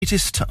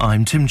latest,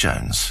 I'm Tim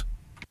Jones.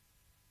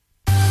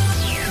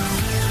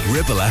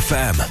 Ribble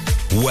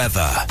FM.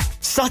 Weather.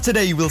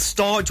 Saturday will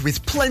start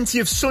with plenty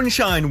of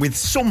sunshine with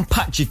some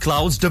patchy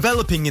clouds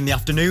developing in the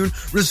afternoon,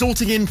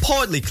 resulting in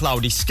partly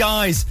cloudy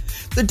skies.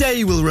 The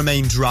day will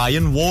remain dry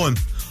and warm.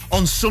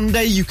 On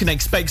Sunday, you can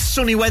expect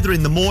sunny weather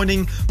in the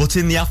morning, but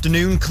in the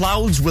afternoon,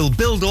 clouds will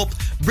build up,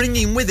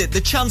 bringing with it the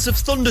chance of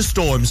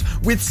thunderstorms,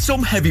 with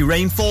some heavy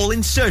rainfall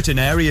in certain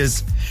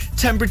areas.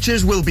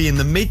 Temperatures will be in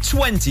the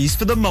mid-20s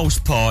for the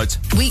most part.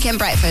 Weekend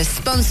Breakfast,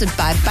 sponsored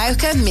by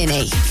Bowker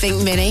Mini.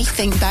 Think Mini,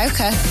 think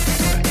Bowker.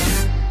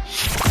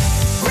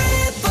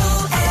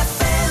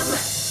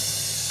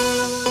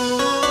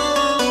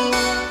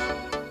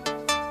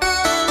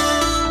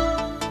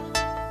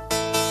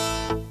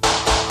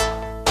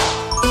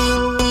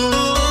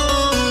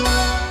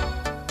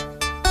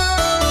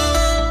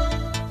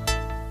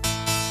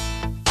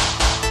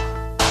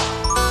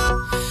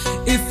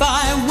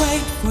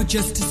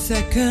 Just a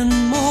second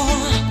more,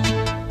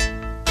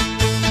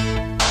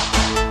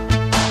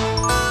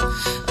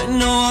 I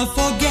know I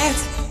forget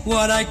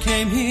what I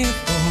came here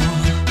for.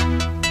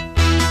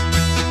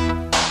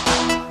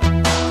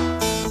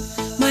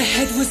 My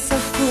head was so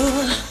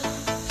full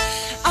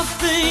of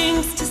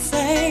things to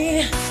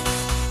say,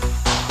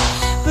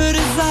 but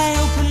as I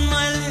open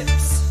my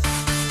lips,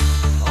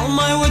 all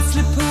my words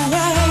slip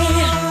away.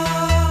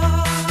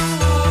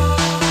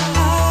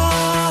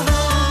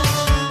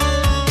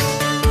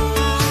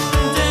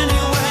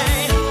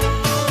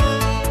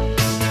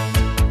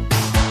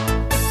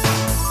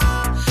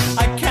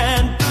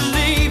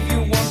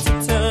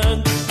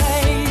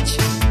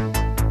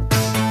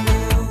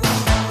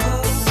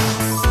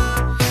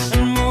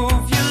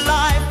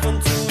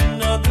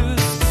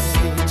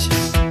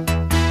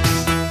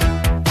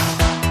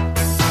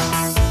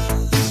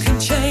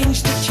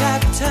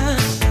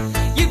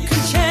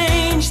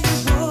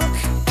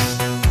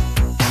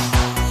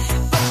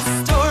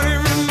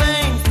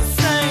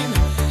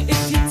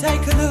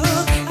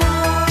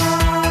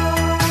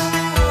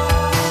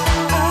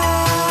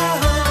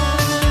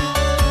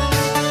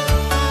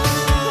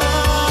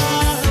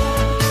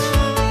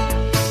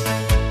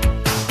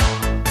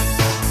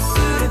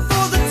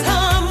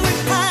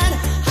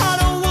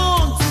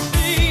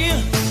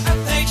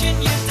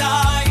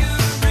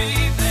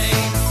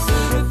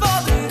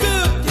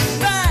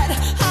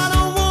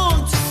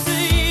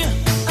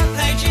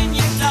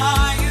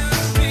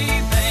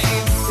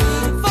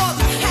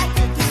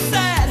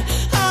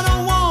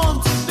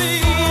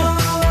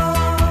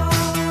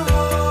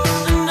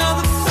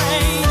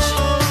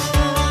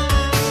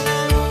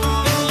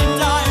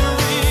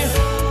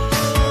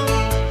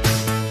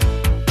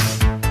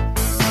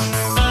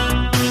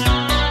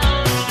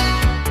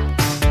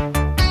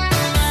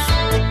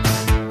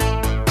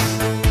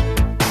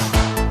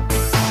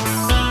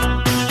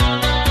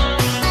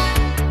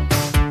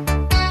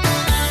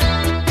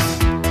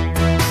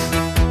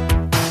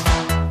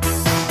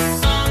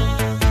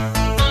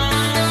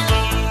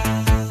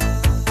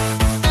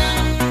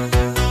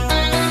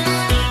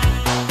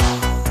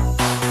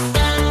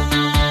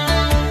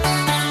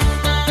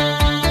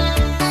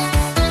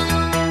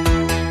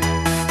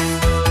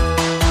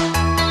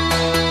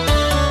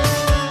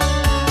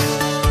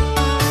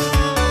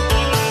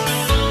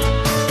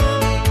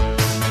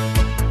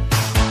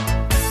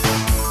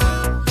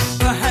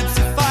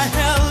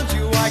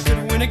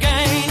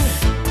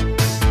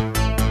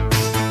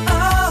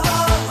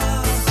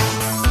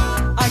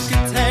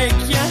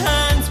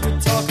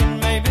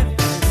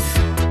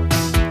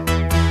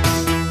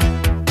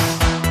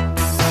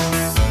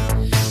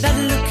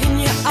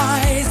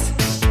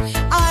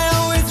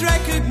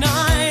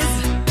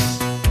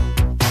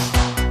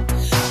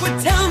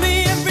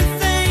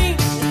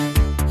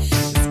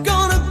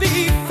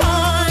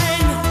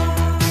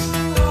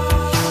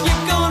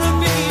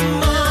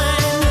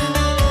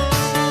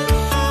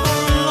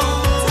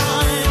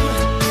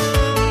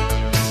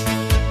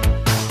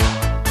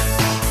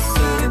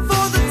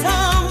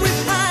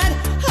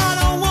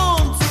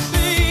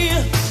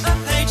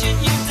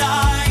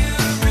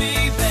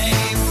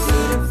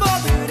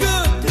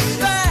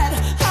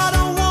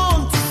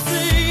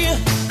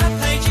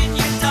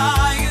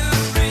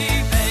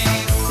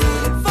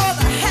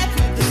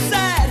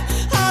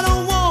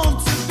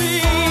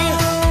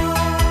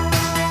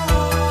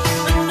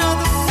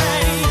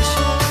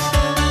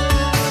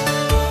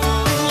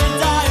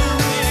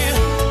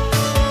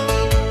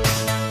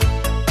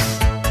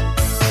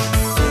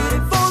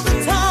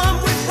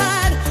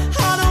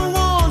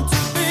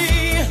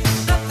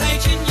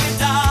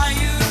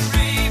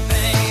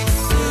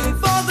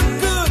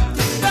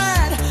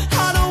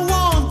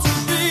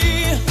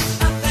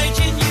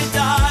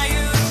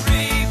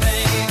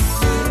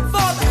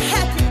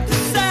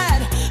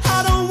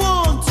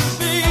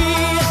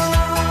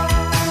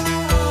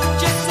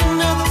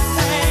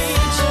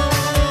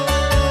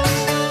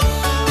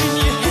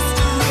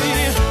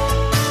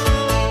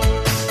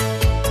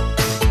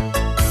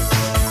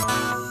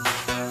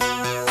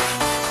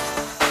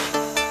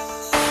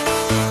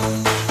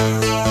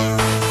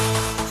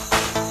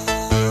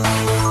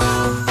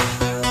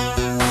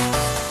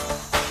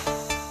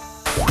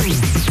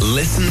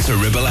 Listen to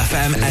Ribble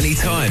FM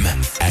anytime,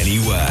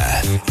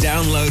 anywhere.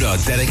 Download our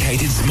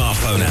dedicated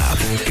smartphone app.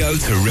 Go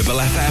to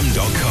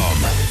ribblefm.com.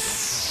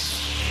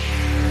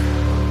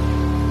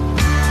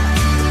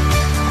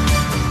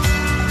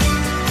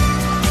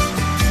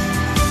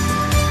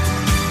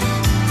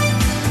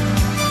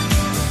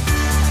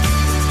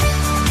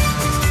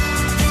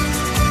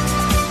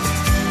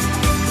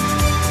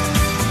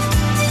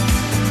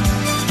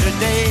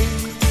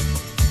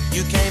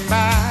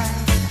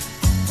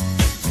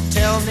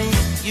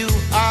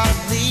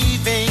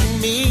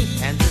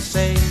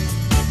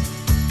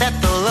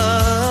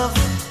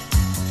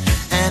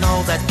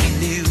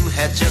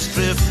 Had just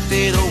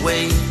drifted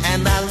away,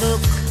 and I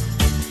look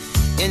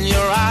in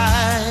your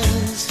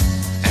eyes,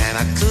 and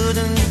I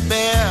couldn't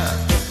bear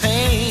the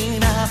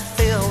pain I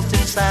felt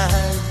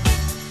inside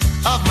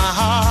of my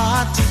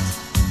heart,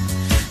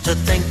 to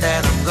think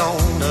that I'm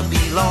gonna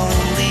be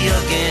lonely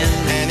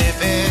again. And if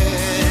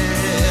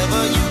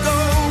ever you go,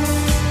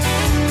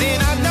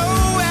 then I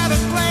know at a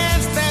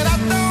glance that I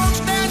don't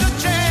stand a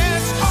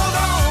chance. Hold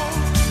on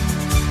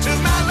to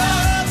my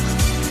love,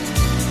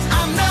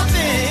 I'm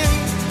nothing.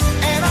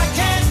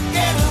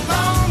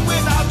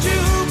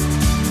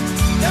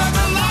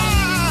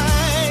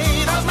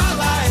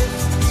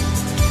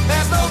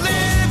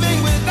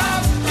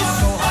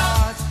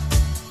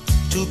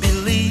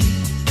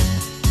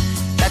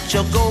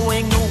 Your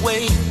going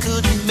away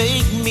could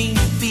make me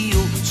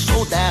feel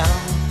so down,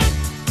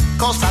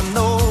 'cause I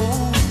know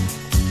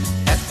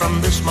that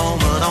from this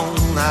moment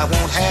on I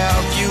won't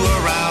have you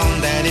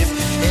around. And if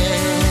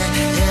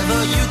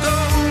ever you go,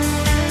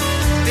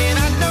 then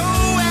I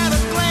know at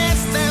a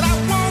glance that I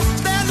won't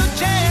stand a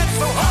chance.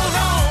 So hold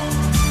on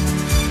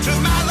to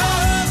my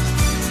love,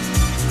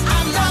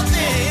 I'm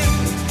nothing,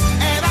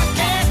 and I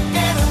can't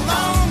get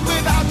along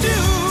without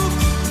you.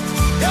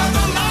 You're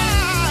the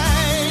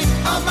light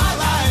of my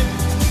life.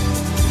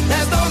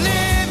 There's no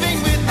living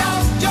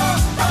without your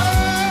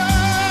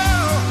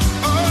love.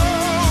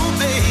 Oh,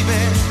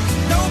 baby,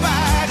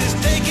 nobody's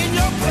taking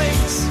your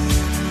place.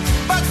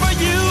 But for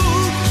you,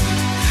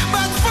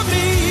 but for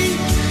me,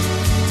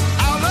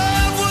 our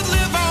love would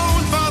live on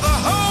for the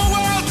whole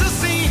world to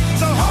see.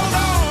 So hold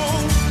on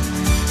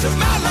to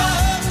my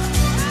love,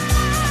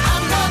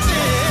 I'm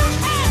nothing,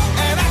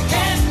 and I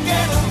can't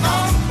get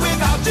along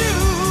without you.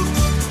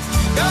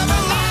 You're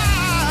the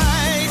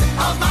light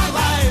of my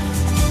life.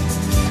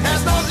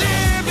 There's no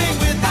living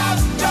without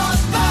your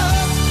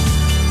love.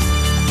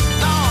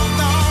 No,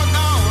 no,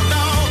 no,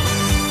 no.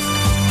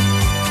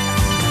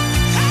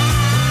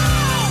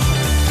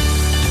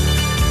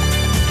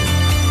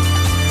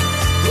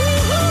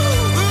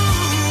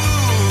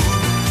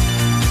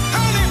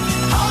 Honey,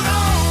 hold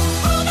on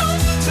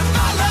to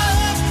my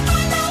love.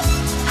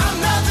 I'm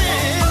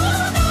nothing,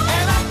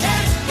 and I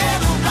can't get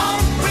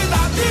along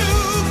without you.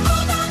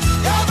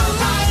 You're the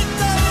light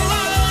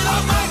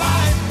of my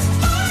life.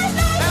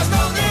 There's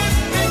no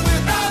living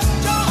without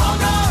your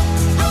love.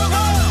 Hold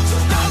on to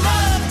my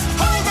love.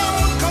 Hold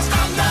on, 'cause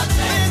I'm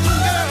nothing,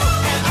 girl,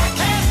 and I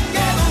can't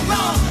get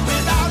along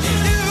without you. You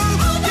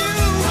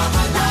are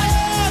the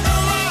light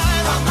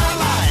of my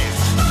life,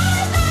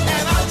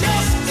 and I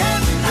just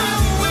can't do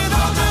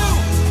without you.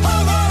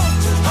 Hold on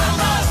to my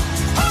love.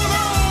 Hold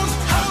on,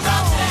 'cause I'm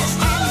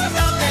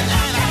nothing,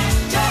 and I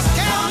just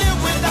can't live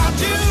without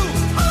you.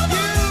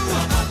 You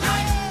are the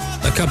light.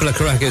 A couple of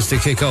crackers to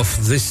kick off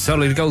this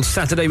Solid Gold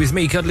Saturday with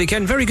me, Cuddly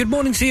Ken. Very good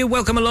morning to you.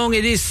 Welcome along.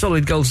 It is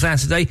Solid Gold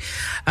Saturday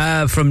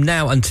from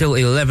now until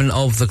 11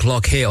 of the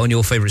clock here on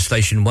your favourite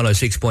station,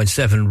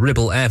 106.7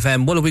 Ribble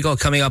FM. What have we got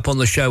coming up on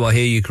the show? I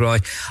hear you cry.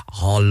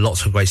 Oh,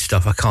 lots of great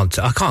stuff. I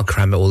can't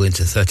cram it all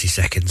into 30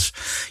 seconds.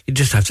 You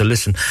just have to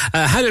listen.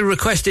 Had a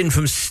request in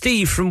from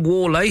Steve from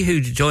Warley,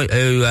 who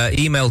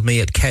emailed me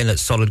at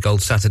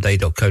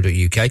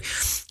ken@solidgoldsaturday.co.uk.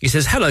 He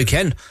says, "Hello,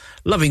 Ken.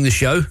 Loving the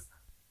show."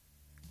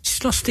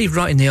 It's not Steve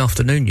right in the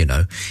afternoon, you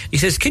know. He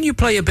says, "Can you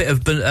play a bit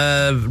of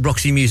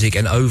Roxy Music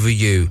and Over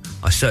You?"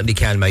 I certainly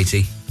can,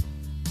 matey.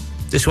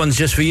 This one's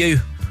just for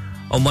you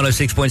on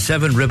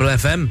 106.7 Ribble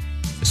FM.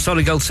 It's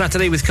Solid Gold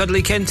Saturday with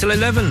Cuddly Ken till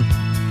 11.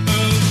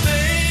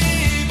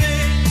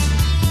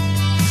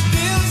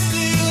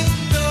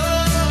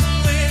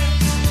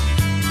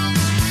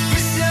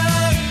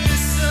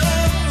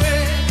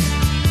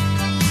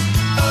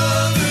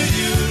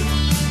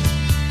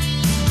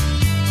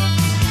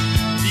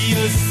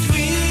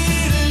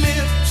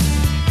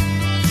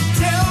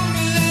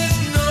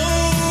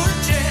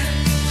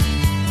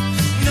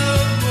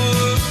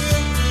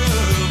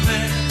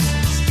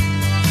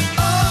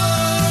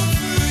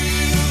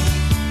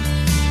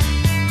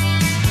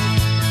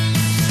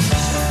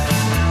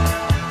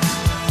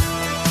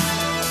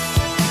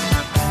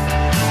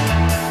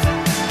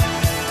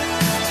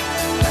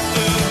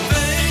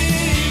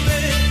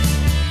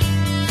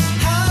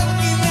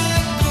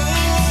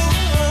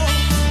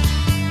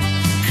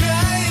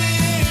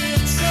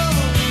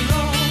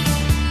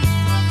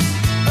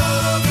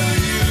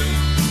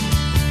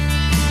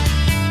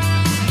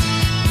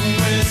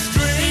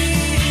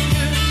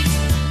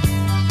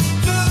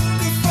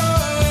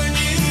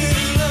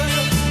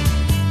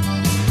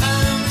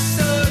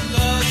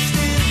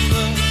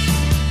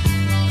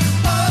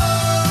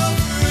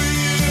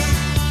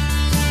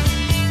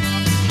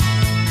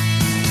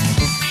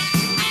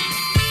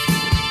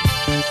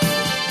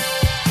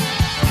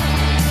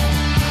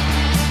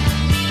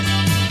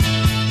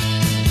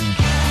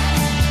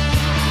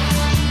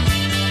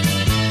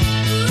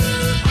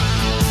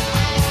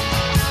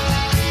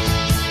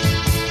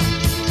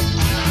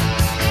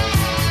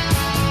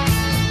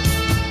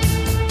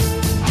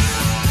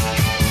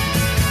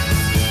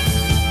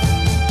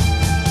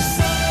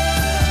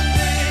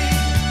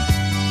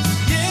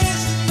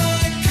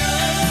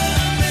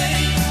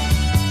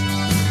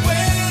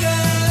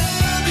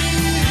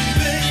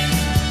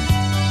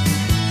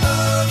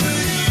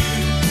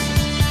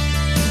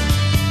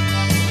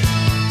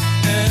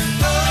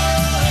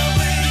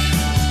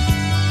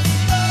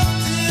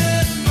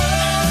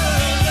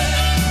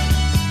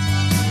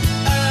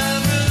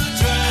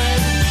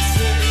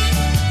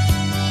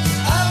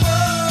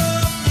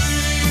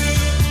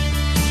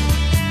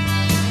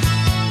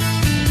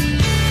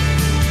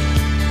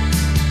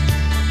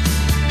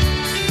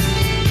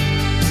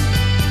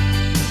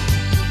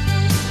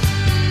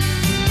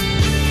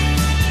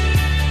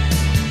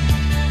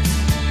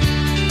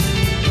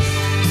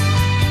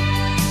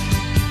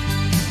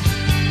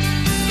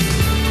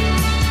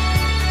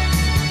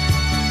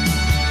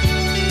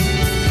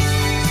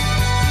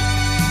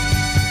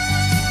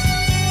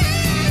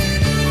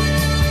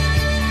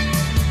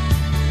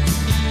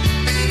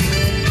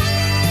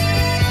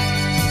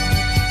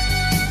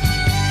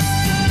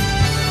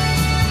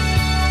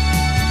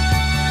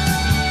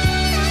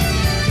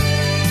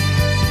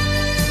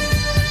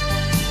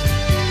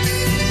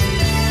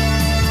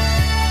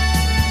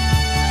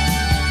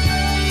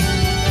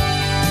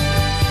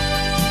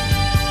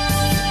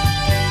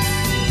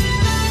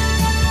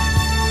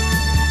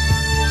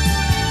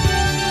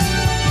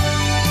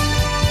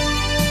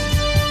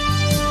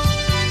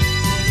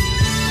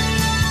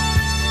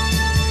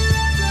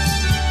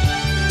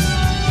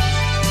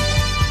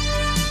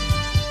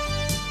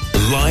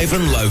 Live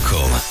and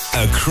local,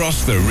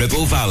 across the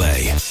Ribble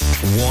Valley.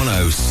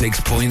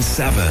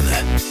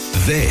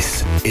 106.7.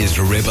 This is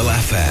Ribble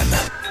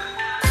FM.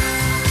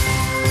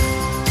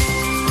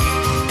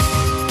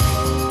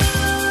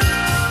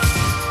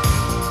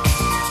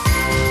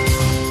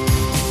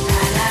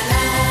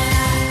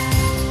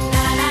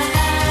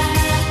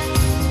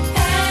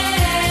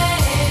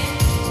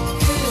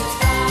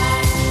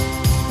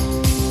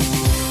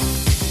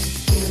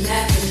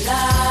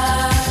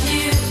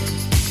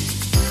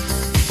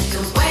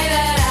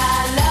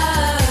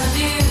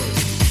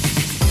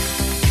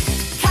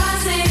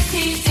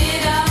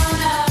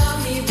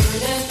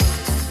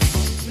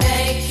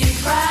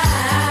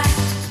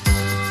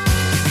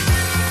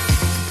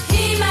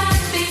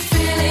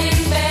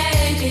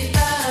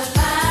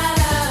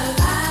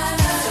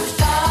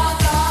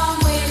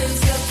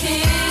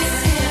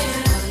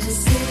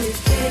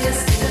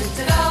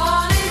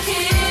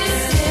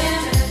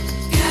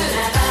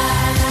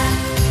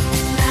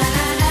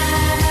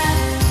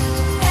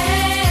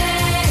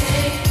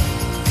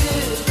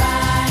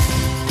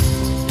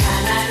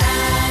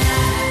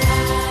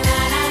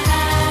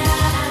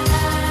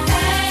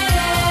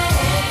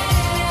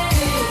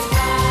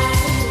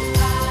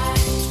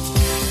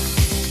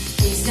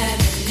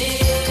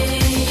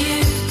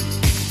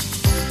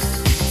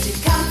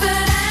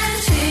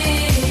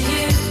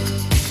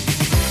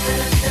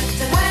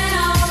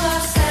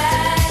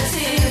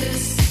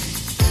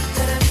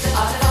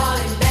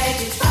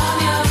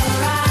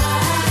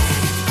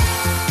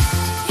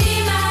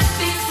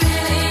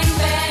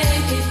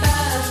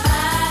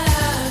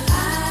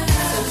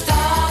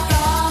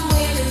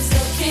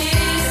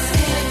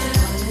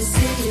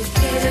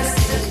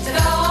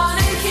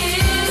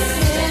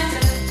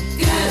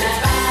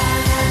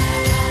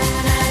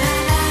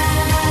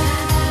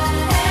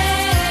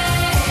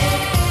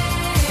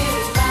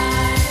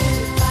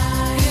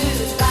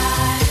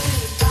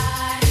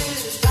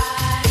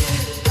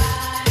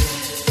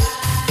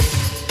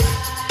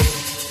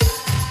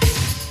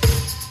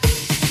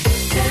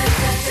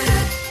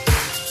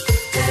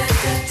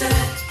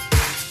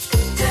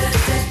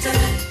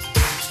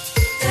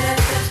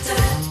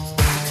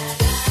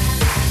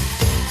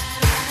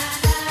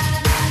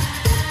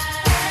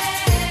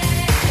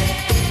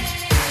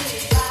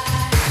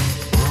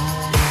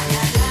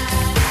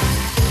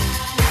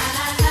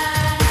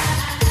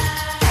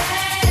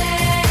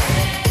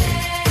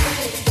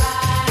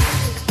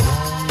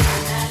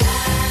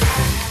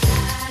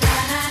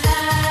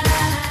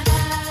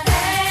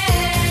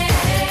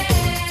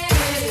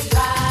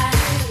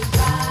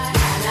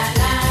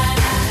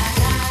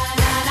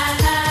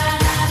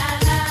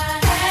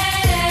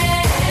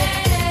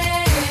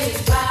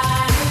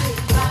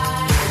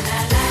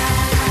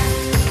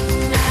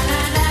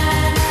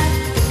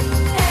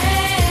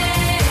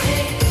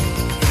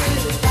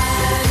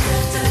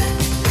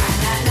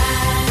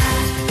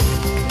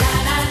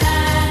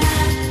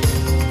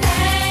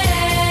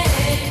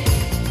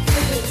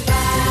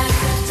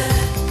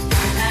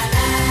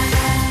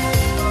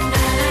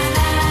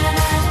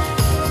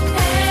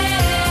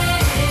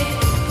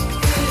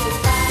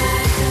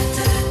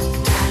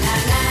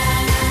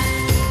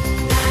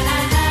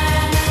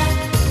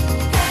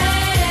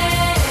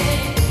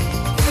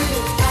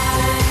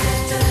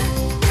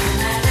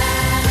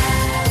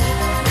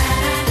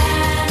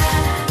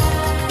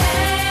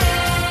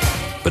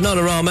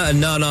 Bananarama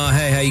and Nana,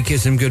 Hey Hey,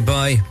 Kiss 'Em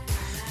Goodbye.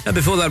 And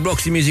before that,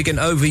 Roxy Music and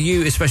Over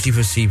You, especially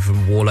for Steve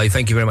from Warlow.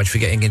 Thank you very much for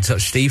getting in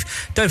touch, Steve.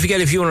 Don't forget,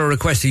 if you want to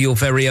request your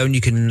very own, you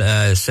can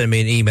send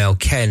me an email,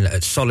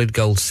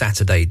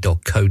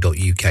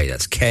 ken@solidgoldsaturday.co.uk.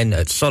 That's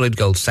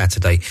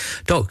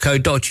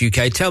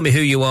ken@solidgoldsaturday.co.uk. Tell me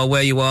who you are,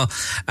 where you are,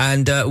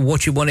 and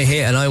what you want to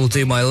hear, and I will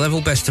do my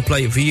level best to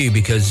play it for you,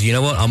 because you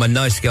know what? I'm a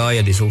nice guy,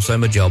 and it's also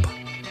my job.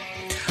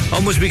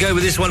 Onwards we go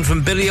with this one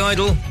from Billy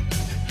Idol.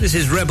 This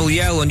is Rebel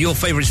Yell on your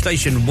favourite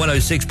station,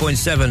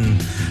 106.7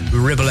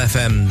 Ribble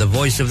FM, the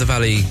voice of the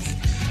valley.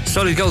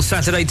 Solid Gold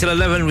Saturday till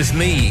 11 with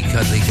me,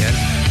 Cuddly Ken.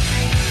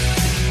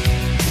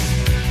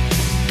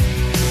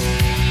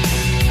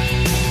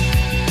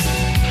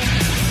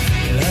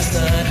 Last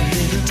night a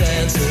little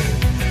dancer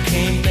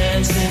came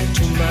dancing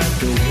to my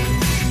door.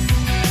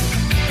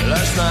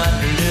 Last night a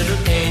little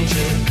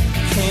angel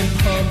came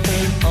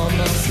pumping on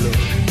the floor.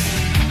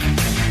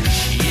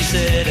 She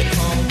said,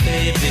 come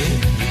baby,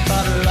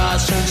 got a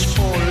license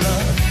for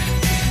love,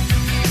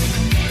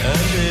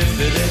 and if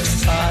it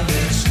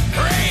expires,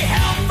 pray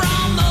help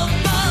from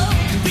above,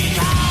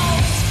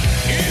 because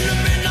in the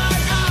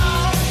midnight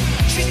hour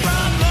she's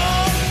brought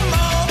more,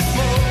 more,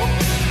 more.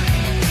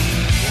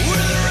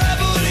 With a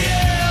rebel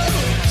yell,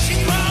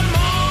 she's brought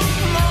more,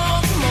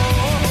 more,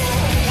 more.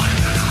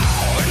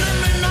 Wow! In the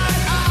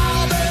midnight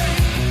hour,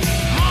 baby,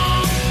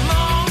 more,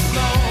 more,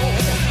 more.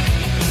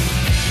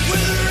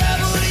 With a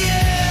rebel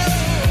yell,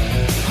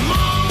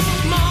 more,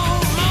 more,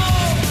 more.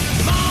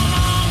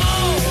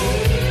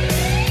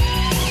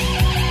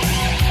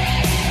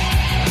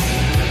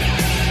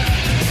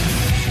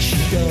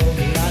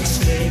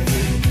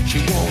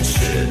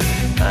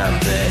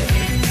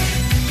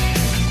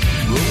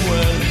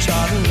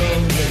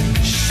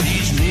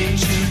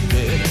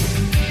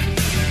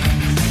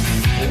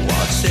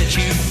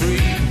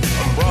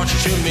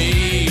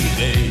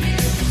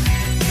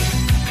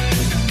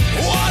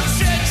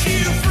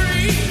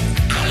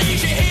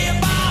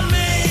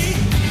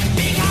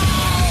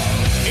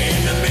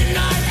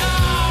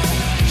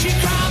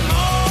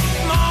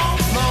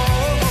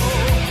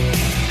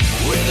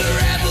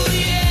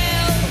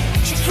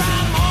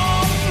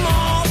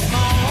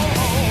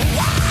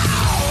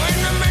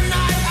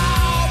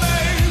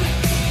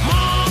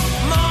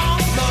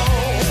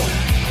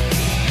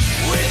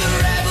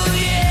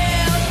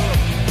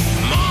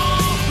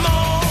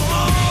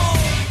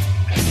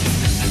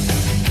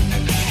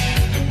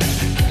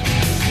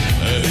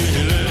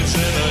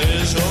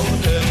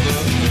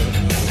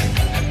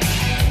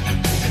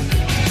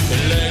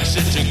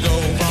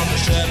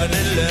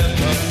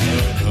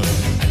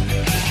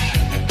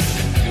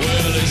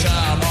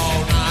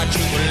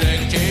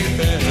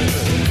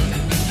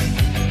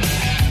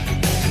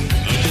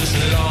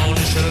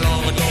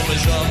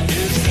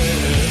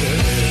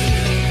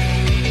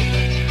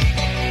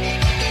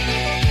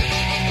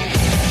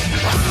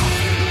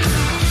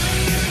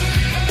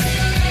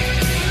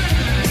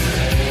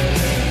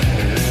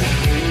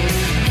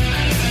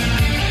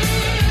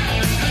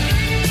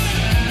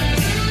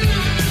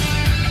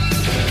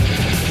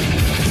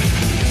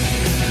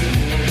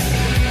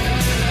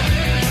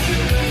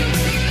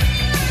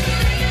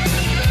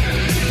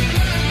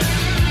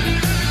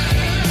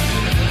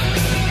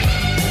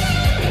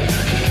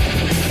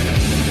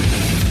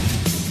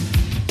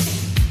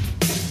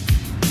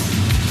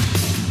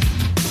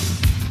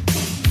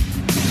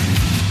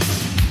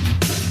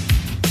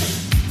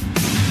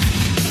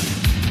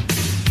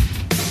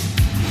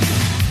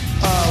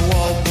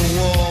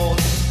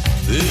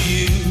 for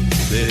you,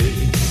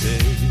 baby.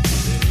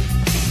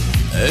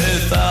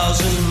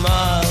 1,000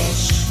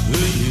 miles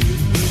for you.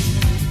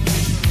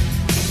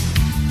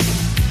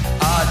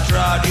 I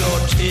dried your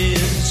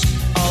tears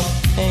of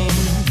pain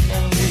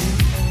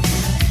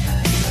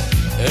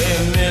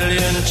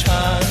 1,000,000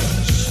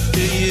 times for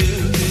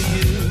you.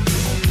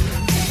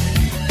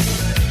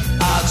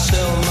 I'd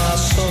sell my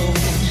soul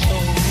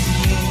for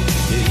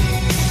you.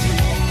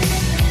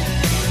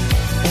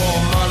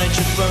 More money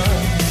to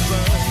burn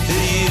for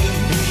you.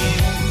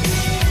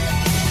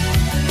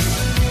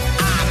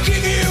 I'll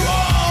give you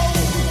all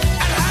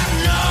and have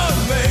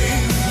nothing.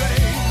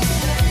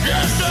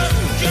 Just a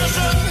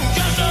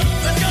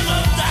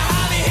to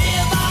have you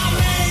here by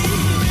me.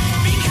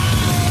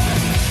 Because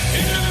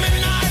in the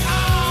midnight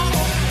hour,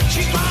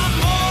 she's my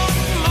more.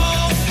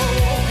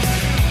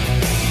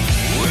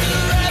 With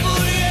a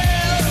rebel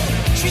yell,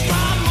 she's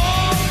my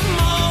more.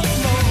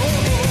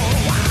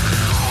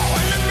 Wow,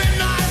 in the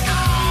midnight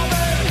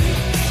hour,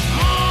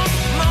 more.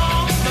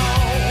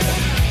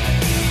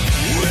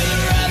 With a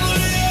rebel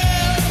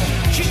yell,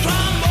 she's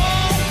my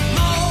more.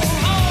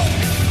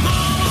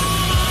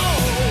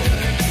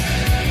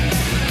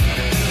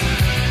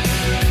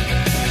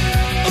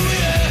 Oh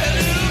yeah,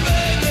 little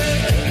baby,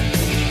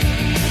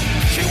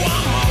 she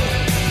want more.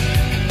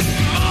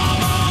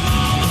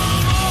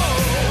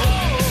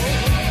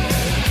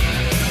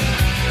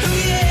 Oh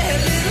yeah,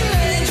 little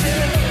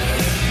angel,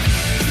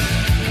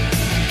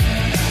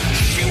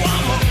 she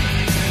want more.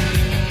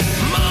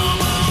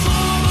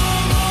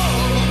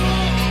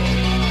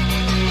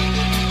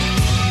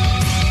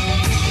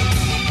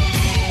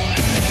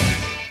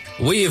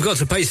 We have got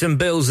to pay some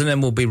bills and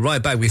then we'll be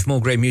right back with more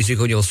great music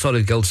on your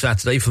Solid Gold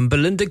Saturday from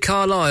Belinda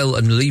Carlisle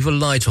and Leave a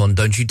Light On.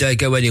 Don't you dare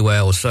go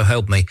anywhere, or so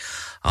help me,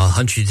 I'll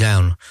hunt you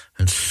down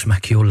and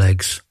smack your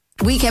legs.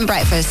 Weekend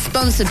Breakfast,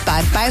 sponsored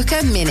by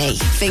Bowker Mini.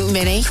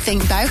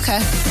 Think Bowker.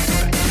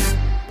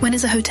 When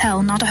is a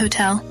hotel not a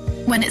hotel?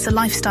 When it's a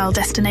lifestyle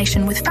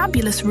destination with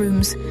fabulous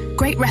rooms,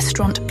 great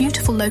restaurant,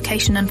 beautiful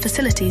location and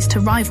facilities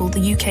to rival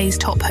the UK's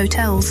top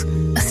hotels.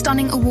 A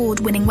stunning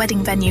award-winning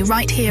wedding venue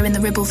right here in the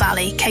Ribble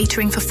Valley,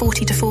 catering for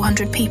 40 to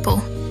 400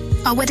 people.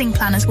 Our wedding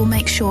planners will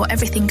make sure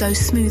everything goes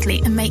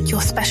smoothly and make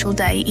your special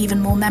day even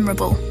more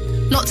memorable.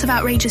 Lots of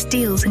outrageous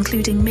deals,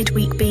 including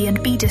midweek B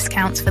and B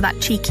discounts for that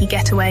cheeky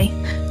getaway.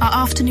 Our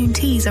afternoon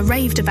teas are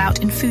raved about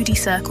in foodie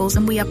circles,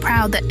 and we are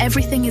proud that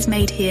everything is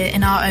made here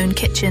in our own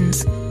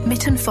kitchens.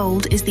 Mytton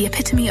Fold is the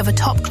epitome of a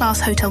top-class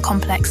hotel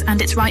complex,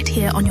 and it's right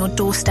here on your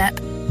doorstep.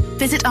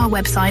 Visit our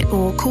website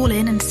or call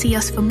in and see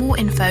us for more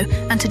info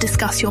and to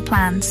discuss your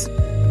plans.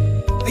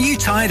 Are you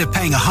tired of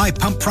paying a high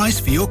pump price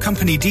for your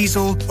company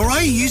diesel? Or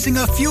are you using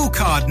a fuel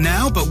card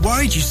now but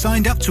worried you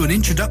signed up to an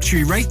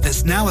introductory rate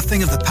that's now a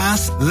thing of the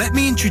past? Let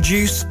me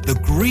introduce the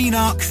Green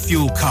Arc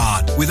Fuel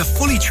Card. With a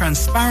fully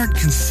transparent,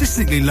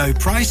 consistently low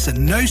price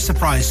and no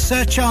surprise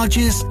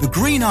surcharges, the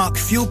Green Arc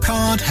Fuel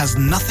Card has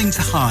nothing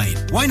to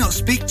hide. Why not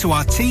speak to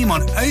our team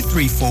on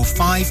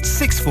 0345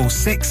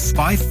 646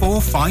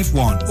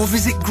 5451 or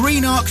visit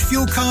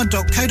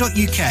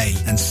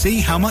greenarcfuelcard.co.uk and see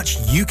how much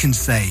you can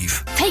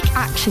save. Take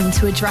action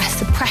to address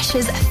the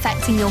pressures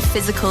affecting your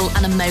physical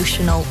and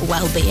emotional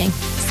well-being.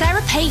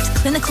 Sarah Pate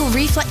Clinical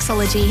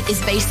Reflexology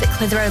is based at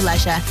Clitheroe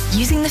Leisure.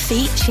 Using the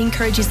feet, she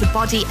encourages the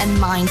body and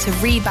mind to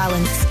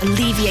rebalance,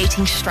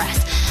 alleviating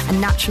stress and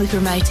naturally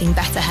promoting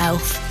better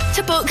health.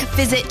 To book,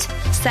 visit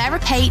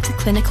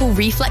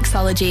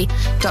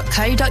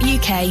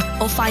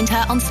sarahpateclinicalreflexology.co.uk or find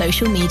her on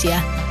social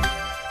media.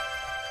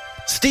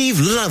 Steve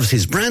loves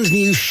his brand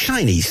new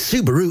shiny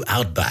Subaru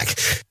Outback.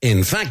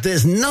 In fact,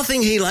 there's nothing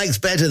he likes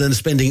better than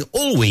spending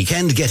all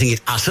weekend getting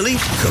it utterly,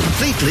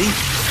 completely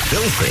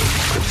filthy.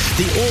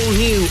 The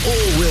all-new,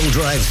 all-wheel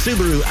drive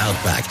Subaru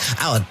Outback,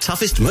 our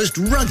toughest, most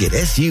rugged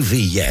SUV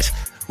yet.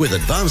 With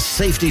advanced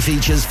safety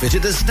features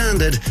fitted as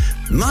standard,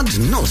 mud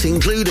not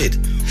included.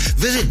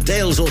 Visit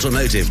Dales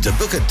Automotive to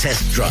book a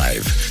test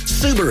drive.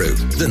 Subaru,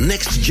 the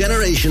next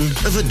generation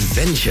of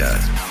adventure.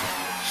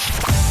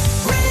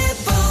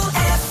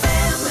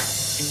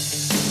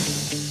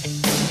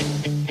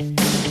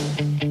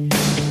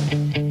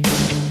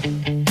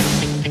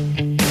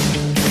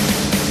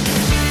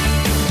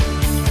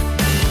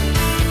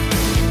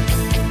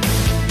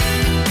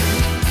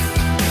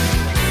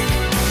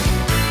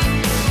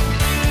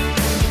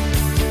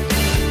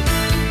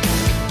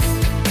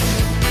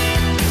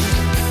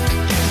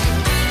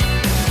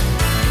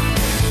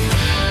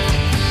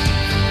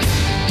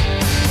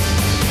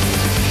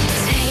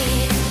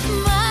 Take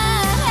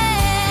my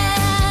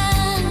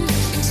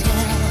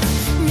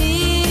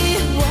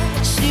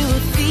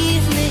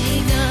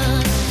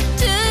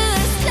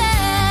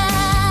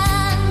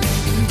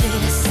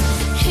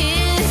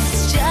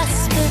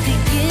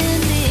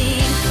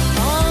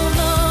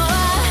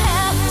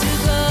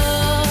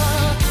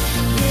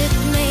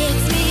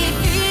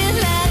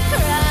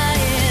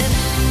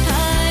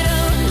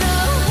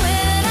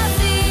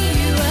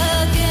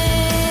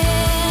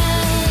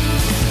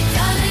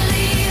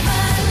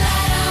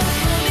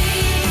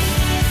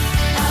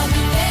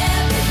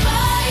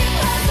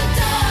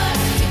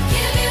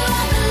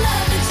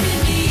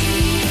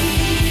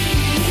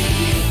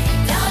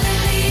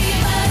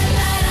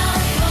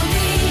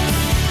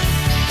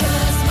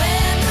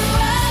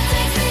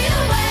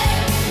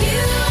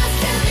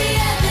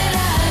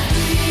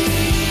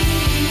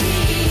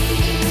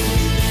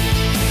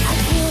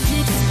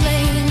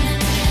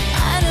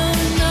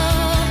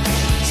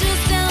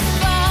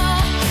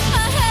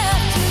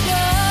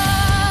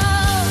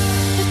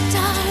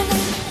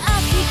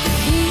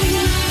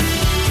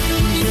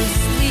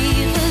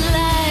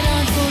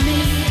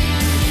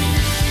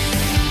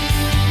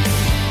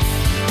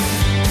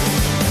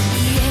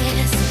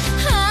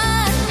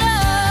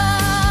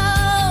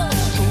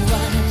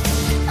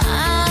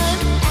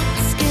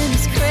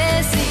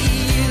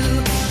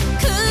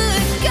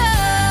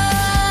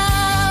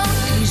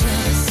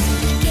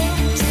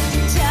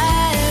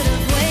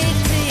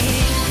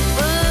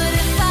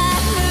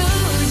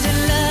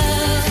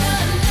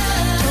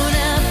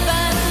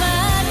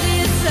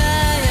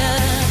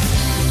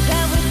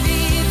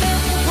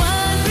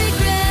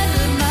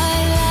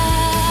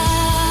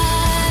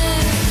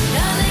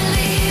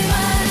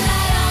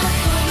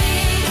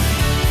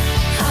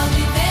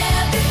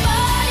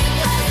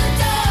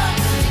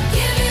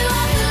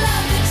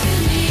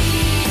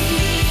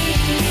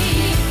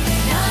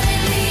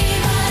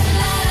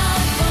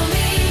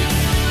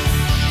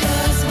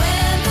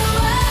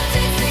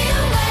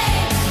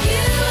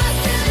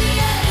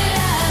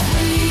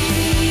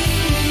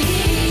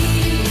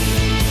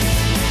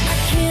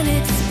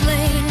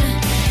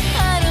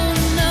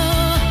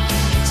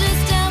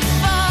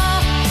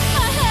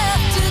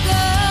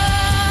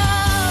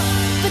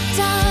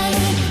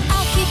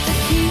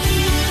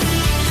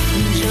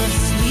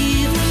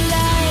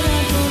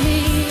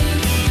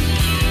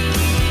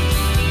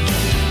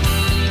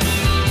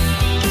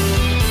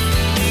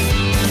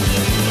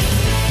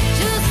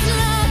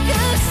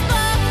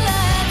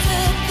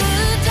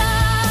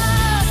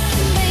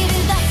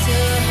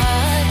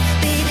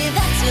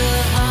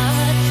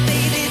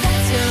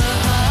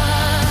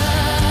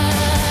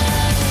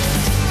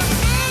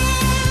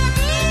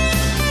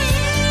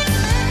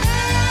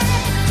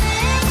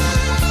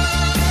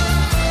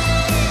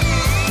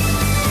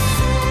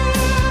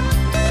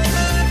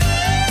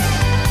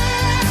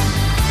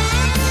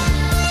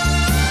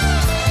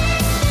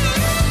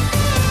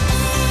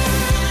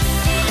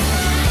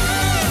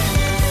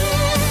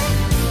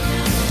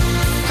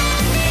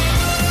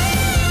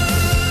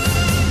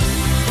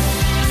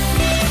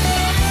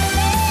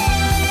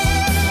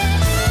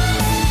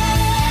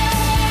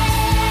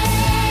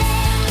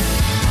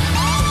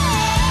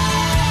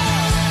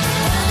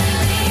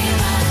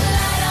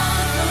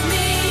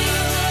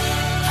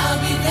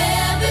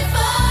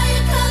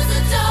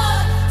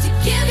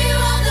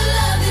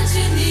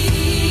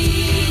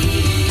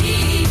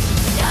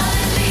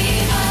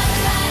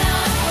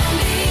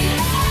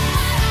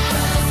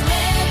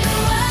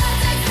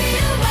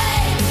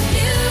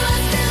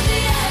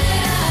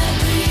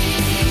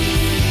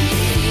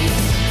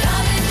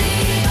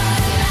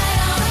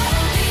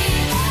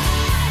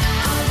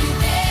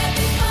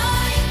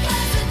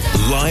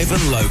Live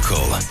and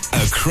local,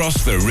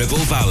 across the Ribble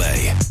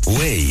Valley.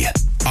 We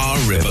are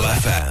Ribble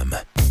FM.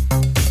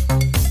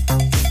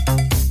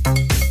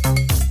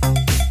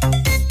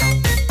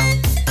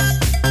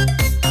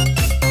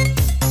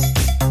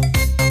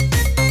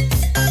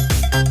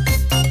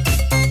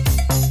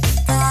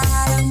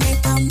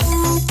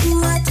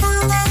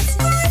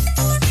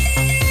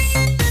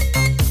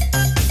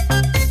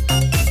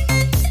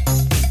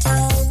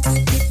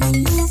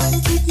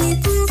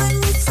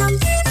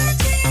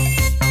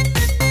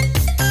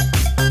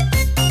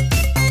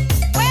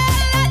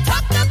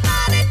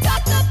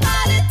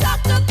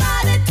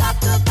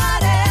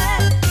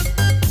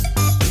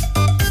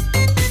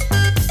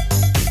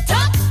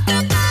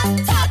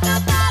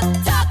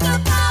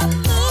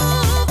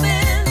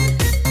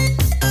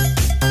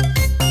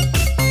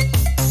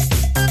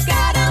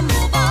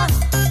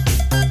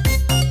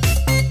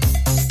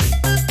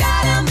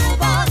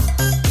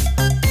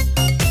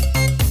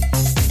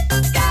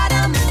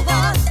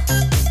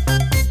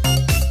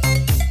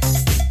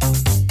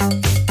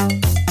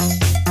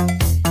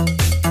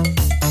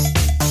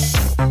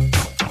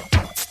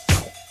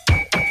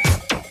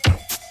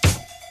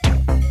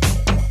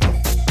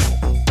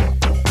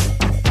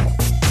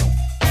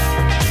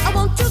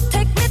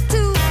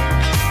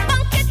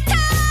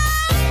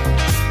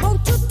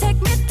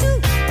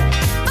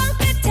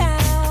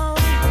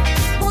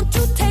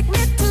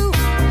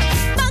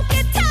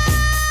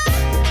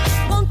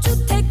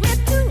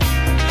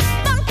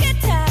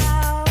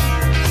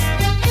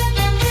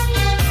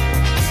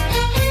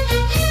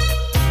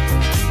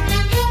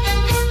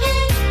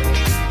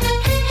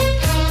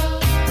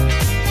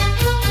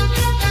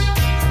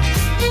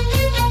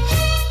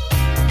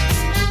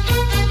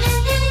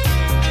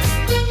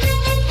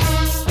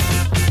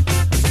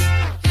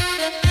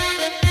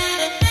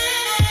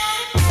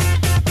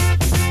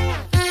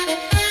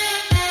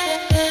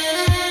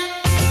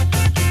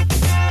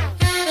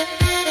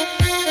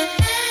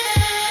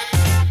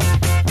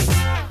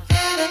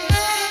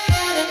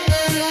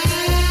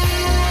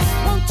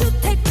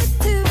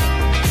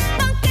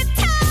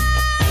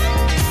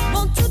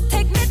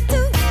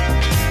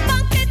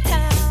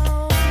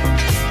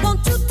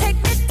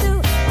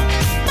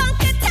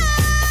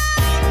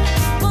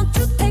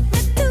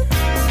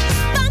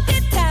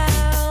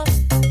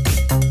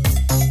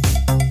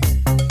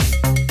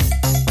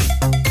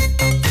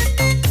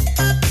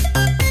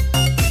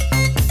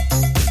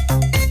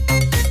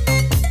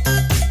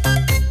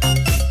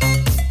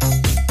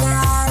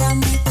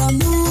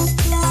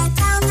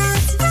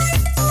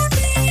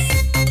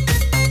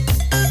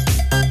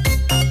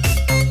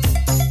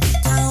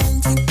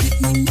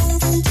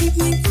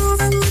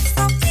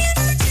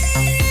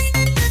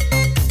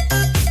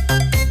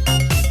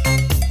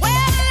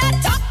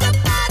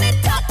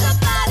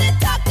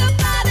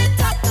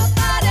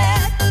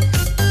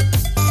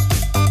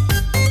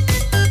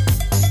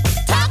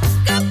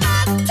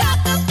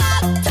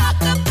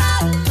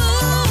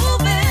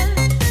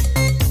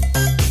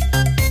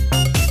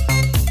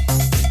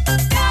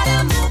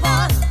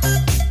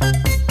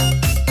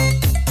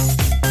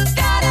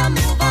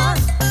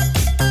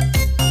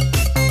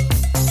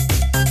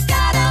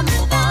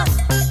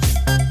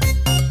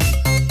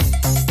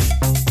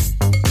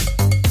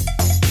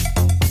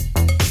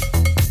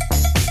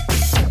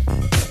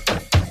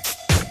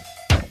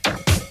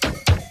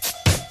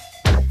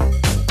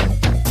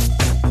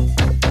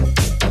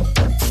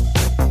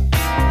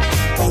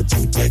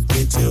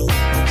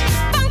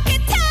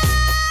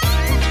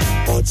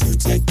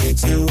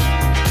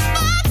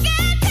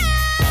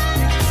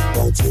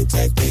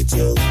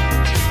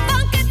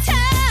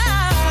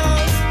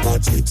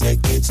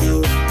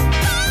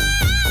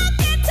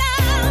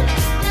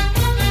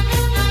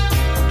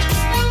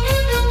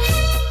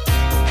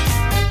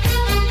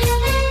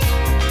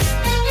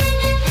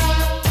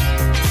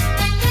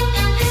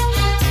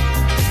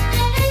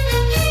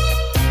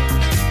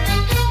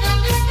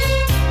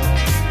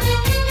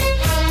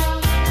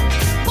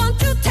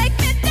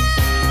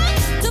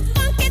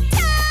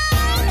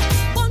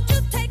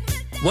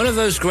 One of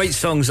those great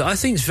songs that I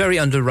think is very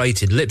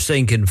underrated, Lip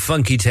Sync and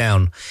Funky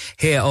Town,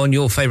 here on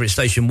your favourite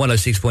station,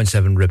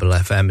 106.7 Ribble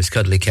FM. It's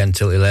Cuddly Ken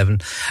till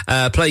 11.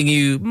 Playing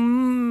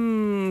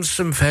you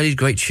some fairly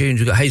great tunes.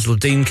 We've got Hazel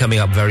Dean coming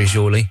up very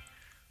shortly.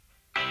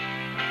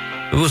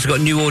 We've also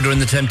got New Order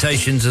and the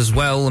Temptations as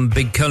well, and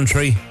Big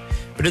Country.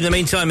 But in the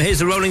meantime, here's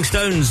the Rolling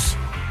Stones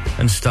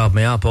and Start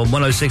Me Up on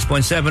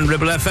 106.7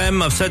 Ribble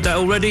FM. I've said that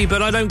already,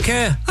 but I don't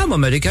care. I'm on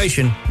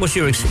medication. What's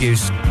your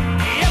excuse?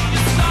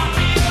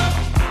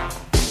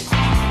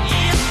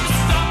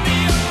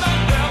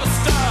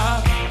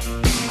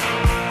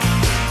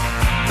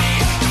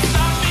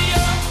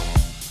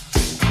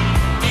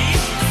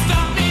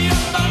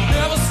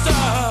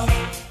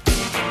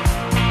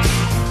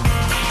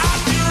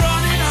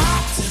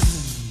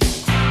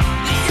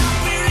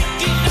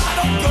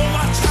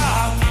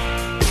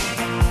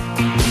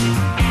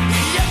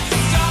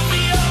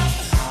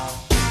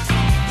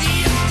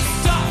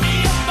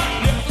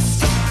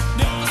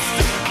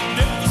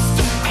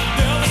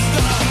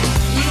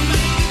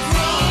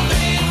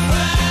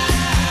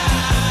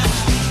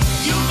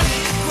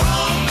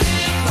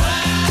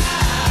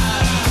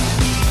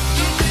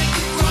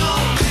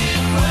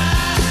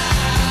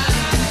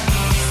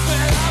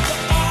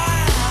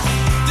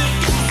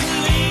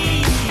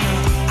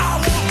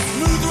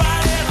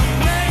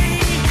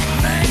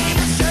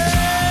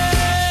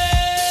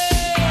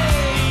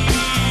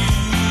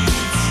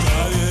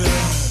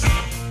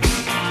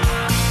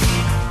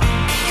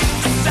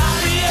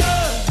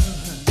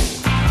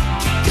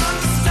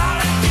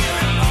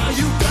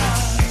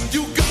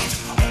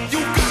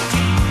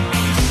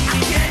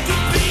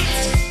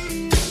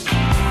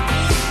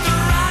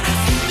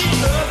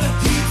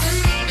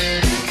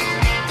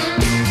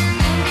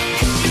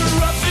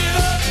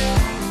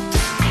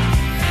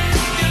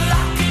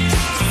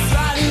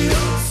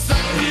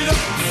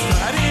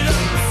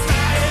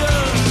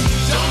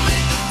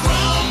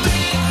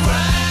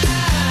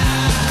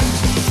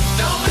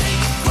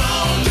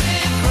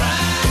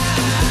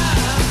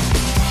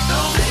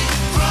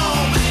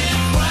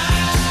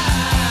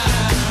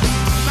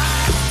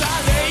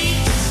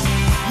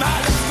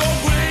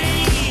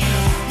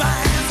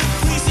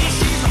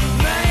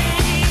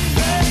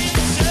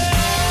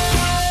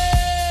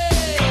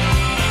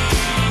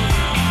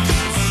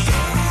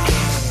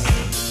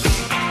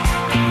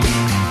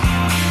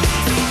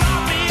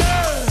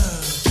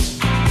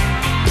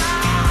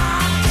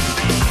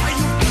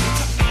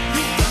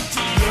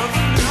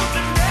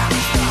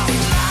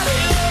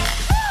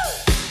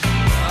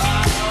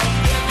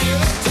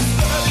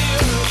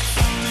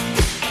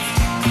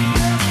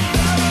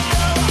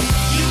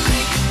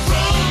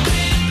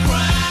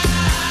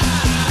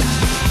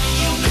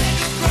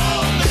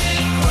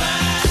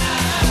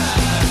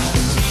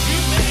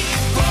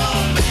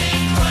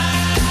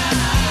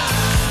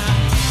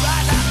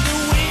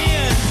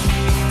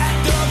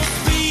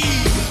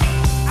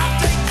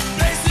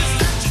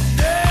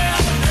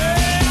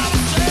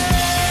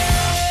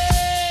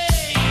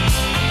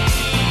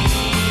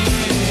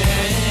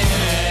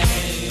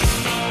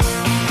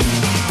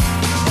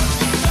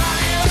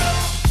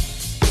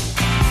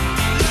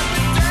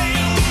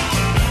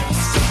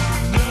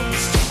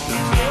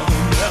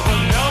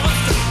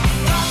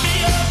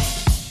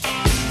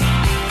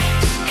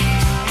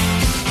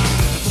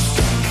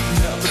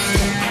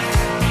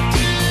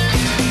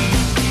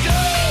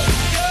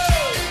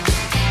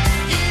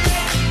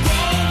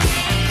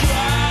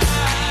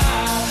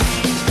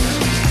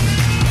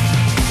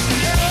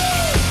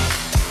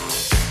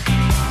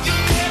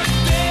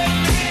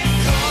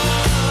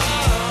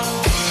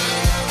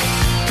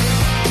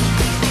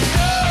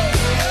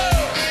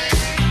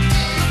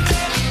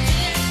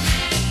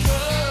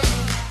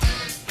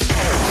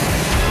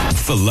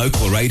 For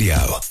local radio,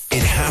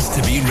 it has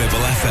to be Ribble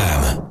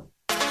FM.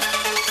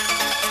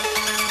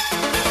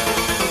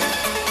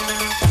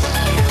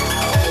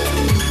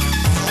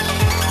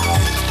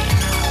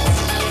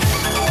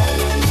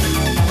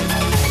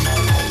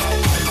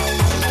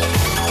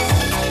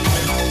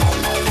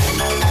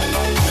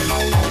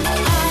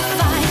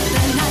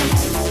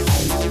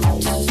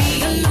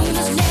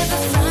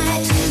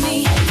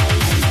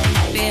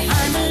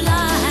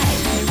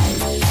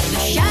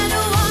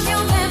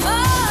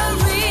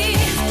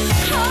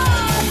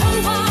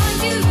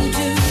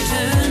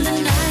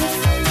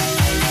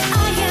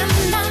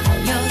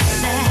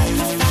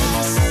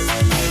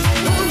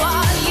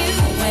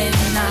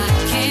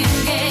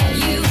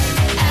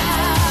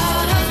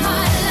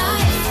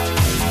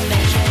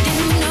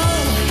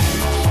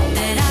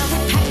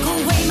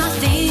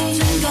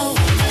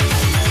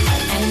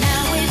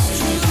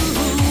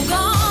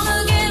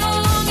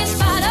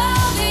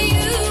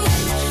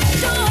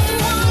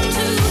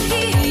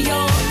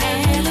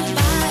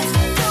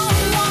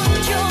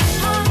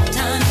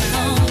 Turn the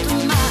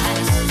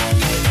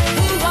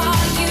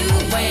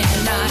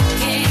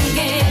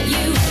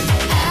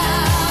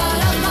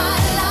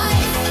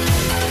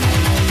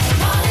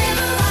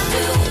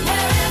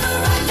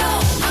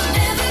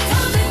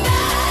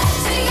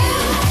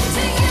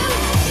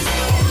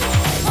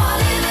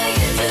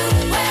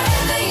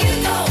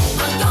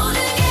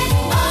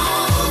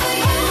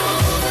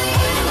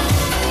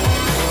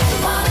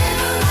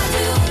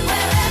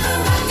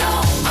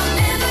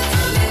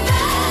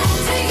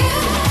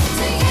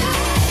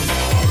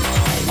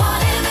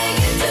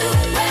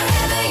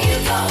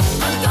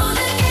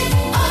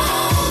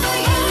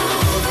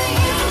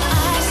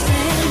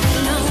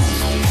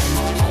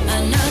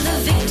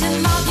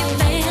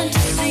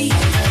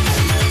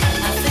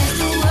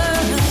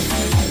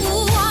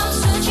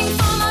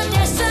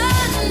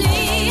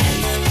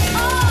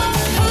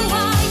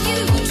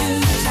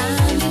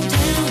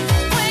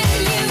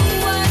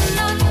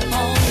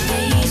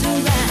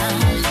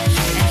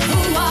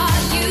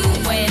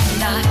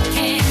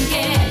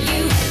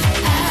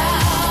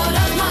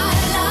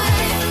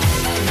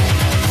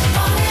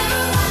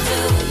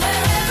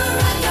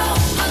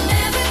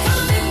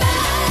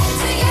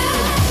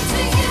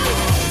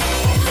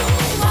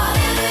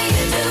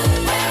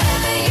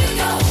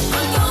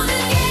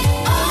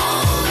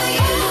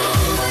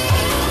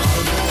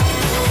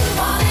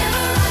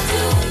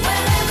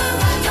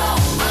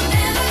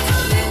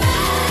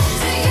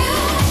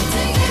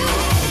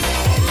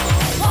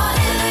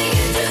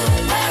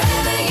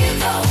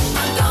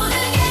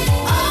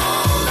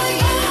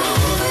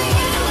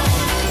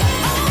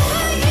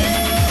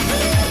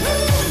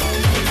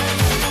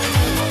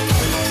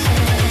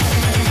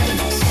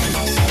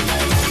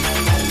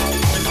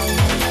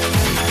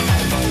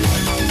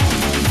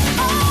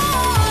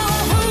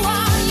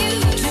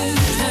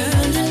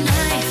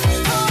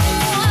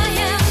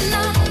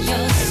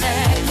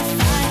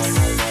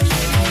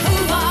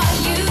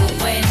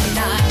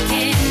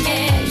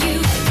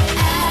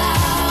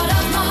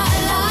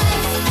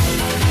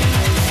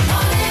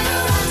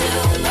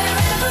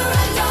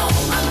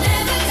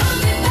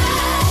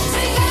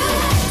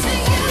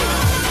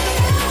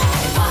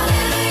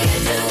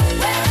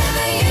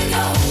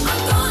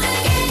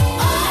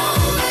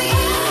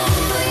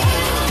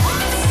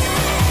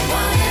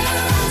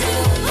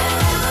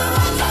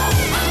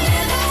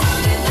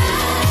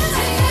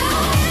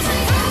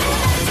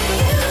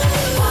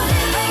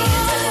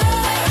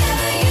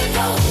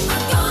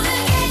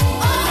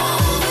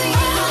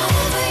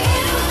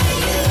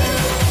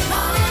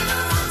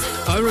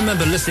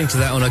remember listening to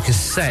that on a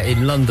cassette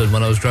in London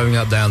when I was growing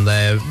up down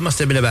there. Must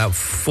have been about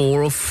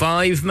 4 or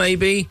 5,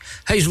 maybe.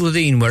 Hazel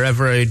Dean,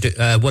 whatever I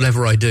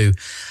do.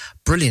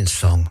 Brilliant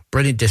song,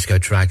 brilliant disco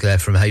track there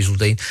from Hazel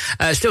Dean.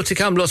 Still to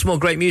come, lots more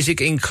great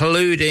music,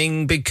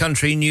 including Big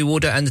Country, New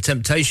Order and The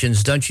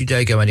Temptations. Don't you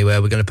dare go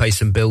anywhere. We're going to pay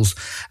some bills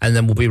and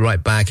then we'll be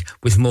right back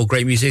with more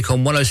great music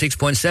on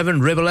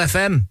 106.7 Ribble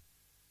FM.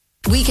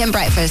 Weekend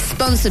Breakfast,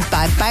 sponsored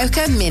by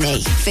Bowker Mini.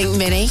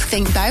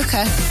 Think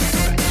Bowker.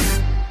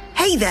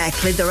 Hey there,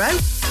 Clitheroe.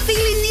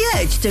 Feeling the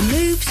urge to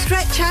move,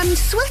 stretch and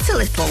sweat a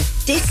little?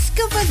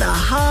 Discover the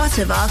heart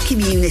of our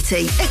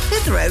community at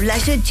Clitheroe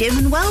Leisure Gym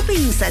and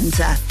Wellbeing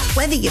Centre.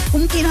 Whether you're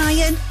pumping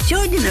iron,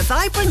 joining a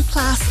vibrant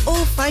class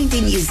or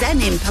finding your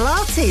zen in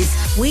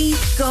Pilates,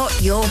 we've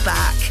got your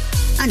back.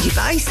 And your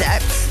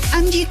biceps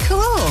and your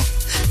core.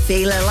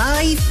 Feel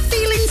alive,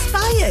 feel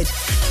inspired.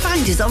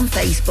 Find us on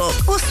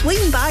Facebook or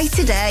swing by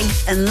today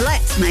and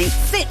let's make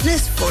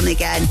fitness fun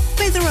again.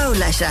 Clitheroe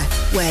Leisure,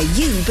 where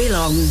you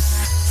belong.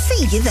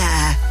 See you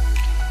there.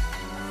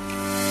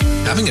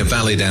 Having a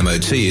valid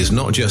MOT is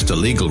not just a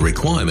legal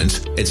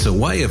requirement, it's a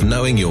way of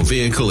knowing your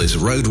vehicle is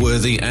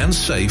roadworthy and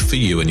safe for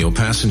you and your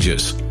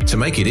passengers. To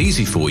make it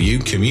easy for you,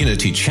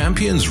 Community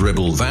Champions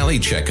Ribble Valley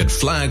Checkered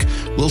Flag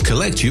will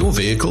collect your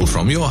vehicle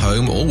from your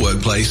home or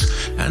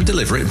workplace and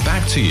deliver it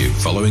back to you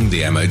following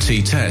the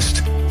MOT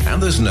test.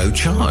 and there's no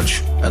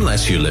charge.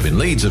 Unless you live in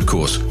Leeds, of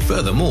course.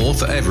 Furthermore,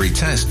 for every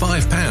test,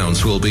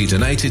 £5 will be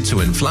donated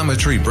to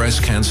Inflammatory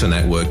Breast Cancer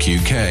Network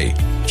UK.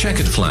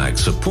 Checkered Flag,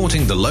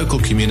 supporting the local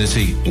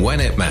community when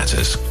it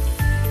matters.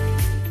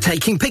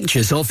 Taking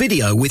pictures or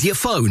video with your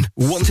phone?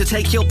 Want to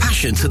take your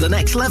passion to the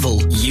next level?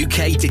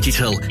 UK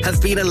Digital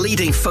have been a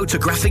leading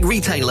photographic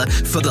retailer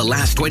for the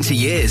last 20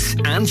 years.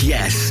 And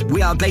yes,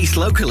 we are based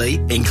locally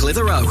in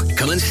Clitheroe.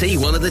 Come and see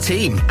one of the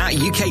team at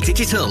UK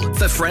Digital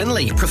for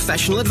friendly,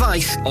 professional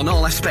advice on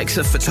all aspects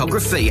of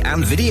photography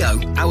and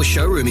video. Our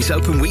showroom is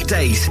open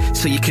weekdays,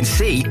 so you can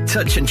see,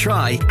 touch and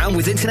try. And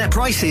with internet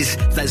prices,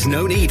 there's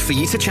no need for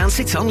you to chance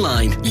it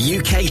online.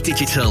 UK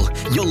Digital,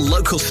 your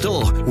local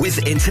store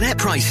with internet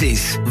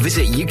prices.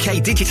 Visit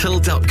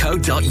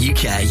ukdigital.co.uk.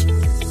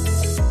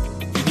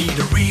 You need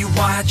a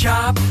rewire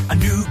job, a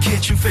new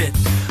kitchen fit,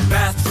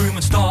 bathroom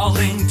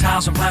installing,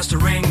 tiles and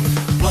plastering,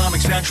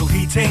 plumbing, central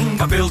heating,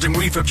 a building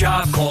refurb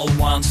job. Call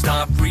One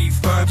Stop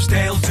Refurbs,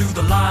 Dale to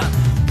the lot.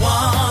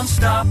 One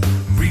Stop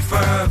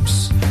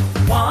Refurbs.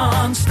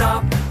 One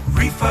Stop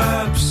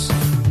Refurbs.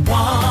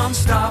 One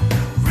Stop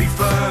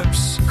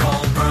Refurbs.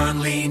 Call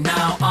Burnley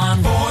now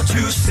on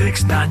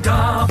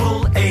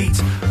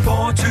 426-988.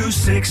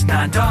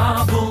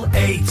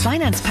 426-988.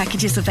 Finance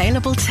packages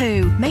available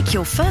too. Make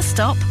your first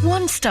stop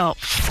One Stop.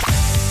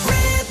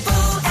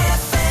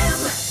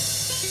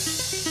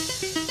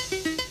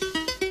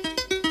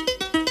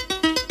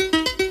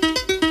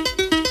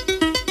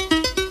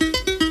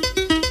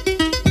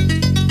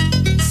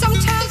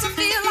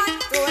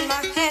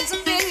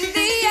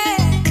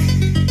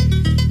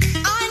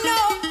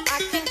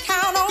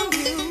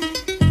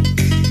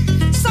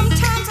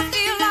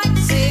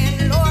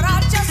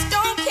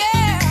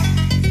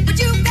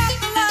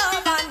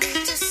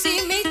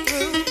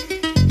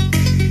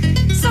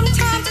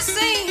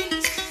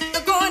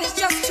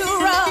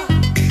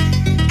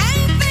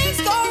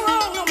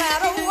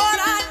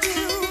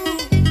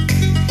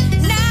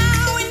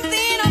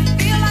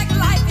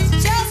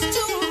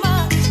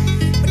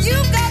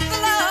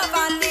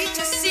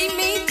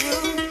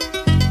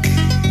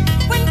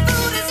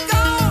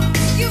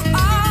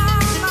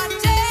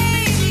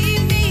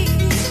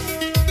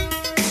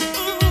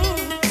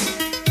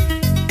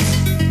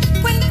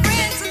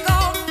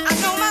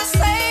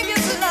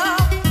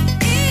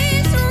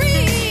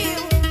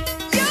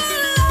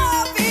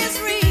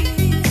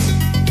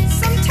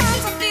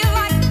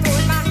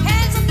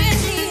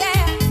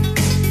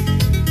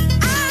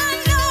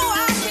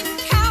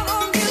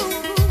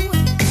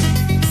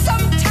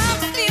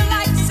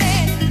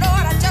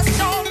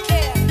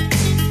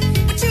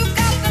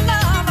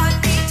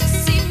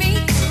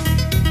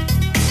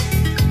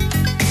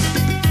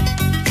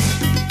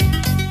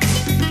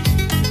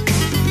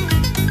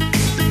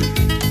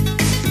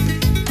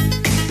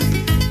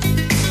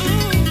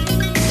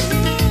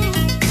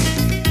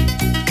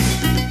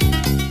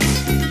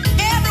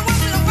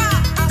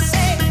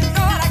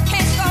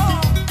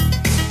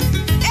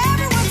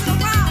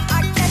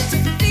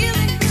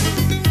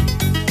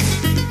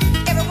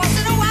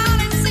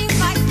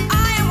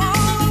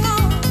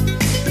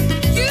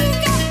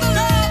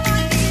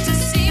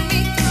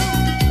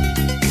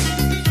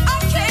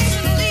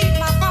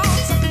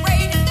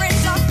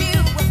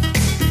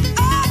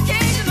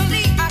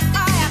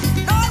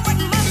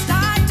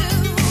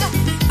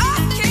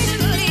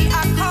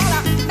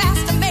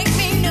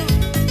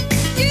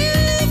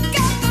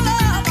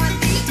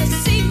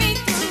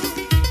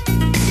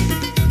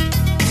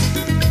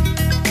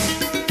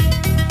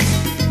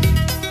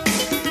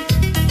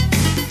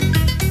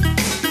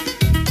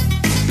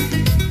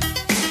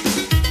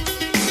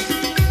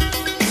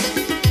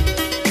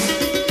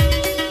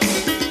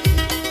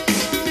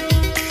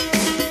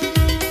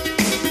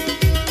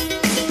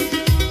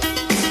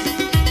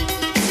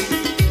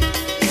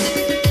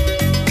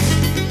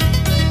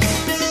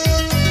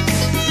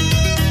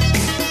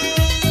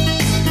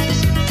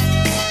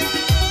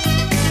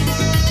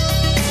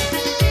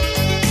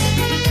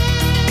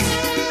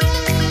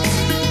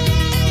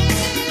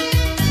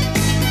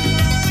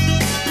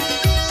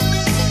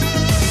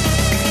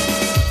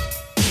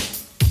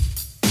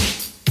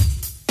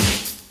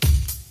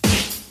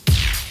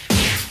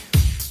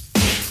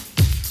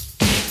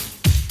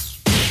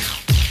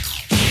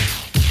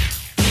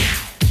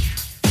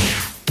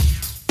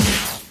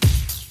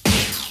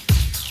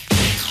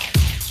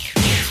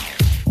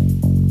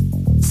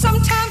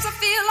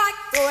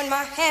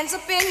 my hands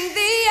up in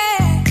the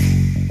air.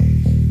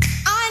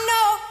 I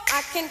know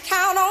I can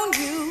count on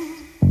you.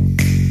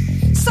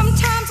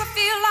 Sometimes I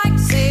feel like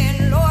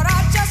saying, Lord,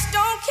 I just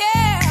don't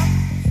care.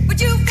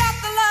 But you've got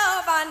the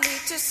love I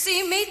need to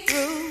see me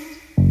through.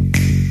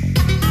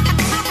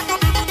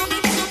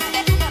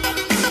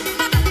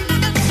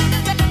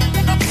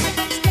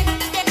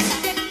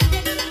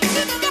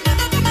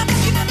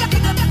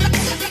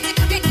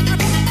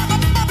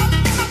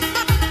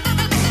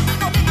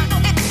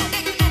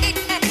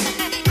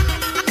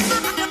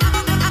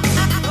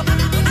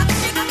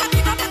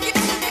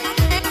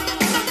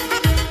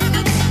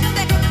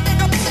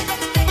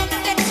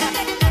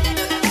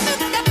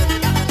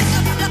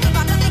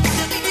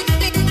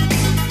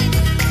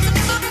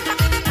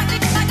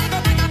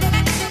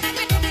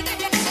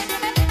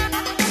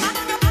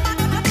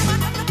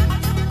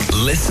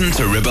 Listen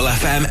to Ribble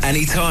FM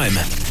anytime,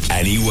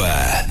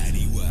 anywhere.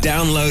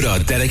 Download our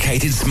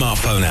dedicated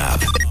smartphone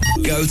app.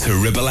 Go to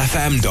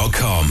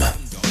ribblefm.com.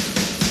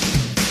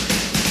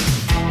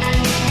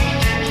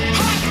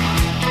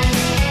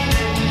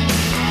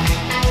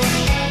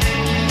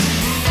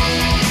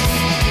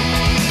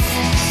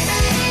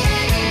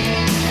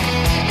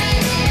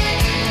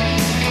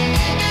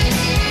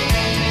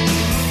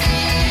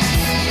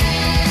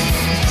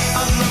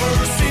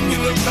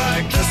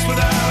 Like this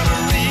without a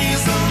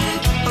reason.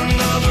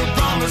 Another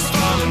promise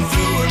falling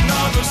through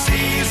another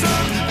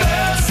season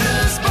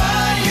passes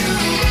by you.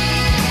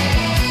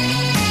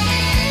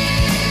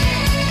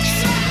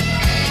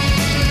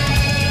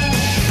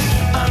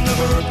 I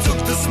never took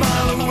the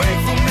smile away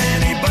from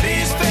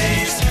anybody's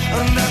face,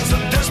 and that's a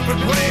desperate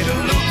way to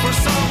look for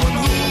someone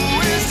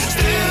who is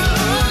still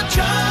a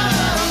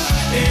child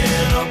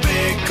in a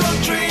big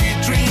country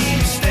dream.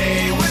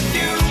 Stay with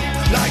you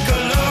like a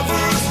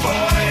lover's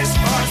voice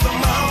past the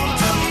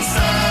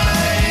mountainside.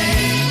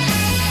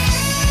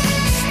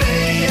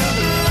 Stay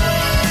alive.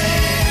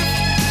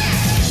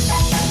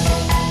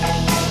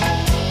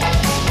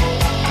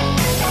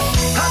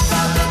 I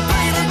thought that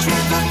be the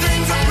truth, the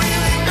things that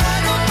really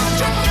matter, but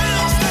you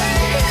can't stay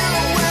here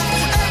with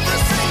every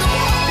single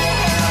one you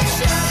have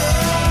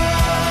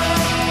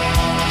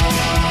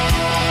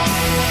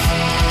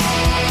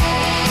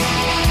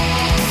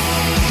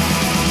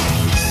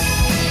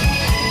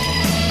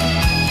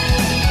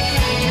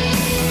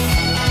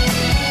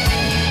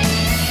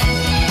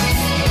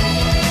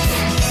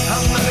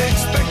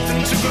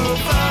grow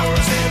flowers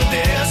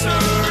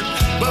in a desert,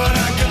 but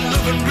I can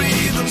live and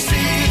breathe and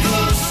see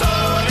the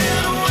sun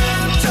in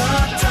winter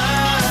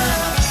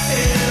time.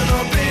 In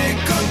a big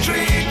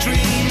country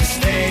dream,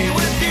 stay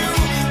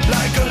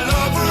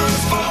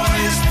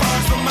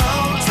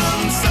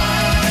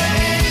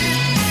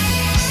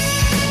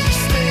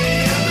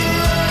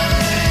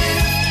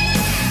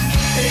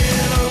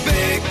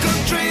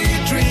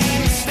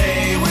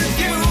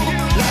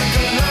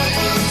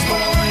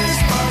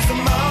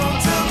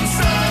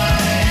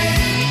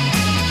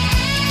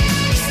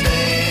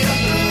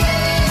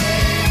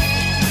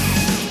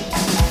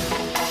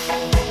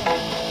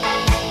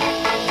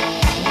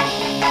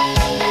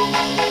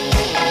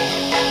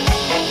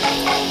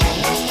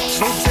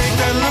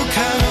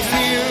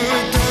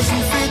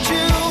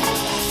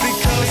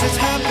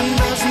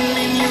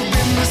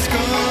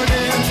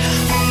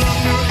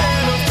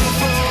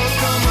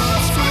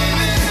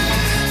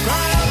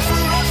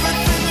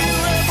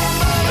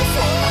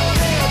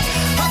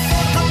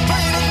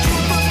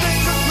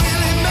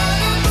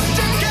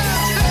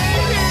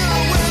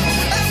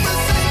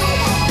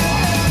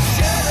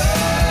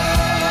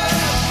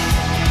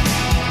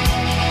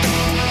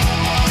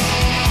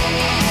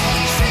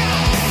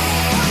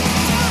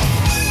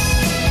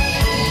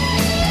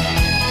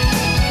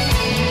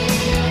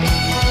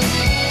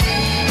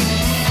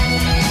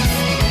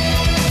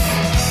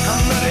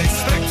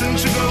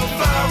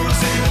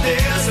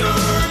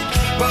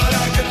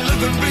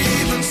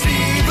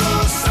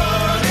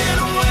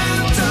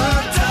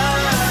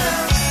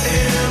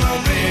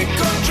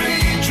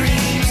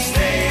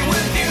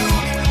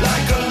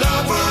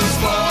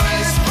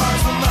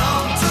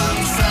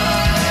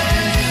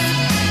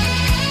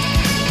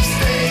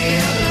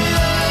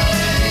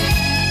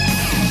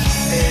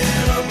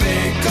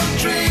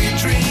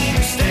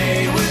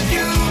with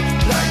you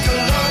like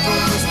a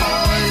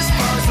lover's voice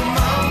past the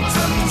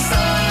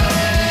mountainside.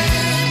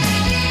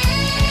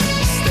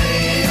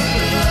 Stay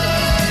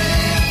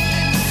alive.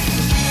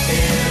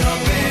 In a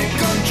big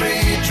country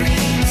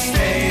dream,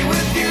 stay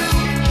with you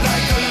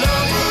like a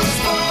lover's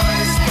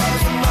voice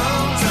past the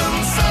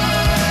mountainside.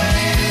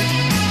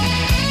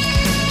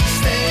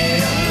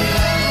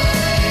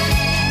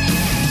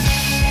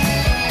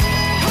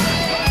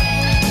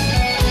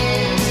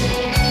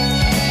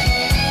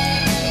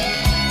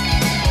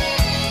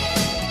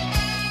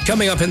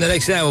 Coming up in the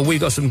next hour,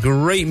 we've got some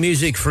great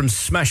music from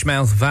Smash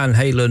Mouth, Van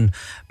Halen,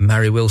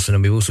 Mary Wilson,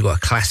 and we've also got a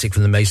classic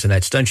from the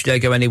Masonettes. Don't you dare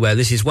go anywhere.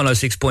 This is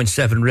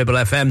 106.7 Ribble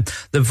FM,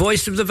 the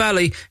voice of the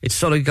valley. It's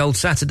Solid Gold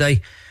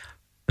Saturday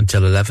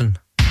until 11.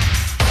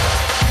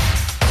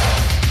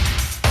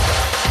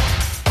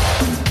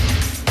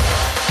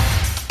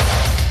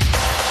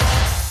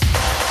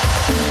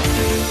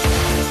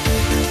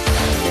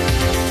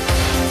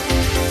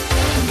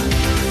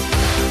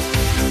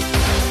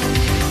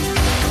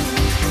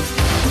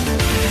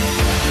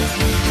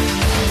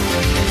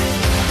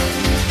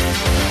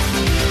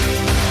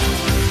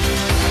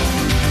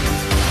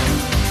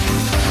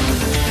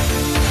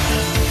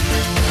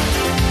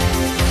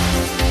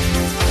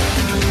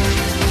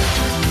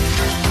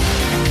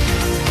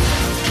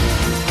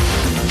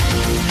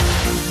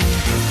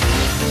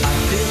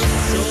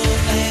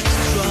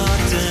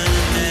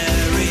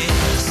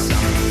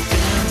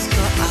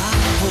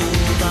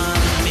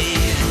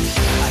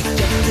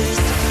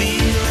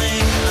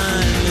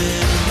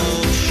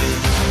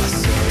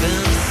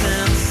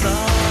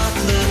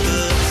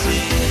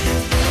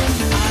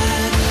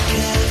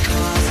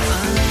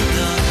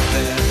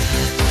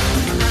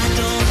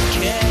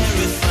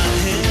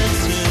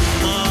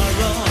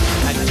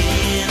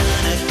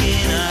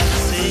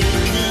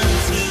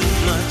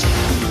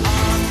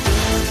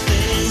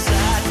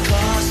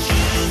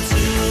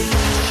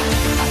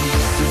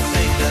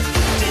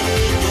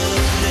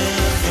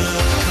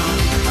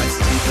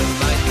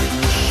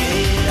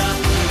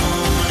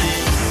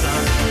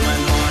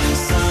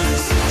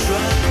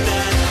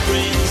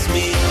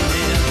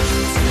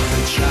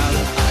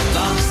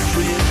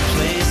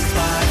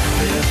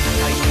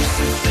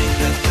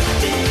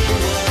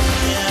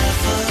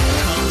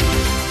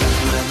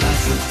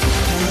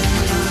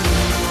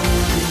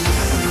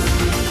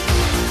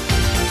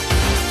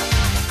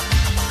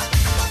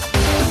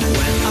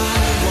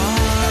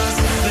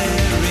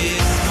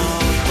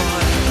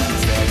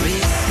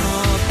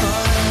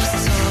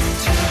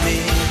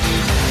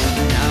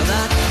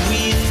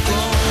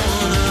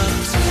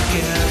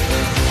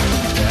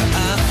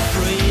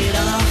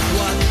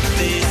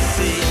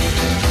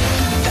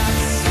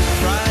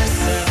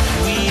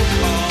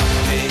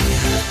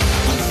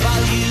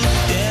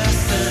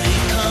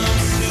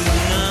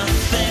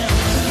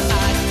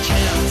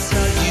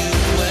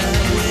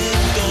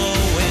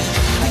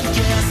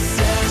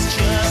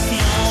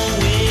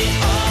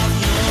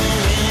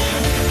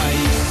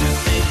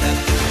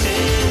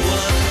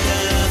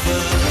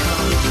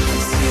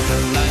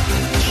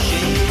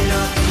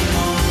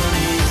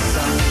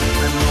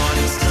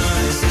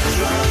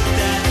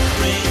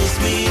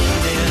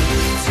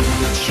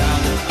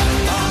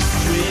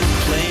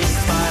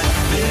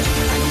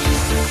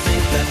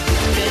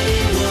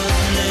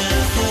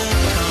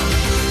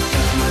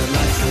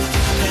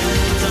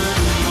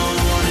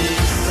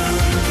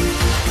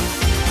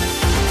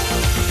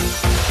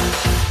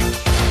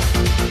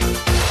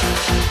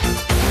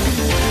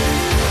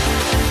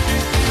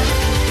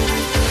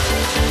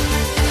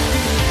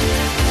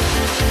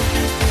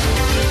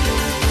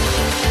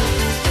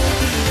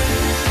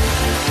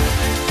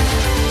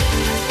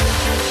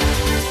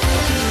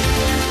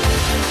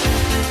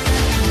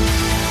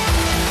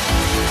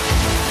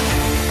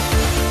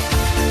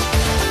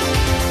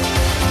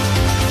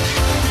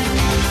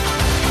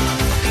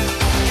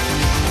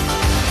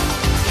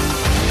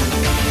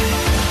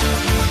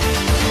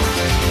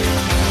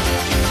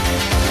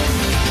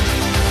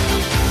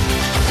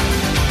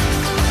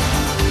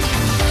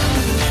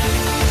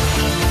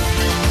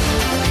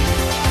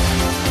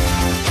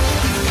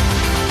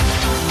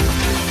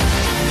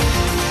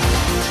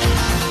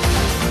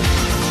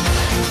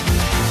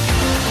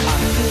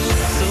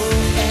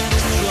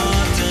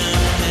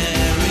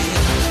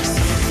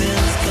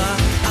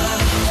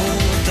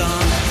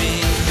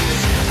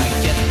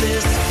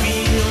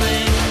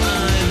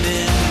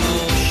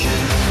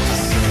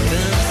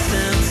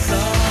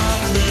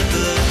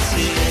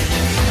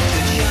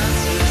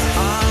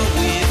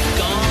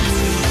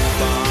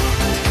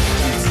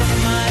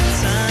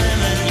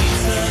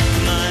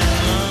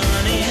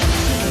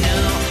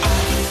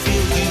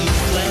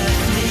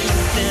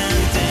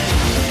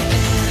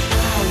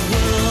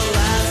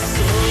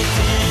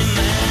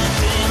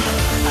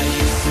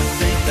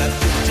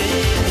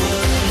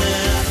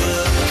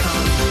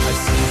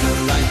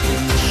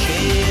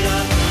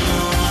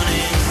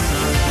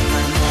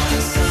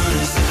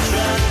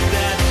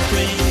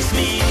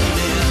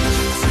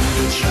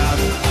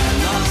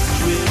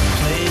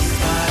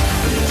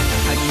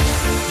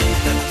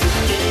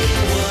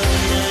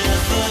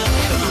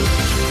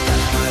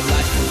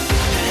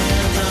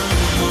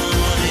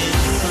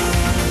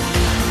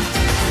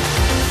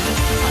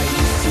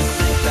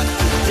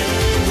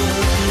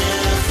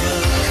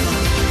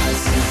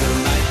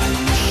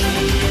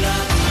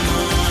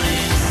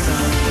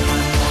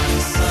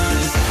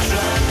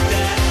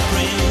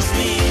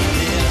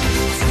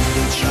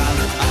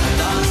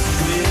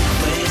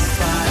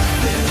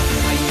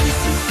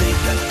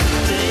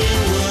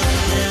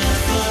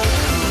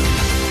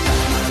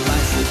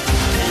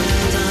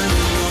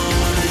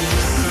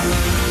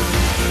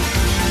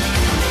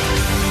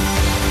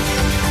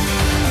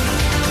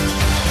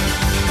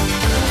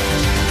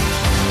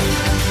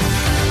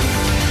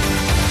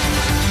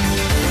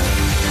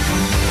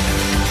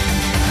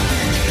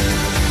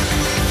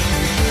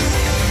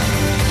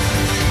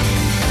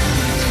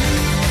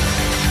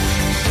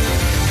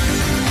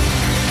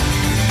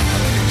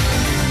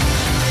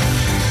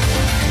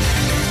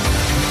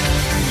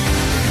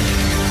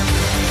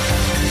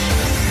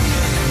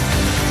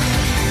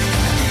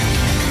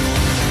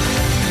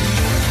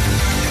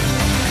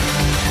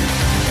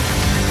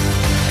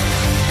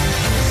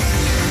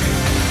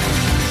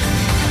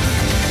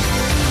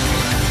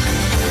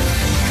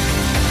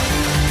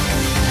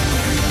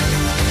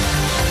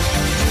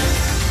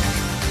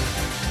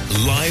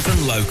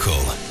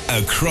 local,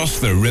 across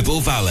the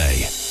Ribble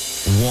Valley.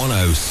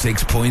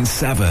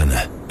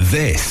 106.7.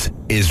 This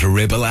is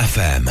Ribble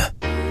FM.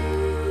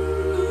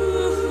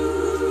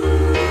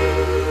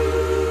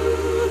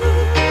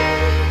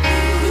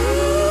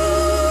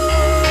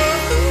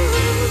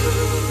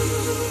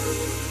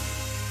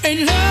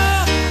 In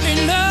love,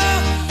 in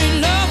love,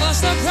 in love a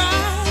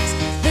surprise.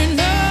 In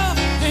love,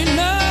 in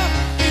love,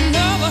 in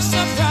love a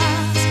surprise.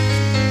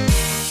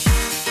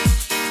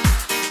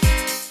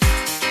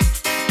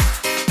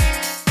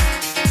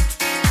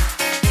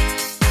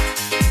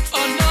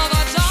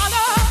 Another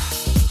dollar,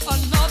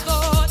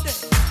 another day.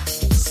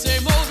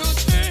 Same old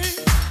routine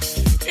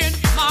in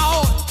my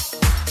own.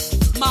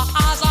 My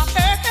eyes are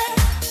aching,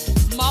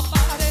 my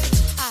body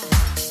tired.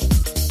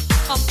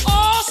 I'm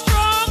all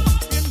strong,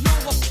 you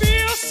know I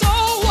feel so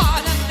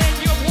wide, and then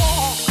you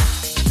walk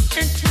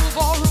into the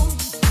room.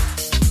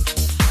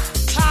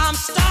 Time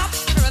stops,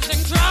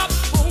 everything drops,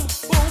 boom,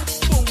 boom,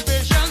 boom.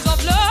 Visions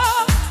of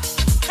love,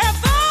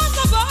 heavens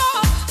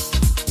above.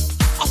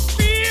 I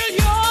feel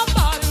your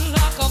body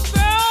like a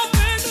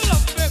velvet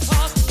glove,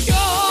 because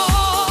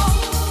you're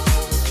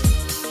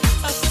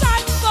a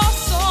sight for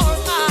sore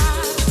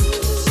eyes.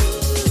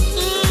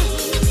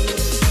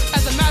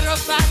 As a matter of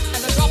fact,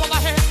 at the drop of a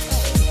hat,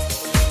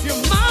 your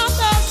mouth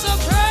a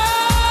surprise.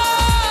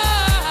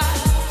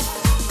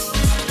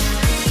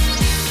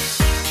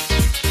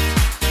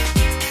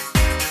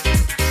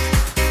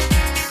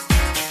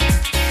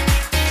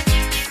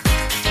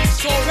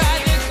 So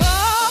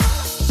radical,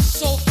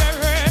 so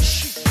very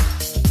chic,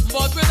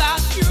 but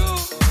without you,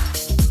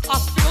 I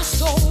feel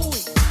so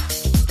weak.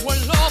 When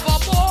lover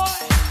boy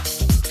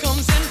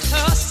comes into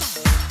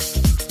sight,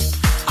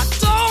 I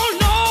don't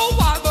know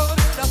why, but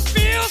it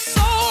feels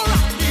so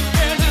right. The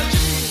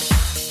energy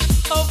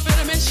of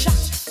vitamin shot,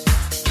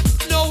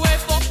 no way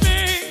for me.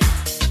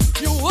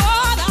 You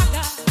what I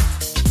got,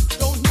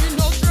 don't need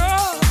no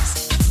drugs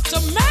to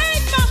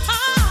make me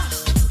high.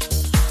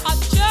 I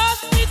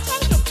just need to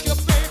look your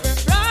baby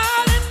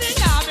right in the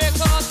eye,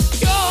 because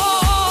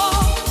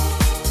you're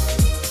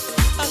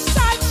a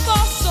sight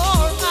for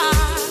sore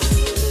eyes.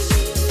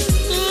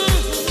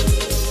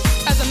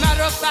 As a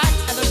matter of fact,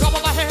 at the drop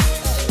of a hat,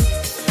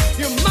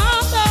 your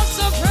mouth a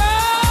surprise.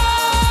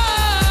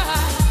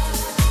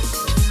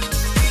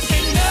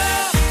 In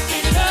love,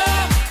 in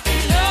love, in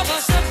love a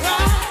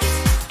surprise.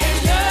 In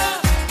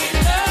love, in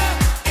love,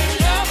 in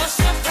love a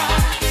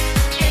surprise.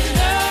 In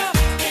love,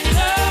 in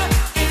love,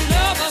 in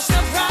love a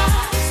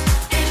surprise.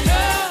 In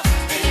love,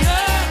 in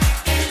love,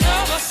 in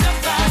love a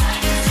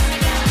surprise.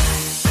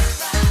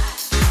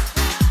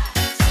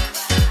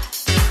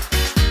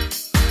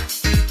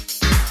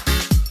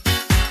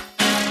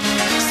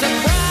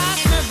 Surprise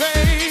me,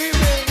 baby.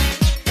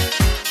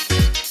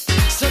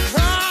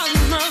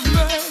 Surprise me,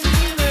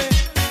 baby.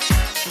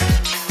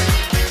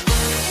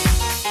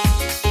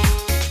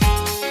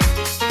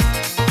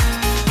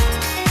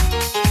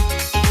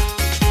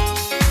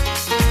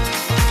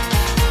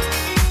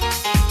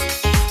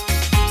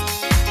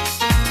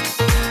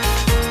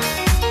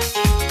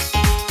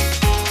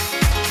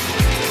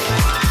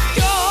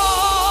 You're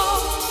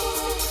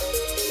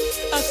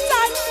a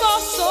sight for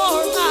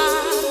sore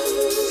eyes.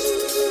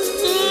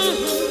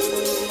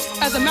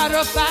 As a matter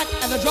of fact,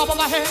 at the drop of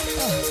a hat,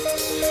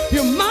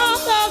 your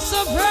mouth a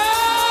surprise.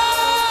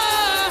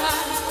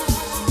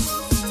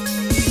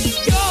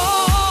 You're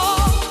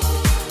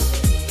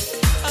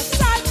a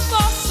sight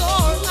for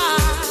sore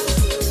eyes.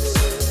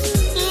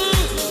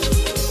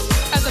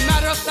 As a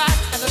matter of fact,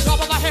 at the drop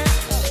of a hat,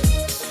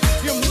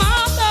 your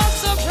mouth a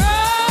surprise.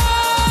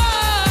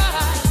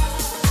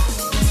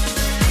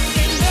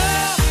 In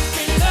love,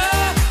 in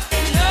love,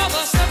 in love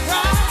a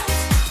surprise.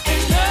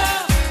 In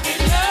love, in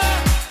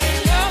love, in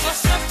love a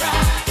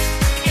surprise.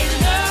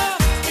 In love,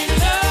 in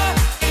love,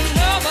 in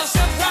love a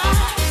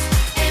surprise.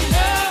 In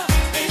love,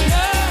 in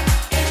love,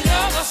 in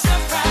love a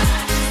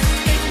surprise.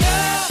 In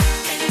love,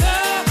 in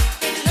love,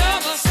 in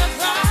love a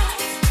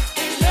surprise.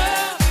 In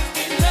love,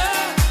 in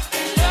love,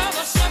 in love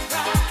a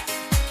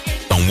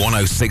surprise. On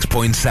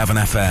 106.7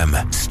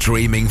 FM,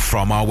 streaming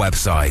from our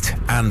website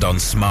and on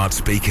smart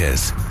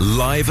speakers.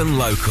 Live and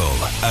local,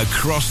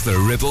 across the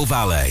Ribble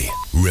Valley.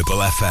 Ribble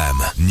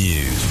FM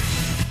News.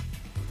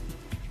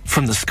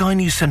 From the Sky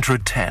News Centre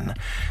at 10,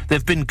 there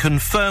have been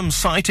confirmed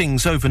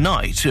sightings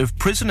overnight of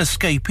prison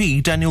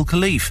escapee Daniel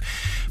Khalif.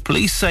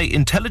 Police say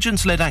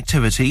intelligence-led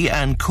activity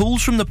and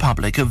calls from the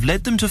public have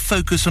led them to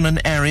focus on an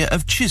area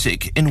of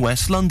Chiswick in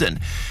West London.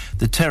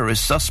 The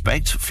terrorist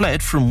suspect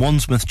fled from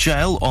Wandsmouth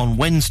Jail on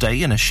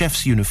Wednesday in a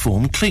chef's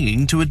uniform,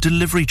 clinging to a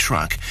delivery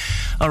truck.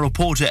 Our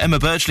reporter Emma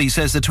Birchley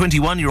says the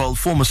 21-year-old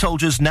former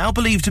soldier's now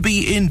believed to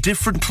be in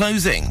different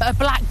clothing. A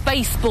black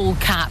baseball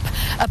cap,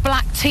 a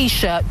black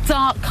T-shirt,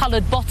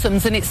 dark-coloured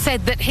bottoms, and it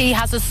said that he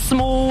has a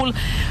small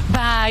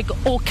bag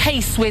or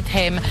case with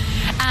him.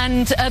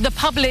 and the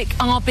public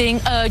are being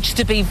urged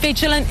to be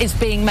vigilant, is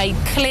being made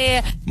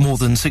clear. More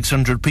than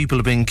 600 people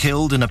have been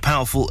killed in a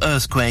powerful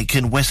earthquake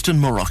in western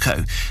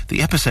Morocco. The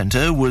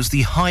epicenter was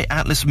the High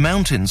Atlas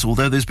Mountains,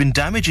 although there's been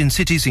damage in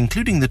cities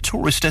including the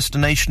tourist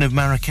destination of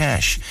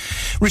Marrakesh.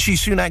 Rishi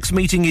Sunak's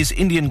meeting his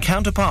Indian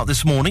counterpart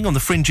this morning on the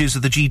fringes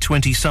of the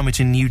G20 summit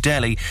in New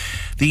Delhi.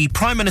 The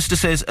Prime Minister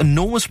says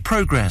enormous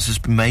progress has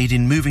been made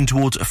in moving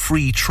towards a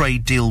free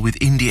trade deal with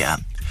India.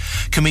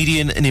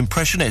 Comedian and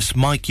impressionist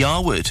Mike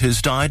Yarwood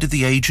has died at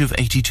the age of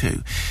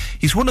 82.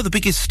 He's one of the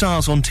biggest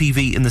stars on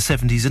TV in the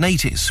 70s and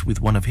 80s, with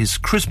one of his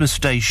Christmas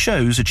Day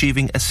shows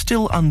achieving a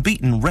still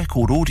unbeaten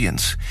record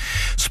audience.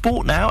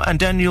 Sport now, and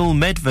Daniil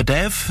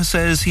Medvedev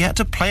says he had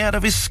to play out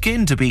of his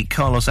skin to beat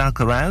Carlos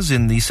Alcaraz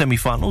in the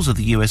semi-finals of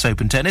the US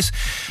Open Tennis.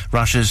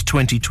 Russia's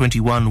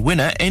 2021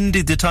 winner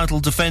ended the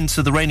title defence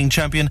of the reigning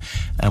champion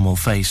and will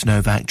face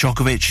Novak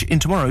Djokovic in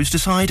tomorrow's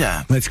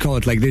decider. Let's call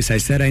it like this. I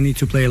said I need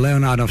to play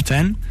 11 out of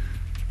 10.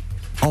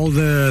 All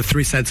the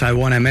 3 sets I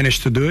won, I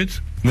managed to do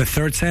it. The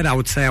third set, I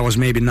would say I was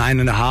maybe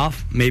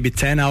 9.5, maybe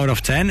 10 out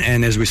of 10.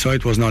 And as we saw,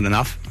 it was not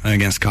enough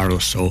against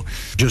Carlos. So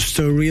just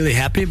really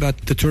happy, but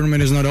the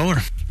tournament is not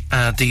over.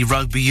 The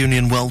Rugby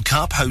Union World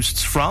Cup,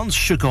 hosts France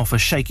shook off a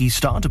shaky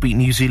start to beat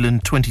New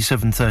Zealand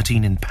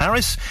 27-13 in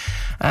Paris.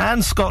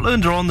 And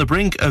Scotland are on the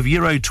brink of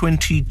Euro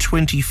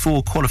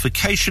 2024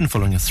 qualification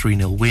following a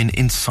 3-0 win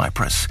in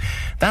Cyprus.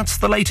 That's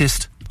the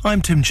latest.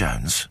 I'm Tim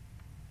Jones.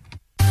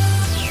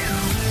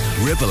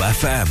 Ribble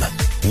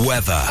FM.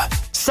 Weather.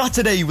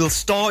 Saturday will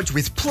start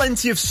with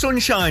plenty of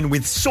sunshine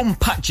with some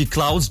patchy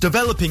clouds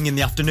developing in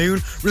the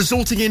afternoon,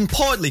 resulting in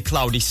partly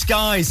cloudy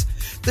skies.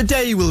 The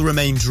day will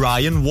remain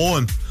dry and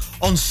warm.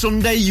 On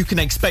Sunday, you can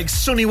expect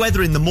sunny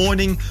weather in the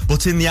morning,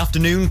 but in the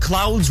afternoon,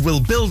 clouds will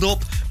build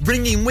up,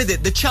 bringing with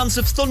it the chance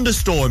of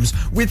thunderstorms,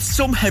 with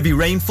some heavy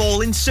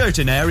rainfall in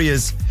certain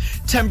areas.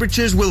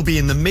 Temperatures will be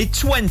in the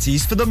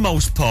mid-20s for the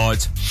most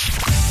part.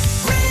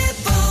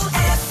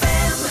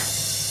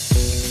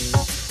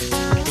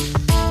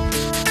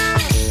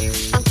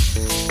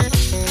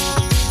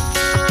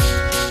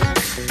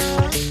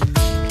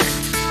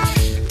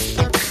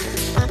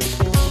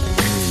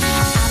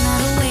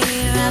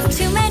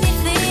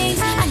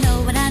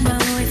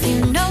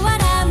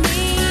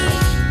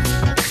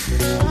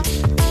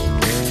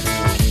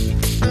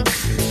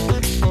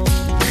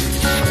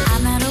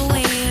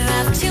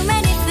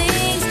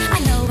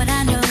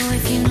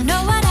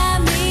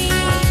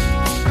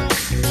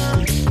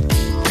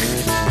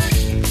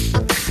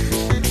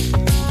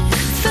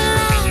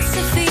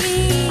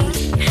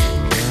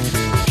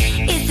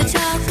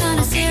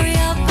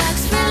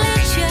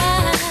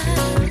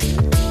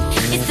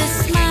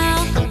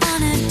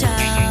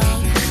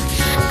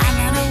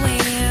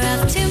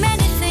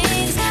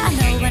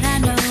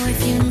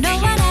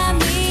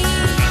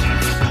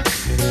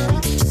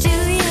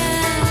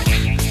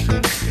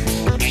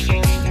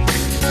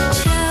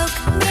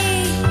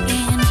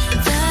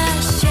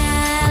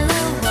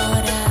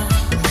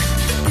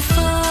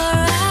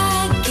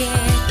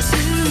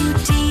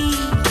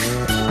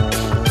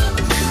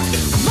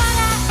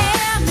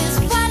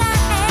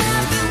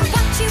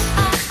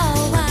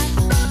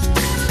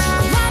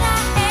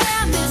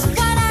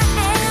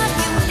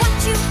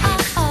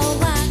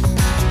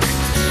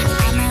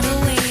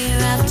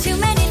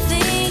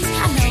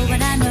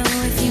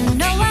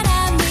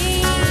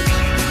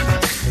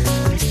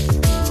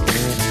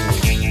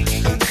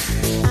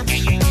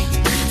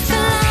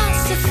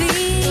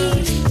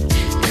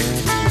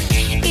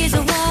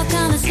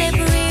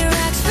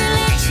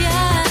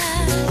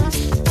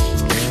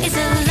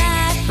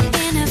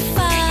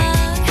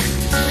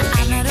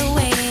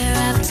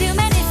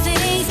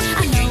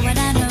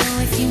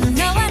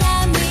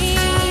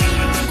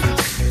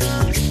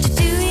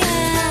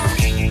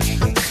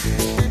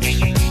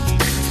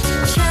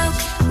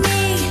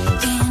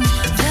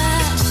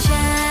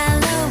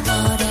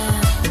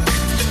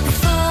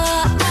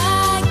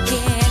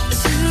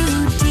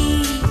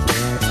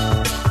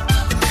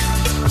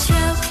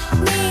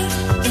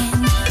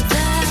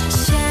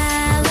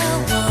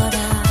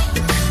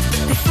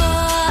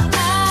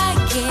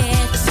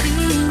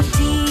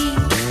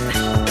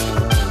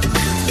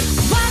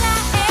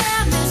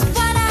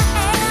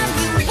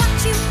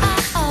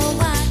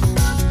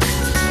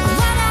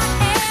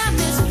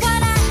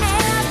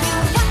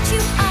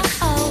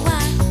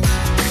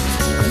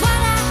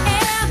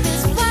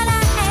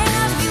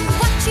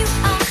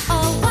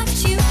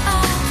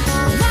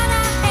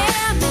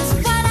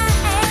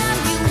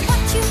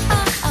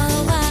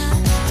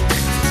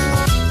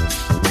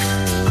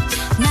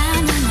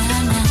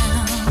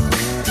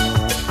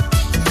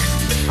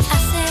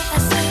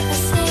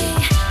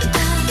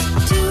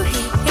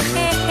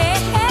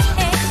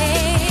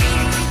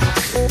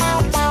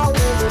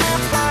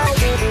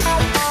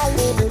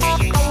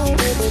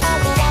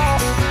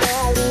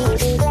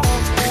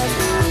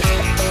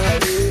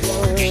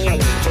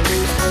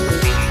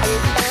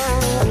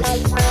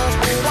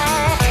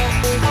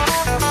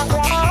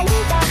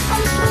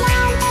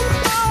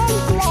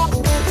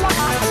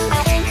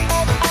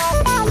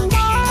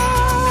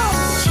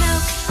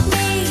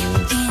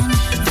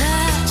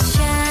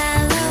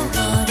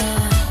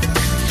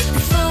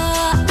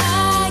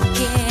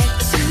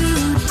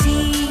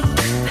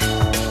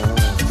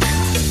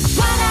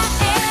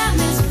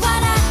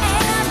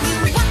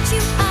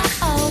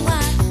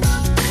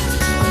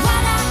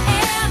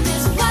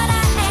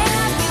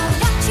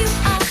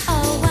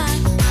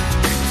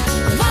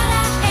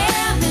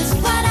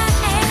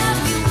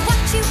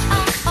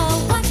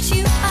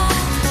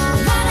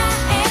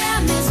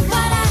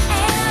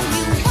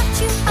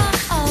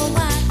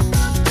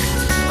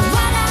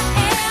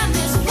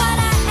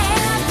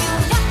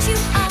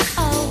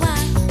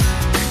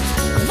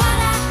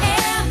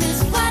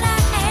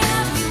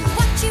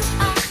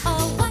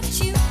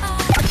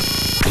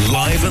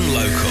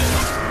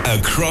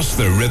 across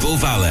the Ribble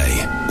Valley.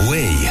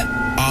 We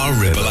are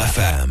Ribble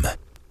FM.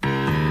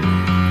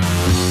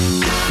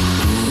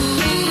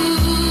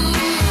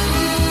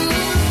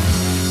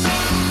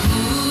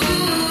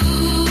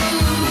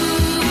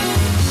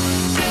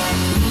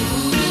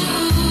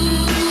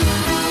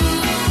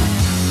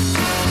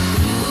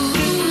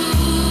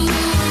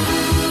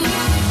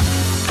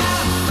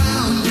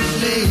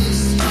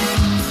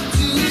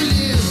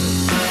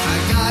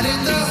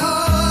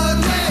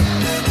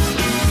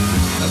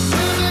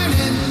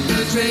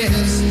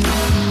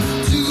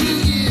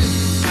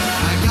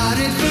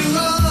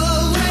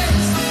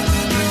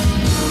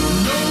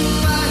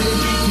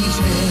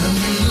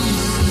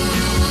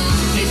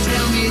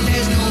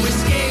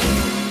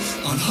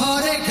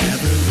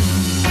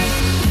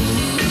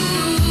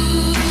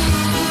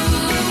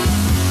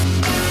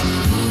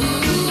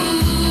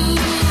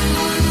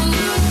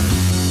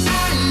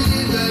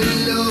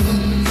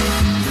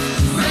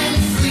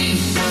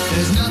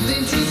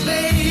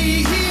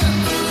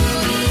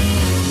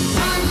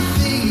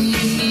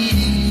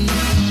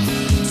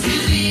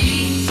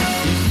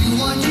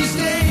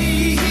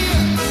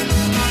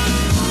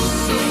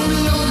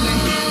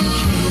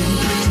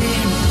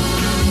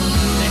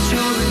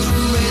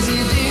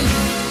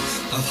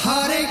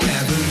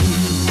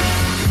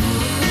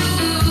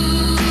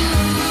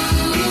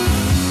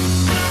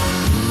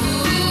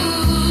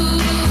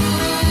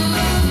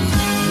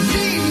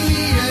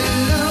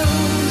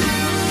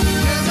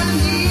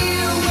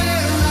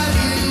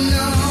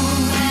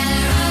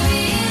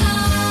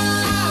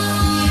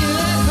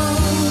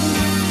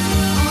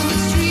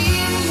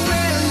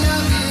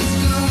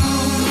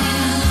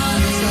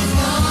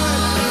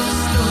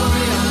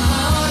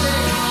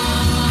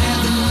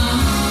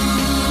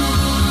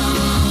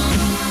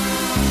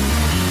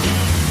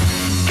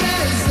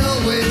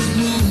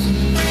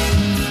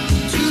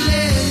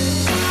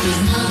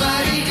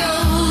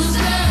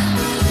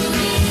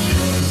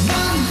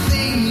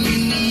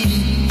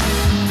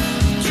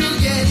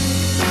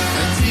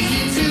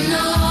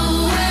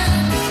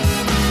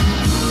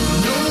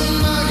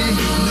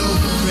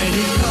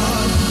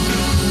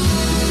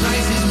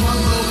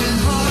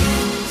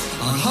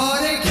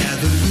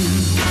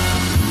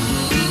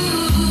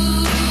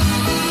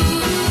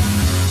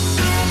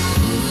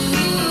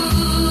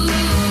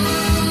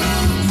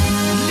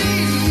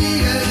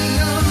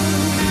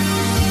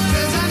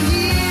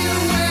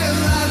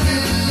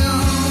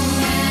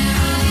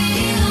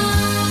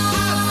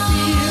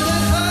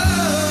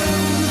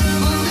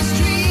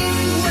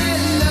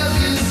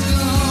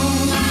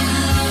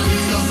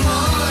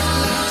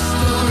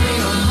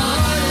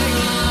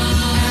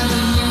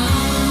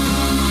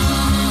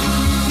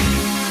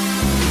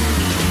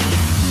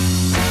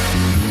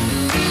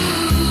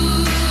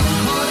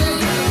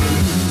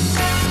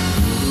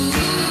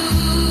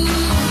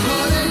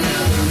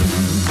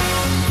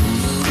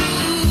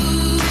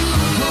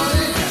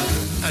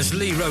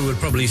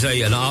 Probably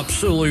say an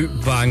absolute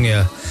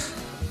banger.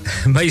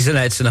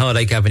 Maisonettes and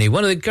Heartache Avenue,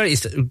 one of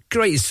the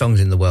greatest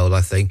songs in the world,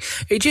 I think.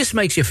 It just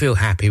makes you feel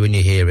happy when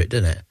you hear it,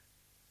 doesn't it?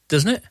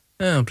 Doesn't it?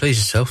 Oh, please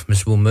yourself,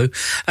 Miss Woolmoo.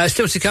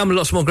 Still to come,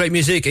 lots more great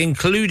music,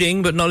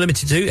 including, but not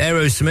limited to,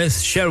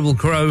 Aerosmith, Sheryl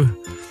Crow,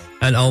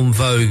 and En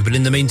Vogue. But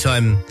in the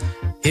meantime,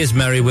 here's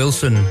Mary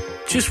Wilson.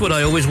 Just what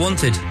I always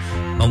wanted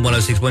on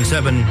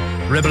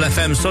 106.7 Ribble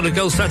FM, Solid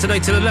Gold, Saturday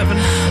till 11.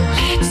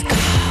 Let's go.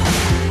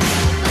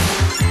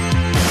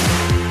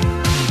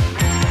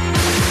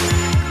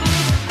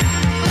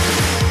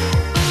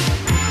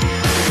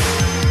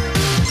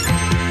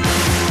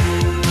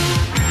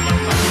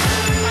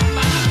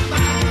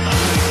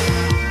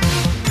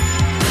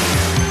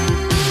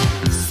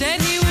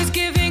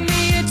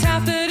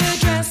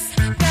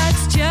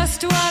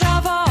 What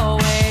I've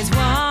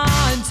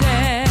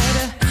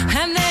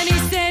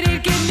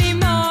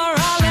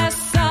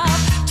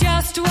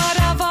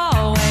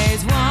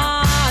always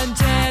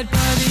wanted.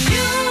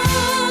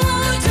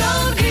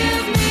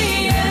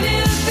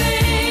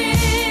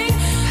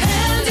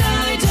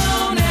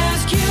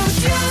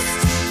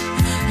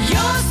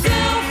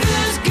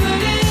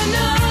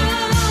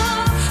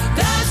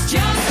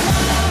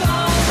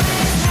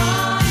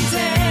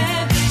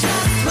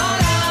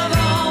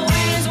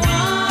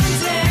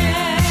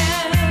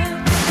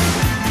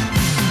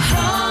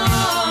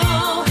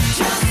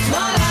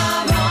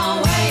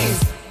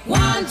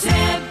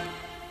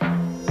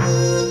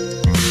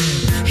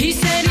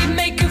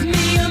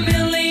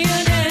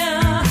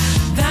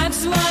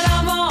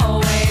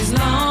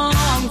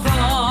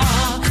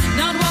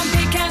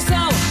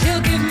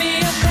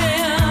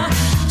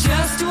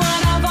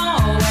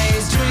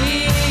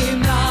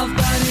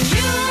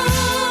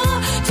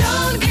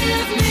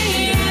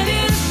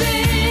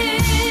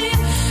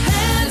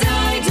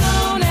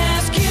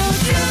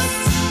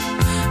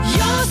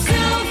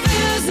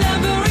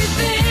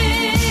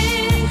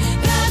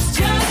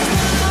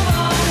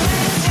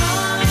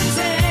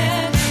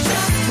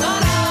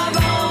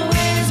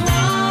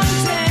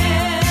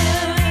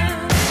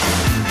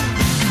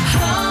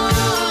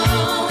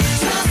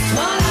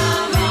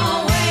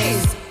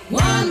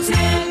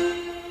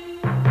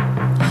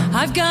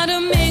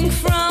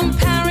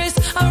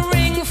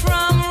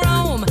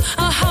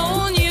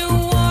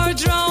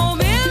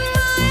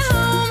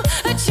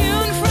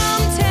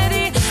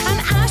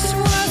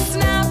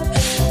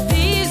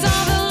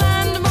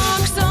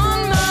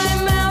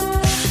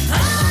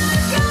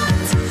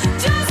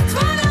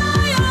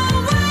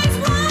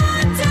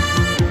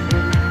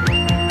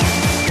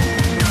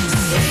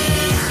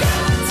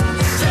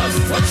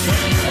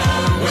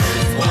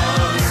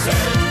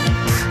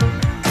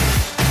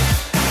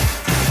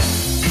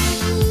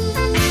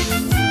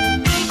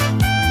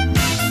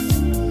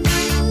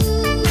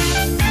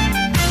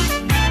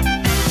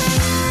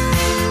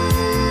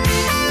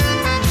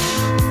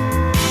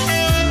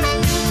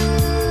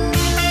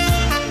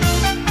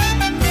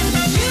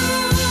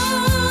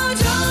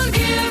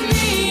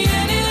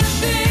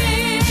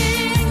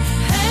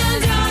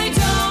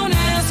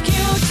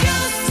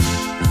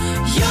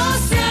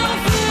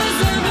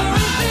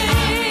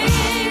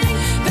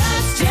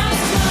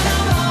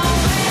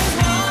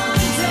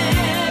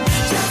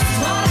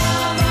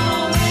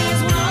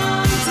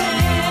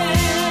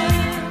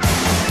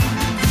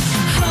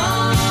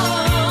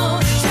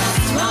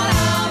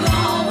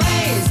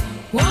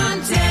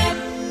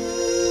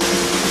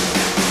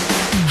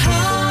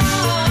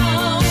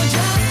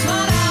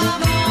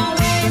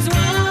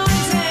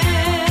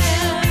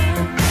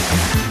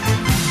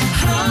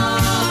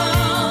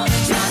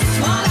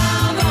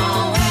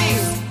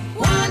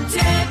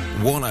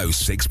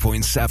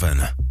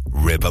 106.7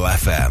 Ribble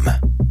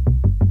FM.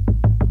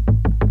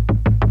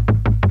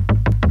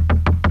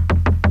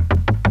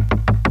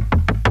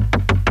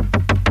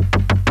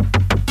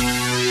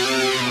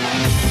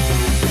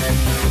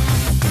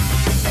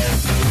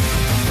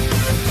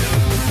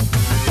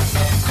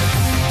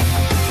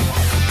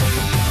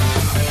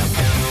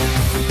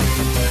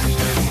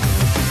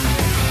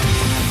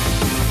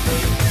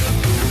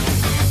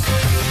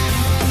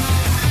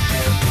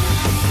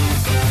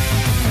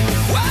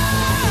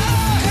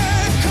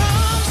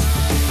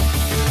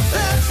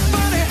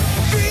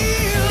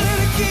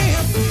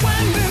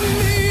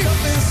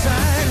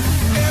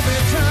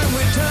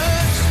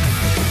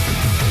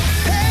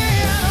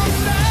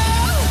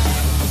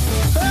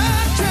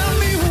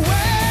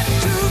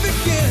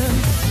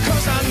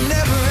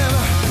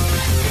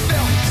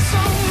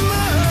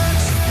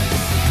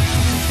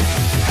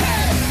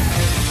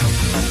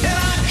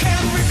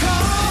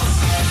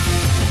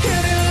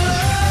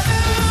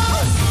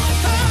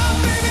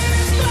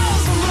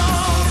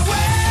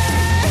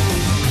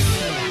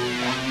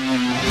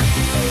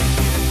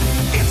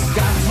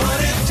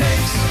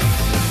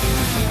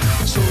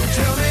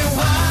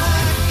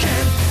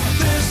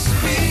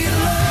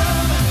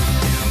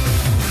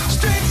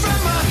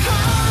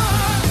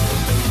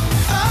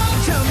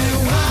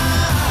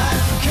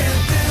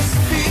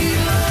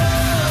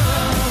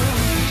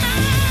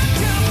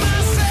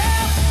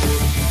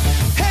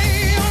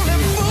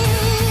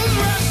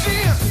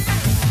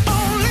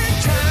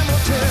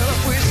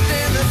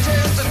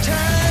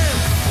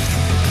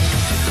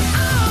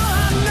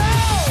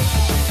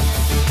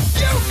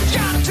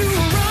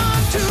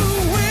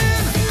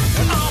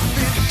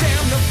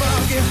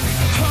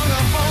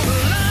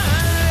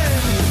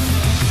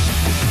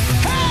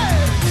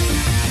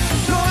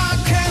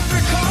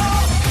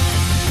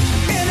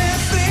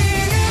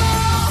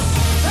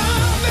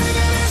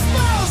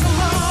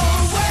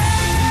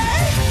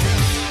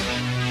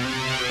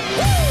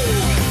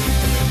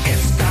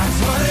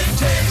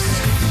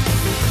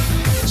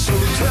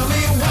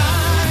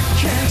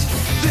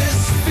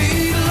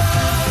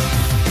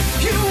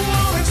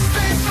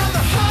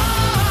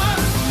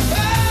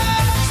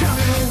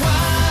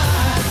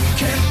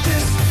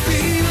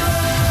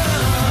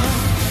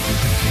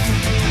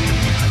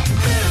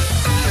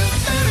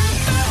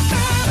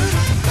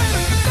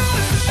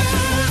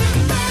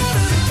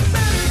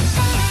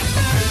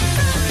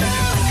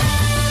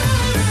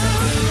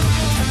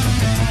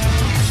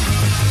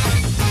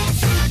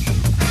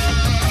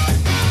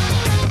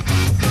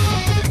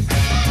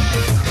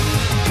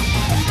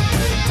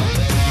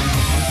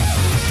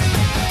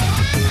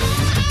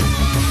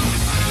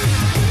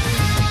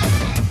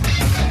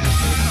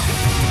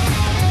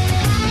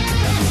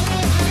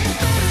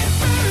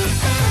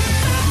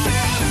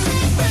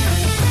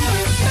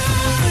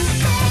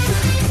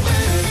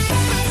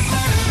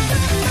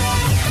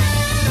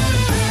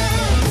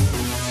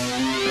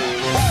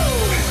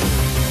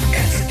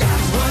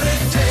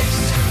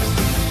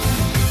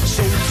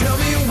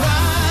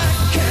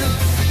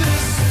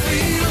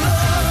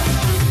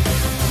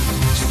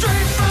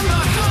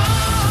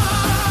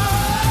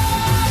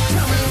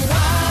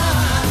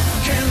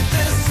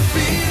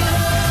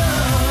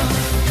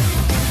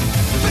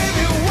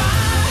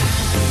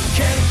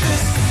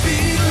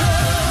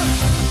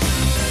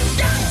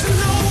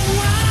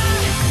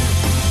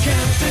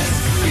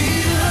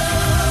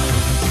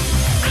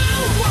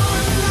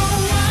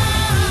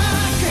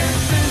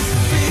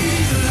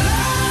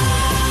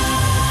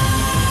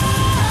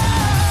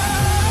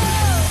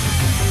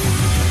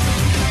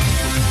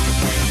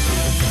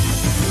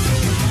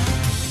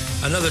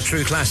 Another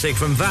true classic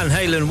from Van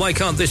Halen, Why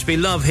Can't This Be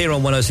Love, here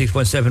on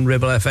 106.7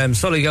 Ribble FM.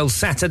 Solid Gold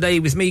Saturday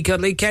with me,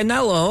 Cuddly Ken.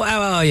 Hello,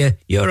 how are you?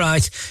 You all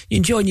right? You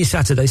enjoying your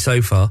Saturday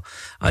so far?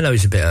 I know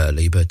it's a bit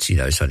early, but, you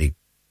know, it's only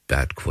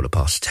about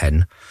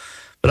 10:15.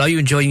 But are you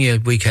enjoying your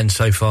weekend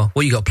so far?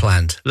 What you got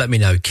planned? Let me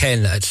know.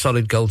 Ken at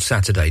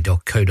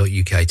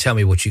solidgoldsaturday.co.uk. Tell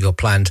me what you got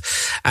planned,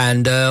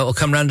 and I'll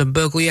come round and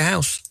burgle your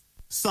house.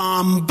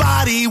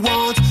 Somebody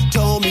once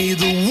told me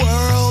the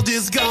world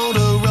is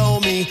gonna roll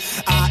me.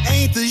 I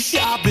ain't the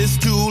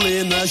sharpest tool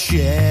in the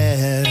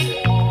shed.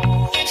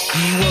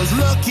 She was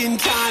looking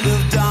kind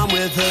of dumb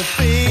with her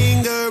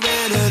finger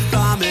and her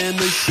thumb in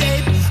the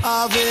shape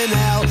of an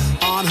L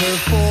on her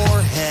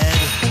forehead.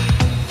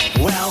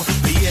 Well,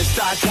 the years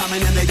start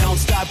coming and they don't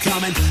stop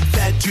coming.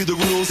 Fed to the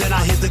rules and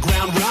I hit the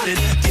ground running.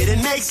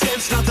 Didn't make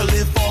sense not to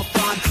live for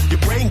fun.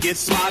 Your brain gets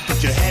smart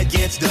but your head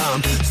gets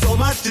dumb. So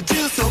much to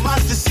do, so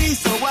much to see.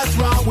 So what's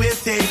wrong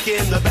with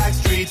taking the back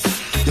streets?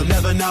 You'll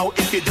never know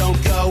if you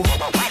don't go.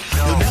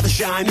 You'll never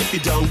shine if you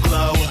don't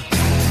glow.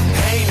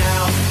 Hey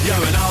now,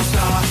 you're an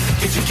all-star.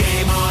 Get your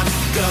game on,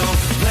 go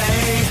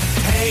play.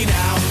 Hey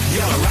now,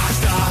 you're a rock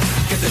star.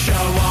 Get the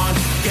show on,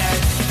 get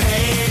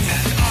paid.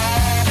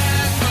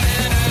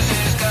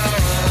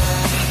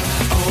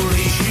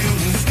 Only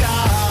shooting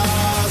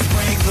stars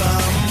break the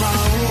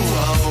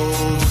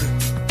mold.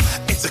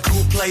 It's a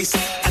cool place,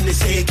 and they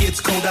say it gets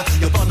colder.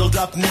 You're bundled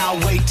up now,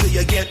 wait till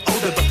you get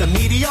older. But the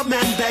media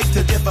men beg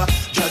to differ.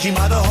 Judge Judging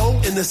by the hole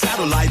in the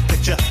satellite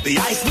picture, the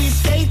ice we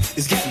skate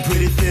is getting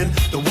pretty thin.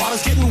 The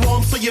water's getting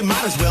warm, so you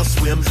might as well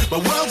swim. My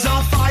world's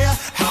on fire,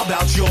 how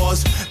about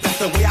yours? That's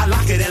the way I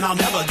like it, and I'll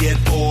never get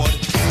bored.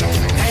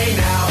 Hey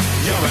now,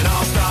 you're an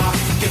all-star.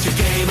 Get your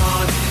game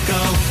on,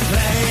 go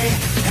play.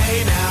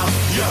 Hey now,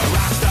 you're a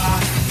rock star.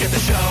 Get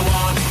the show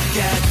on,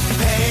 get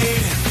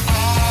paid.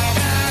 All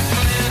that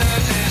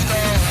glitters is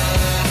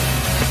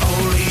gold.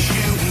 Only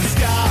shooting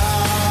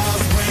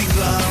stars break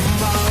the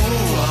mold.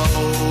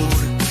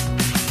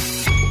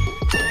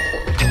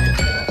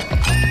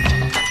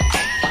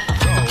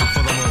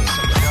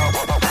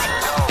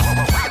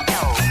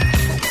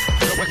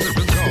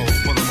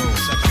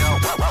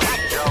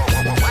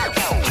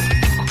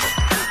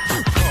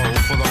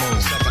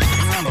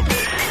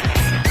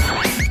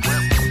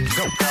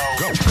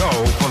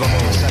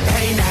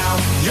 Hey now,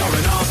 you're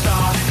an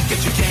all-star.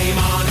 Get your game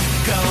on,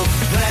 go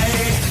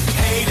play.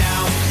 Hey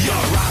now, you're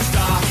a rock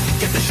star.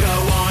 Get the show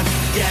on,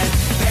 get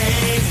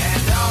paid.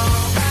 And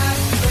all that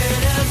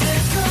glitters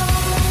is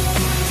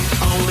gold.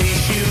 Only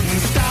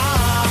shooting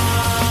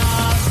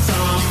stars.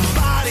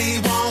 Somebody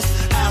once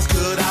asked,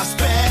 could I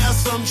spare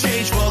some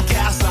change for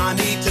gas? I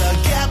need to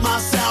get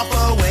myself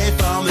away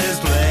from this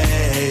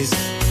place.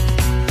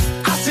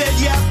 I said,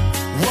 yep,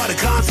 what a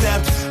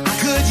concept. I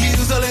could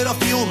use a little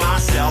fuel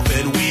myself,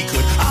 and we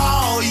could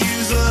all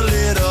use a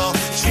little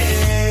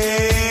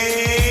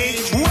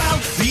change. Well,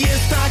 the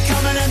years start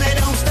coming and they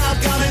don't stop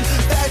coming.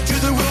 Back to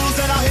the rules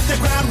and I'll hit the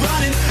ground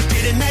running.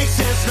 Didn't make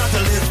sense not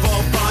to live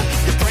for fun.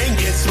 Your brain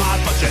gets smart,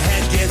 but your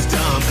head gets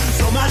dumb.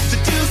 So much to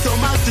do, so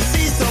much to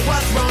see. So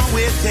what's wrong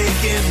with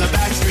taking the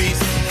back streets?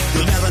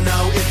 You'll never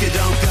know if you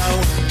don't go.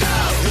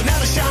 You'll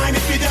never shine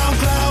if you don't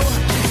glow.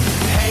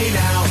 Hey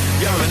now,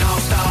 you're an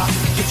all-star.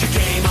 Get your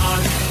game on,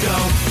 go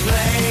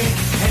play.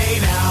 Hey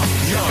now,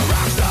 you're a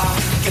rock star.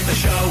 Get the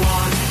show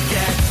on,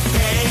 get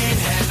paid.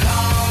 And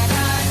all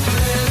that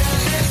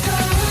glitters is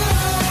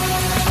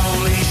gold.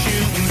 Only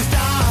shooting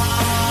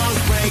stars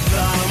break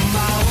the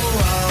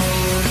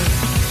mold.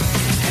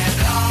 And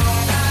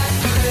all that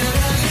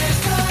glitters is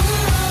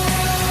gold.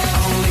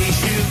 Only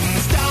shooting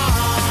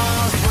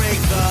stars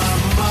break the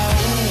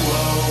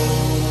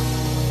mold.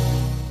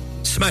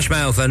 Smash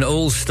Mouth and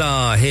All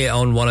Star here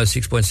on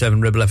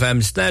 106.7 Ribble FM.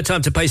 It's now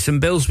time to pay some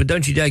bills, but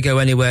don't you dare go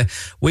anywhere.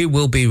 We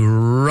will be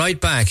right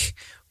back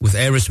with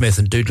Aerosmith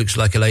and Dude Looks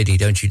Like a Lady.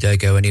 Don't you dare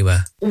go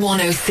anywhere.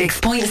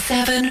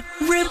 106.7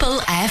 Ribble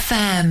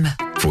FM.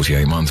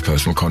 48 months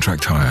personal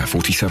contract hire,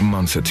 47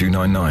 months at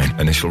 $299.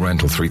 Initial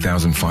rental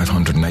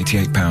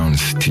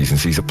 £3,588. T's and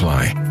C's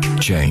apply.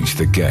 Change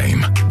the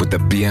game with the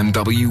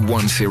BMW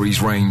 1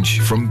 Series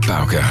range from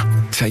Bowker.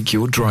 Take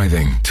your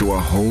driving to a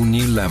whole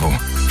new level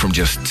from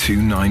just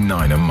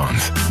 $299 a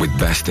month with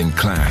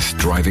best-in-class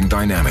driving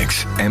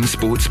dynamics, M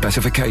Sport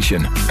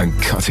specification and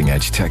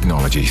cutting-edge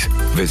technologies.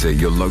 Visit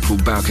your local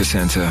Bowker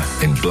Centre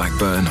in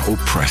Blackburn or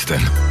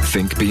Preston.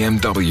 Think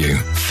BMW.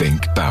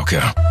 Think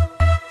Bowker.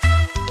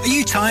 Are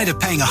you tired of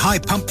paying a high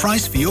pump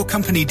price for your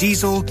company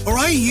diesel? Or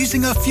are you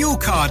using a fuel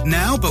card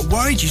now but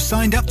worried you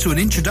signed up to an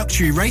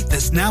introductory rate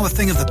that's now a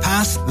thing of the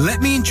past?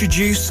 Let me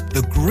introduce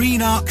the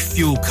Green Arc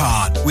Fuel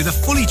Card. With a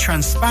fully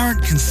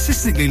transparent,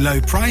 consistently low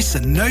price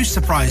and no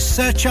surprise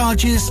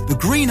surcharges, the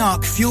Green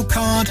Arc Fuel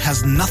Card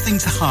has nothing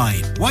to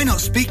hide. Why not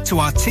speak to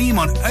our team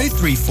on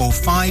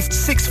 0345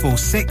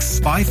 646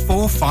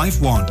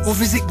 5451 or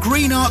visit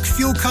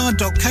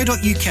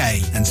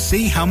greenarcfuelcard.co.uk and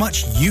see how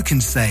much you can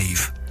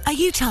save. Are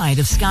you tired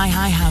of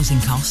sky-high housing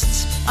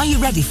costs? Are you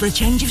ready for a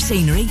change of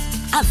scenery?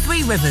 At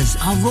Three Rivers,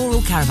 our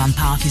rural caravan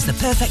park is the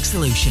perfect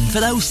solution for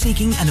those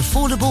seeking an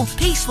affordable,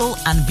 peaceful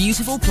and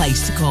beautiful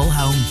place to call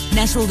home.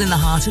 Nestled in the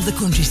heart of the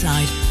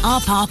countryside, our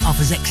park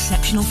offers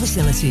exceptional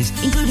facilities,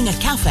 including a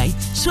cafe,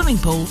 swimming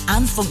pool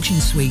and function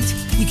suite.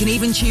 You can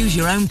even choose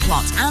your own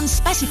plot and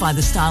specify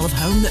the style of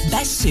home that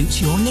best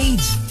suits your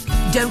needs.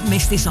 Don't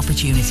miss this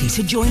opportunity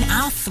to join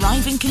our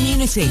thriving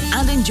community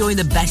and enjoy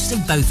the best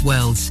of both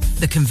worlds.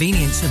 The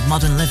convenience of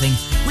modern living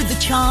with the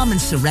charm and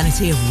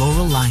serenity of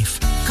rural life.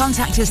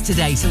 Contact us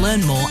today to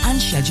learn more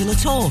and schedule a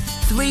tour.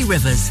 Three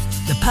Rivers,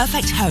 the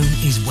perfect home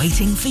is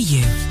waiting for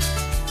you.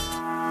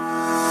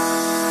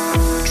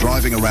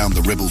 Driving around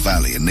the Ribble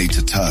Valley and need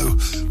to tow?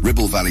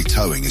 Ribble Valley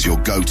Towing is your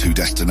go-to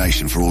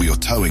destination for all your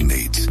towing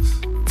needs.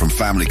 From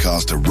family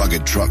cars to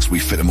rugged trucks, we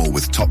fit them all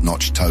with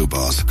top-notch tow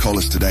bars. Call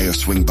us today or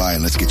swing by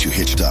and let's get you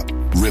hitched up.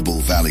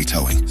 Ribble Valley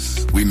Towing.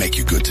 We make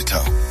you good to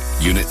tow.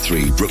 Unit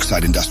 3,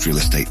 Brookside Industrial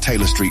Estate,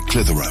 Taylor Street,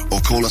 Clitheroe. Or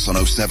call us on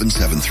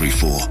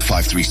 07734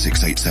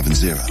 536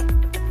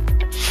 870.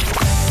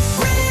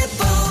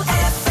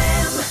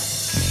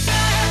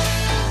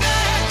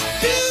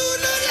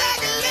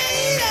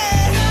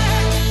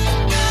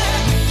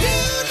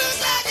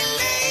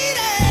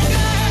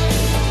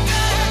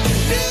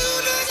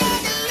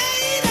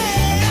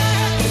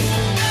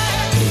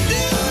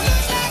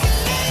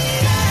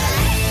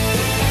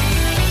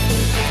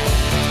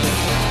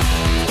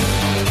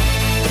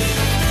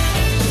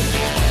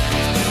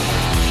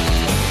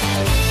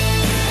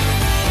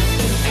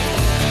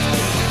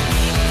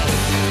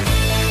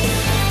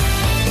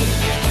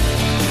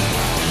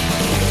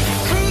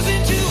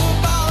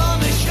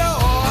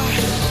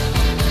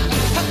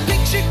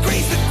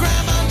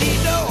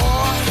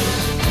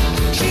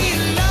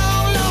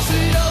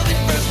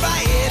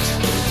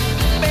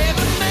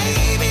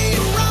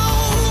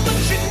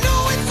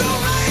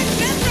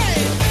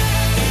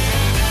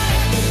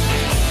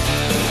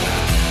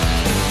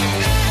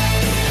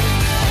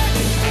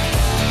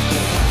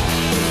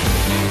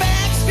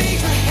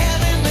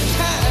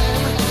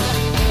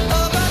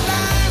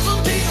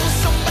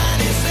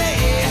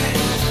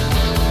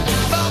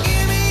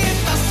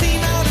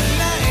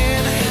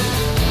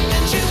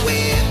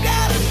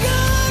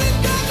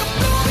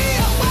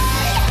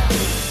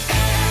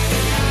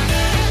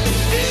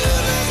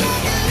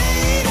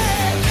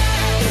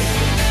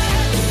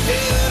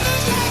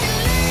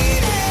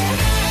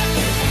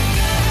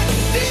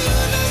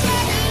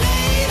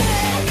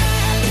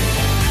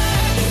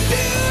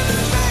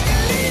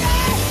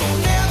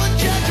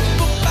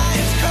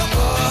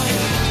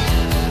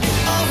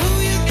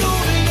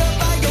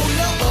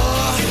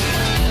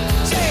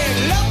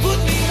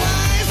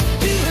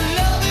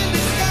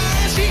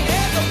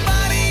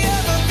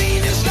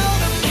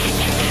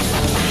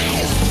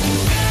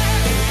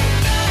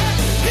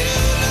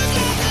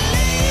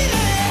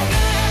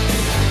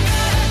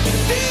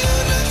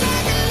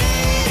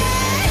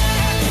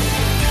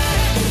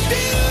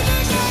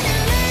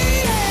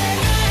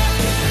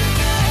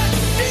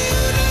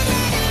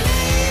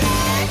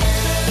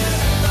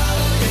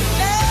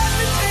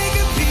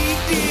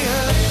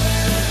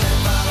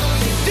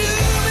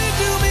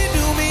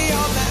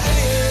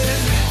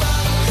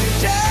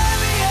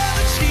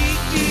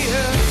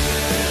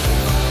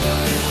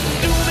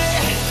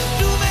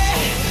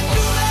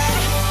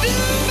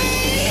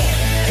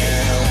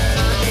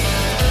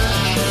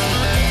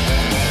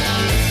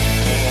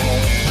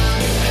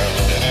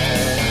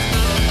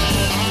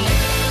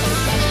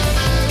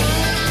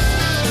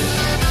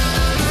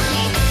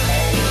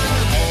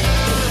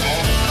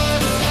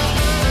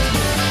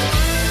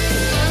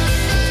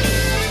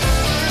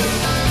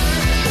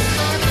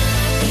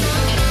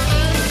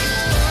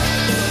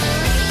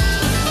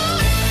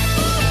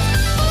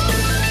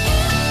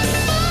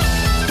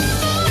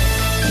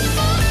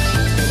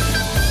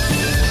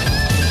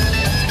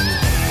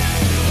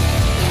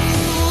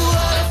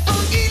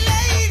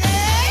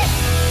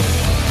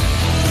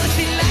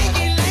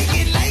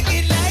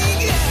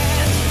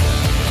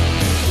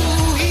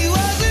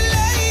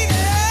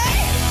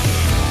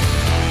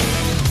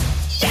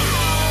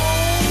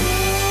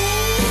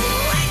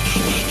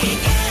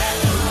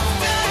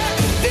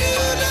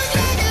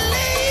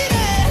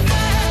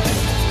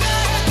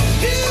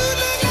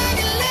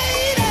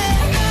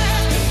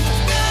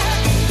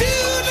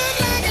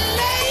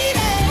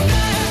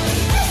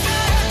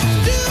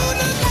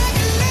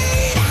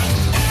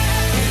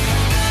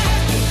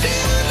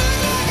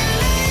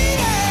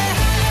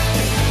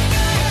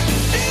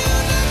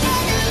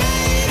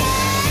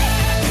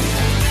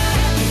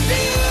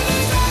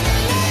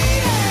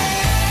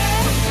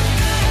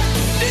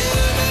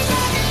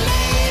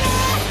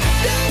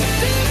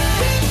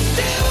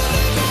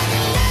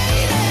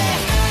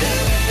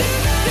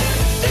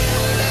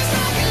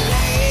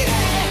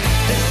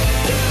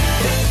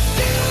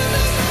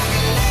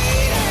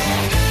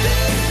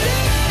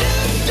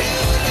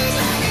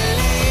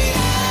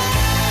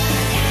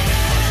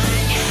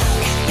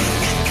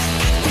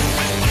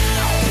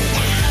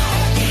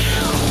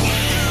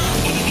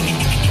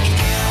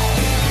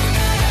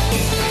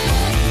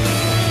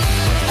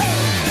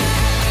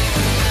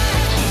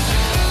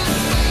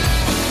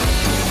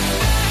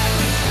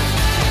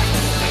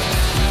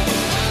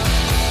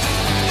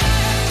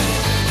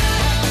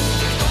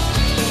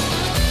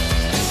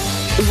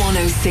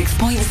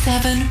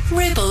 106.7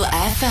 Ribble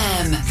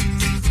FM.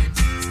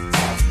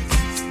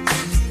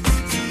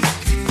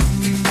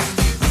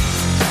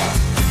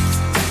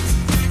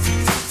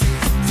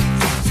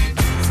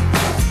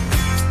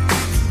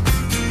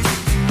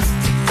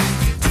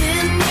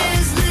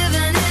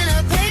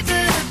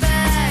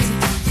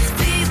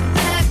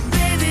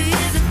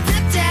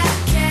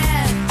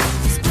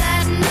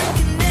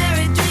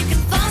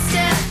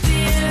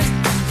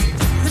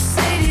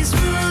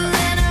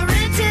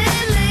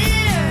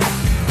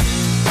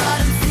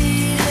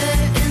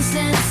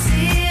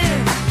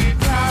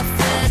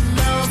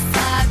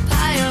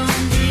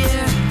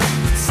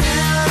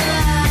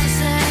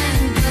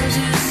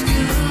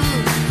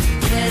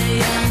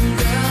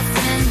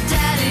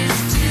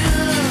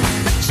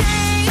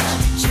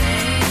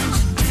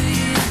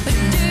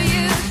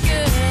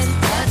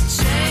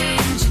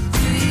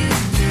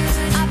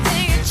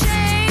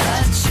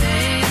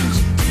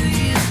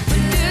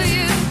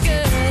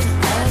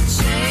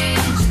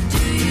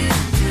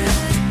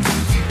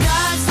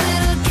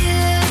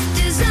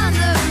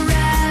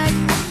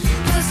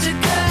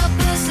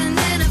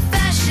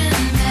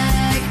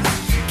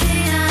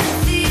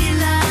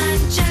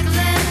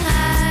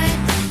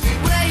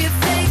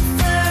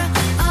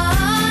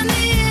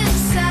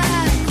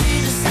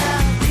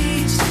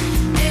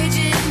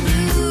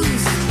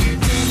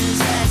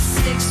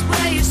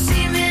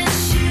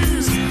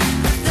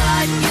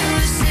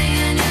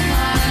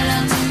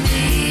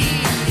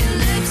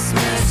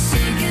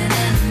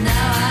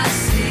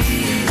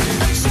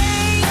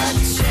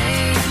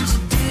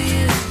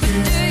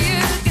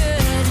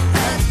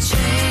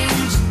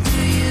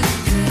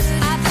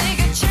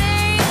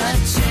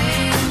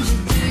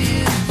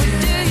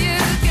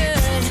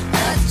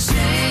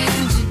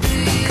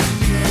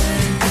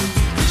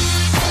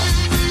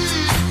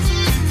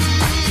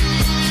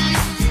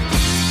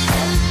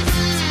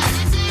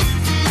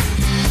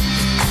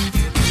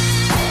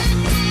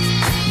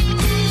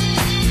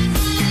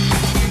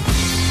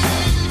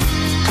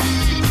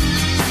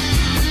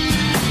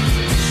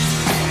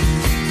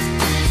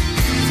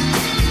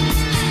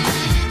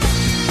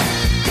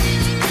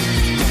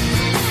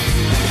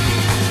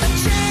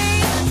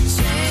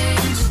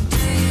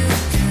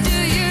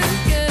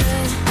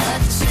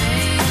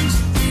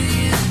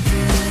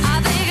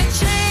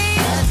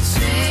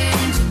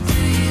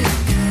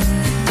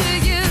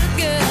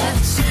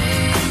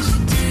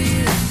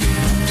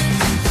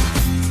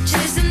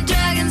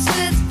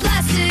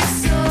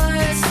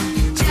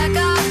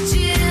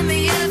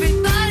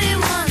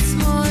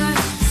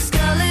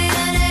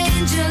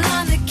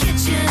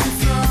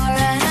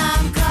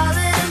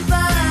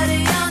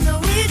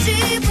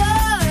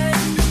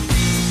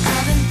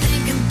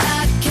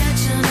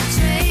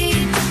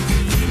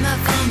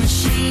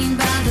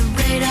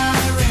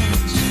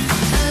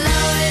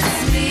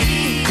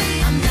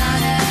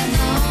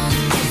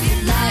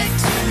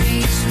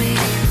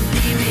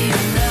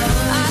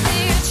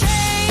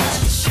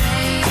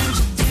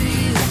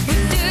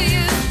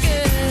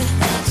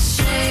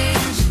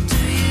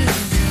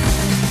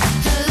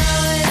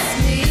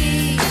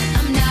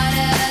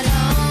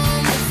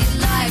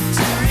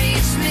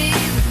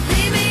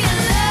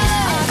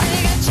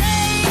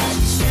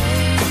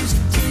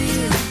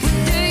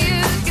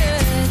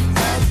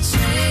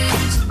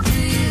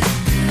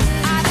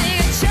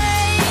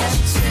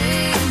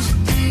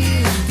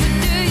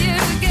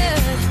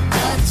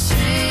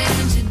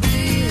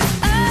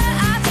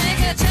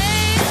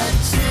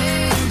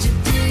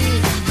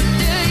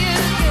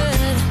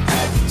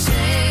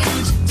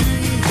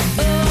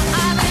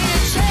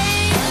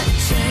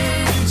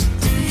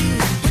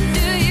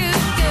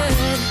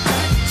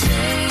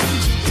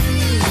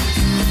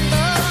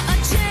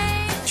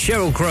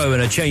 Sheryl Crow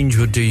and A Change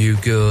Would Do You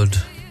Good.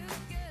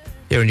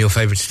 Here on your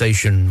favourite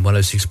station,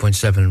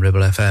 106.7 Ribble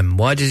FM.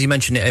 Why does he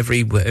mention it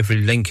every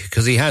link?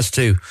 Because he has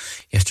to.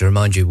 He has to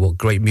remind you what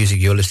great music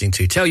you're listening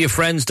to. Tell your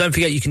friends. Don't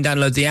forget you can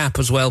download the app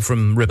as well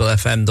from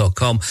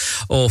ribblefm.com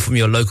or from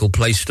your local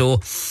Play Store,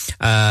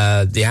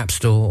 the App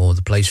Store or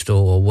the Play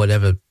Store or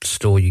whatever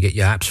store you get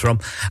your apps from.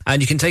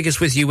 And you can take us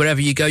with you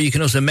wherever you go. You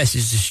can also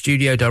message the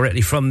studio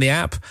directly from the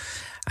app.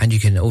 And you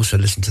can also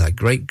listen to that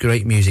great,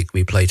 great music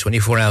we play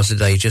 24 hours a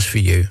day just for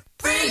you.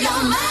 Free your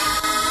mind.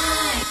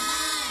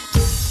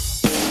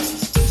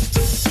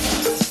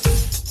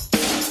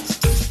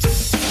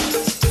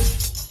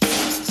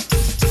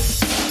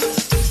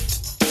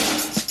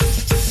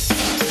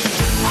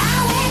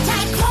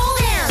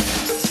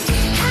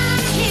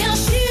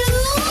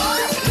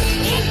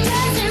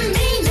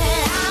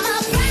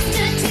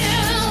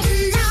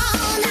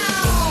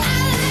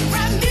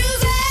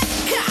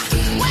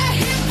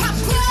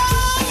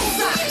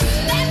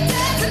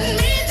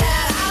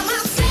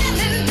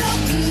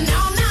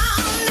 No,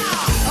 no, no.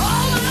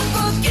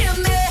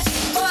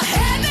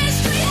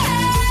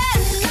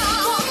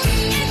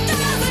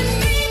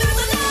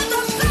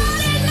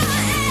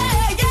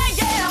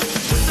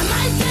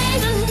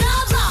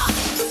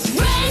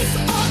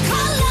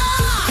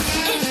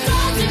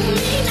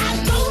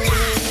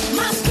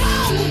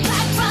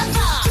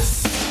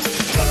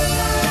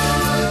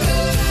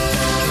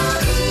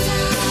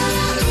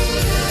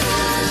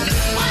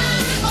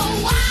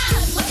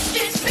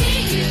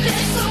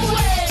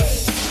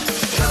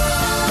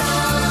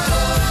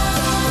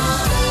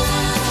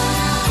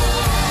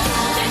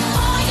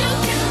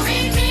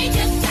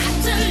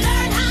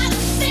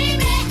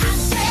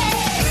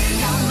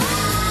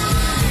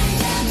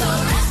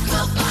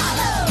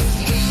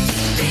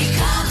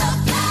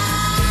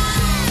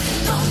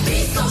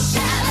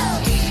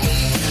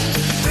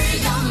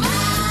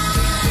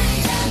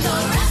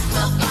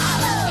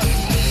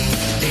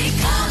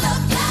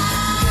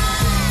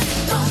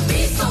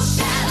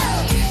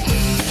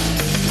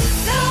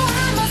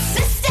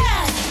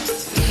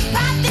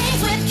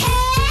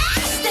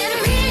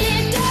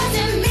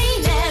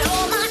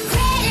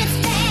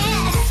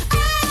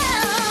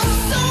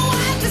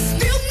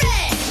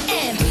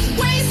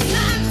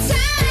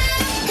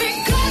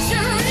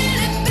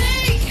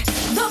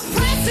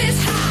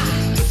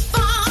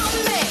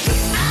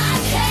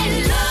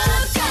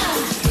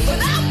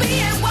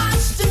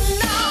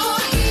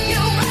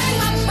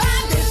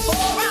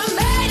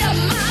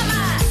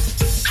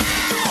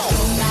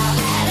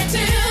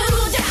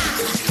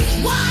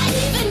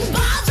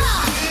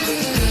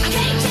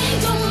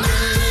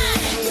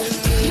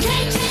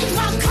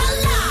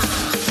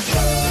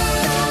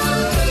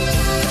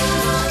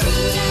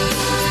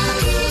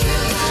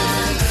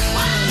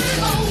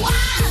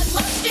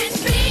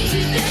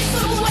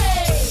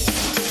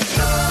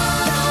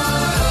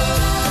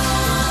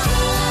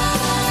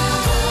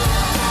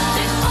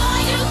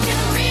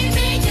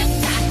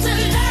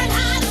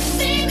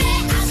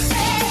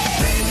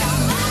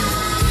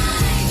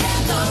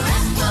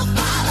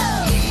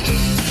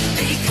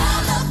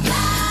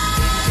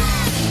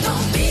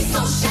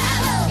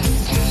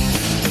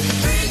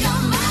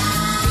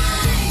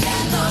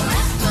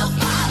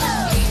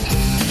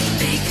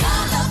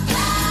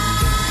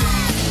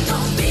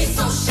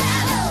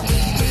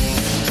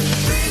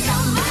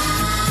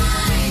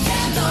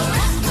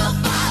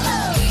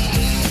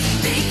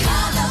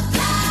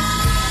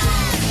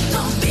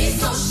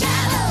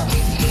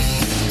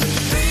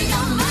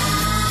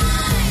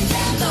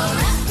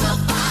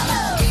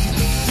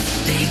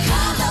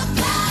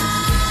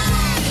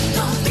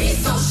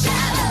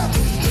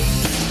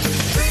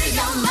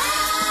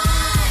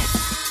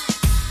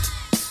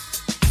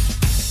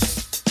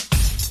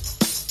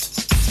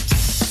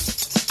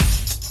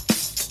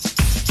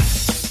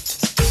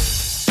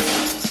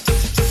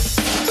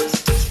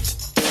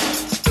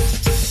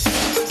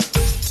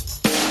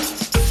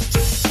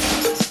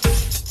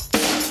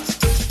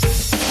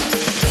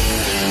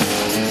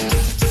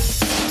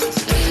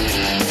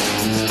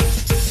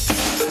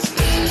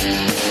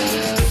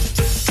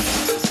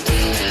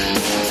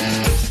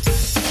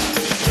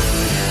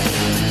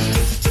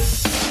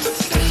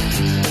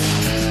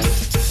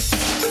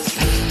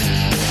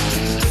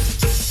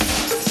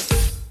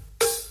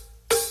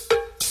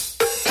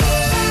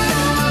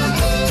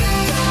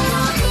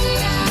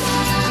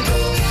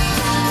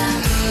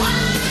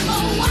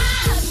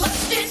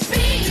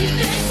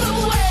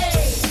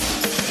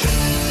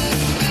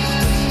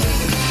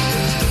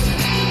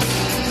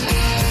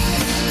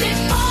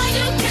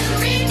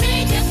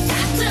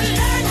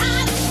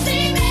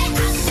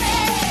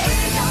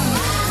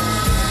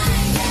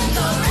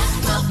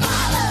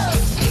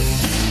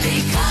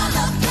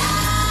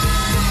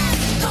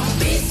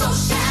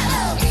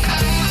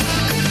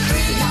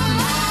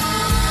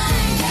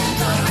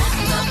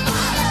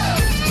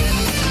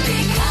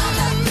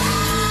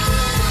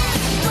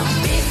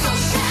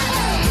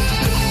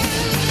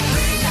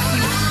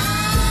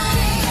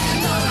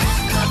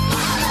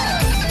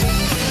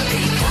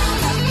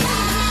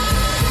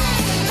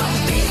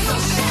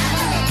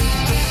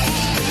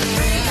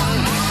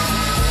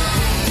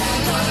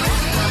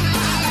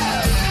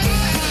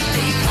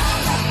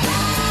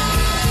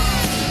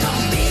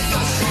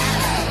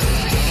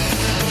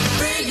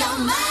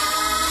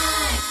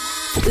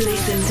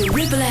 to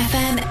Ribble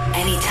FM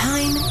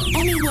anytime,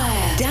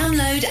 anywhere.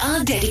 Download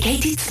our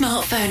dedicated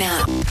smartphone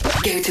app.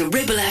 Go to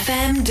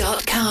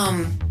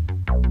ribblefm.com.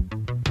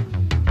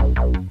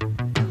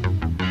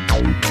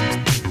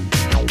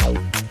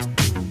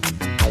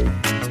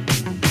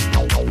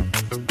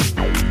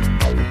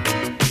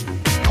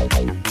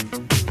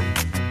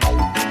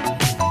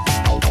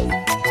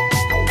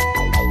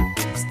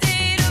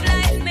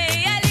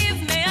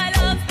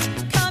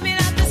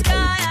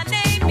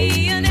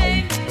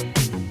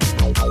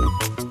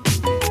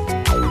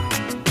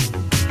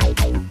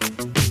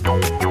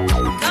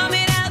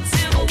 Coming out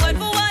silver, word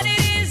for what it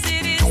is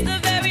the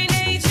very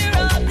nature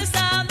of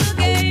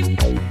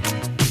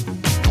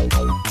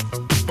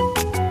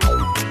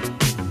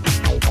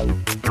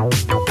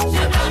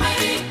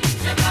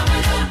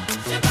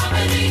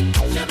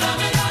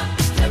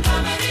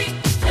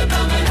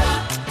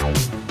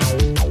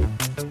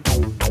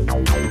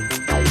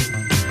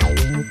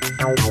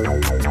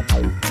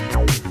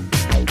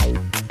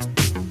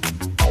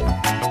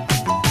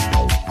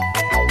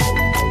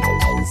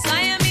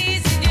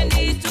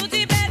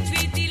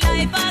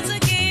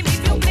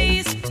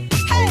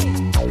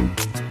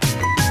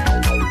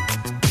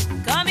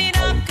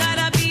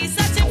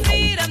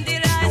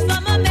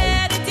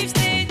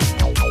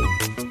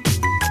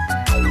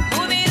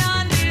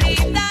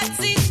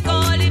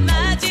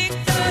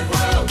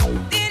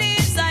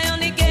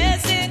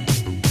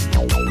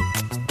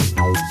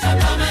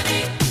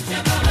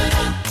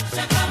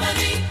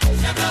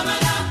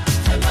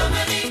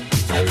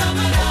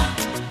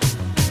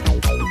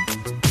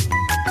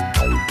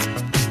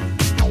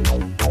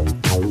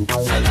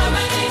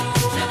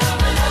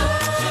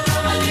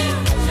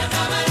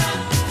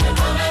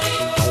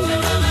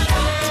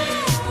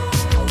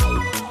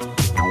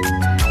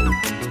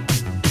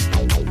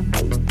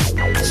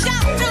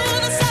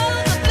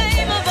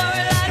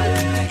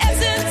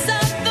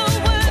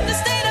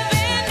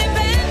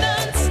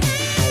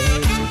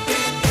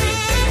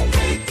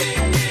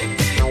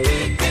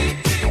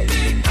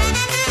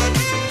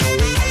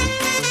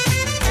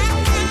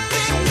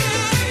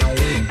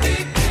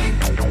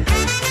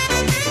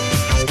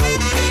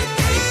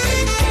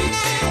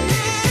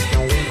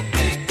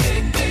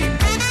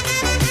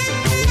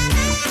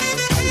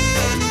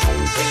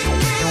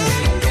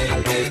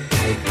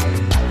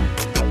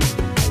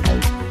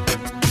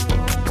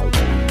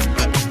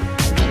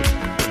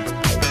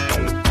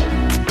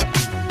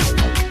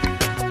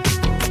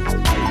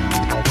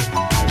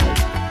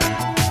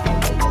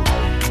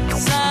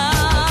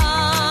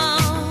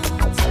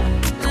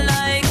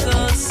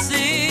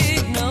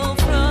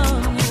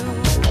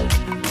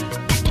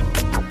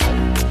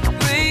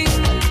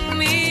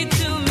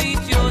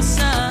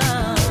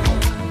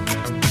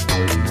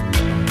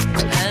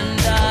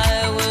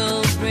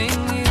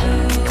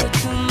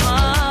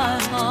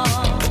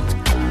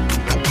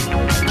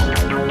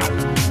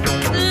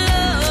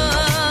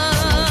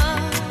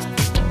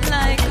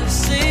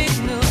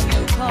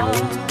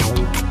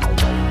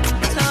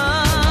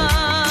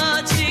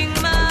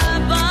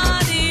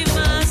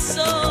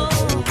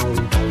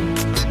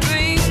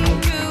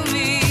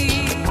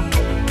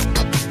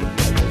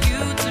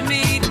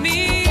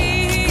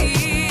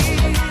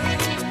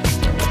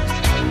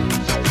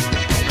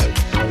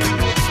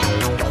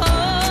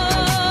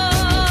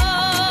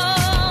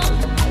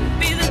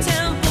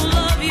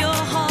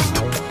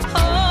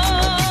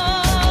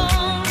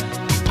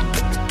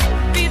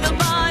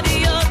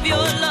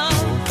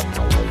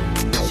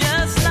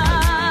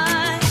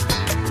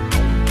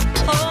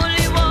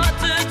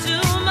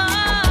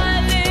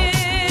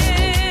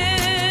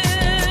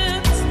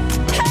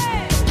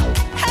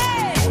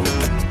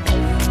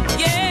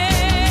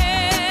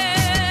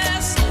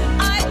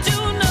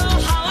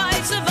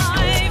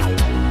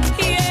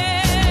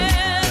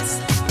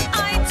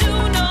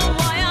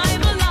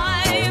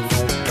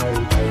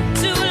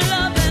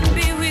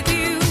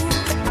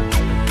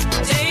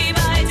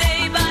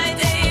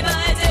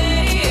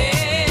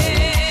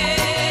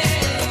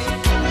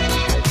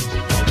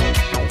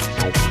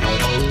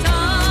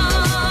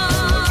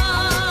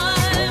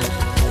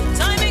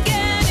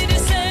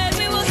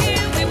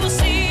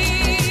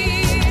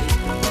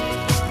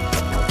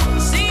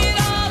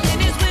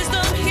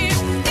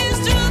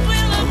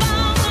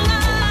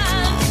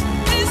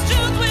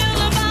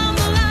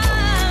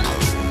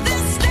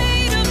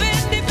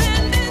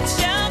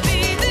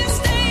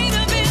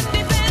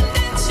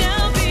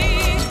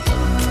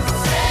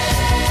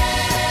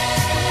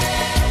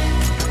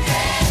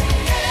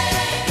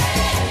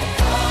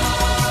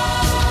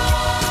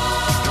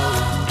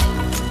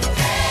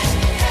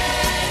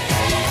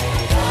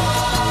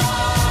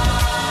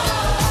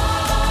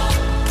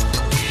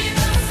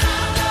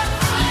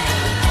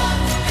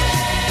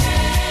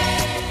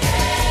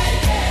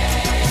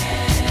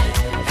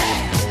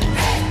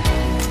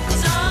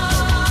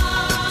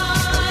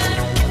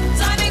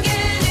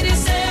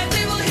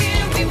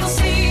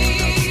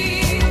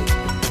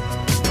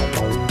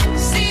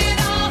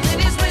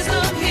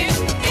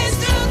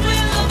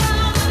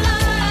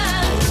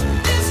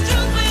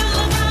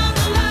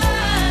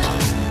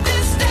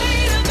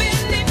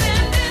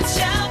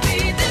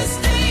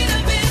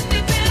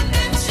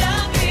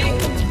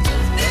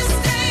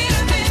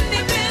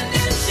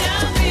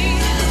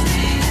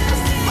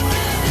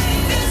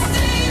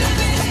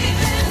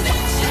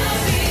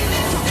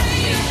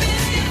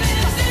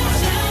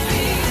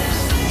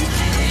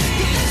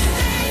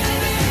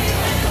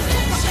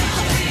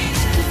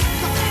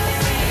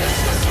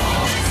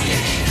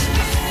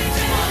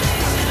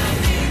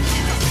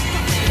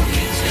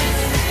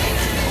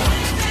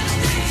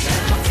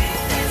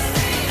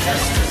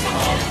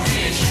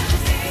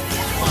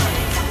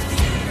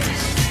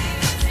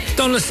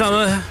Donna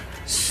Summer,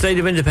 State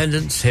of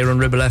Independence here on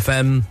Ribble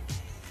FM.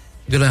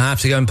 Gonna have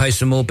to go and pay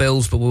some more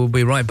bills, but we'll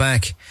be right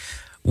back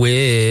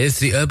with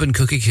the Urban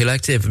Cookie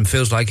Collective and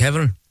Feels Like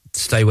Heaven.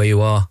 Stay where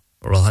you are,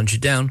 or I'll hunt you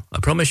down. I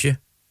promise you,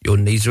 your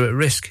needs are at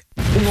risk.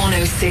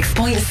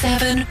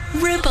 106.7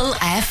 Ribble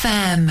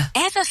FM.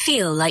 Ever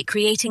feel like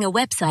creating a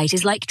website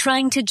is like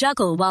trying to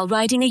juggle while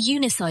riding a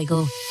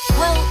unicycle?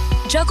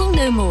 Well, juggle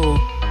no more.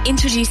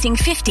 Introducing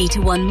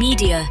 50-1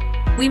 Media.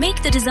 We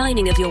make the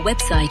designing of your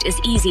website as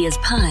easy as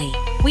pie.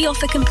 We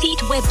offer complete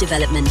web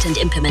development and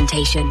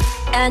implementation.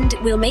 And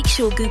we'll make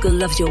sure Google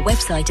loves your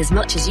website as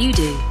much as you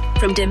do.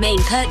 From domain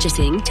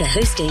purchasing to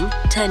hosting,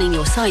 turning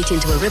your site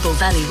into a Ribble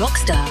Valley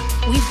rockstar,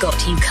 we've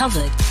got you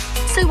covered.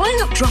 So why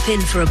not drop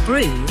in for a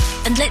brew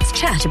and let's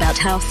chat about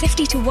how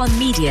 50-1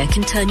 Media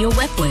can turn your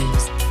web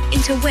woes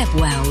into web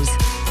wows.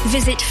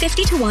 Visit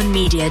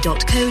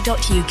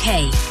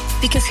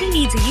 50to1media.co.uk, because who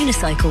needs a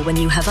unicycle when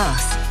you have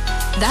us?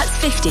 That's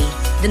 50,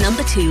 the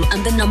number 2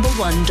 and the number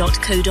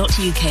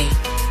 1.co.uk.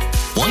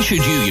 Why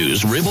should you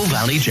use Ribble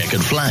Valley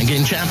Checkered Flag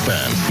in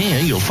Chatburn? Here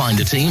you'll find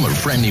a team of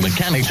friendly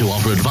mechanics who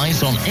offer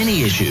advice on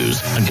any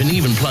issues and can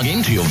even plug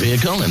into your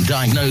vehicle and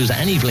diagnose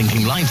any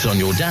blinking lights on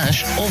your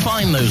dash or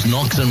find those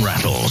knocks and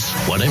rattles.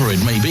 Whatever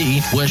it may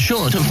be, we're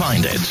sure to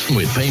find it.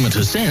 With Payment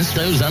Assist,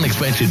 those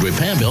unexpected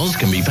repair bills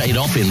can be paid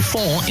off in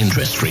 4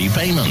 interest-free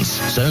payments,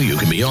 so you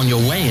can be on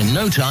your way in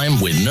no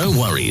time with no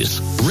worries.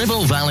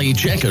 Ribble Valley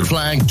Checkered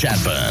Flag,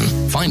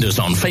 Chatburn. Find us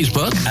on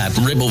Facebook at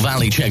Ribble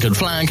Valley Checkered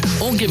Flag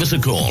or give us a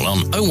call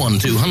on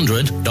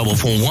 01200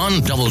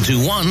 441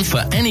 221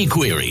 for any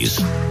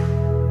queries.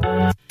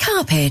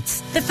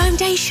 Carpets, the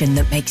foundation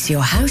that makes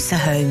your house a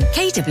home.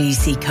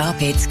 KWC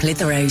Carpets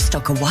Clitheroe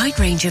stock a wide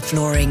range of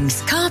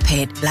floorings,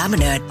 carpet,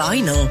 laminate,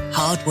 vinyl,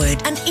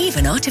 hardwood, and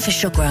even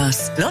artificial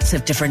grass. Lots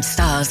of different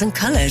styles and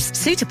colours,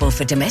 suitable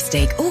for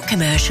domestic or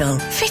commercial.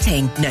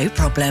 Fitting, no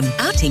problem.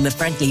 Our team of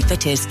friendly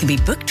fitters can be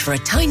booked for a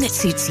time that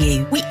suits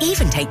you. We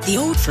even take the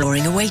old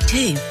flooring away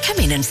too. Come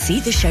in and see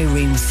the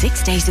showroom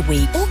 6 days a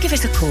week or give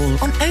us a call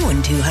on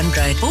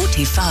 01200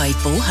 425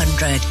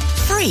 400.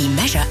 Free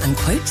measure and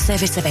quote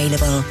service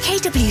available.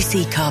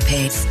 KWC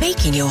Carpets,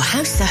 making your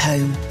house a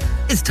home.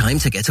 It's time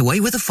to get away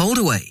with a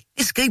foldaway.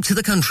 Escape to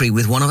the country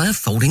with one of our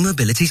folding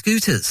mobility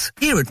scooters.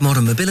 Here at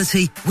Modern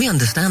Mobility, we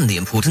understand the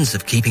importance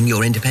of keeping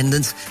your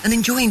independence and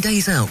enjoying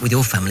days out with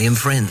your family and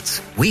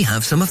friends. We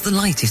have some of the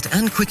lightest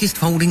and quickest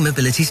folding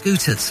mobility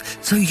scooters,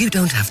 so you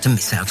don't have to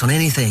miss out on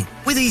anything.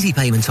 With easy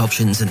payment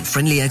options and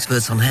friendly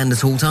experts on hand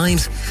at all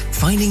times,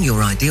 finding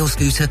your ideal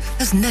scooter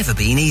has never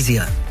been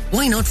easier.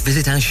 Why not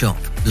visit our shop,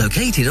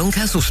 located on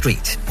Castle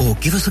Street, or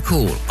give us a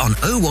call on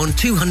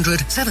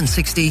 01200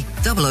 760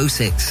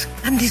 006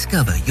 and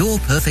discover your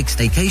perfect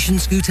staycation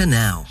scooter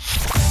now.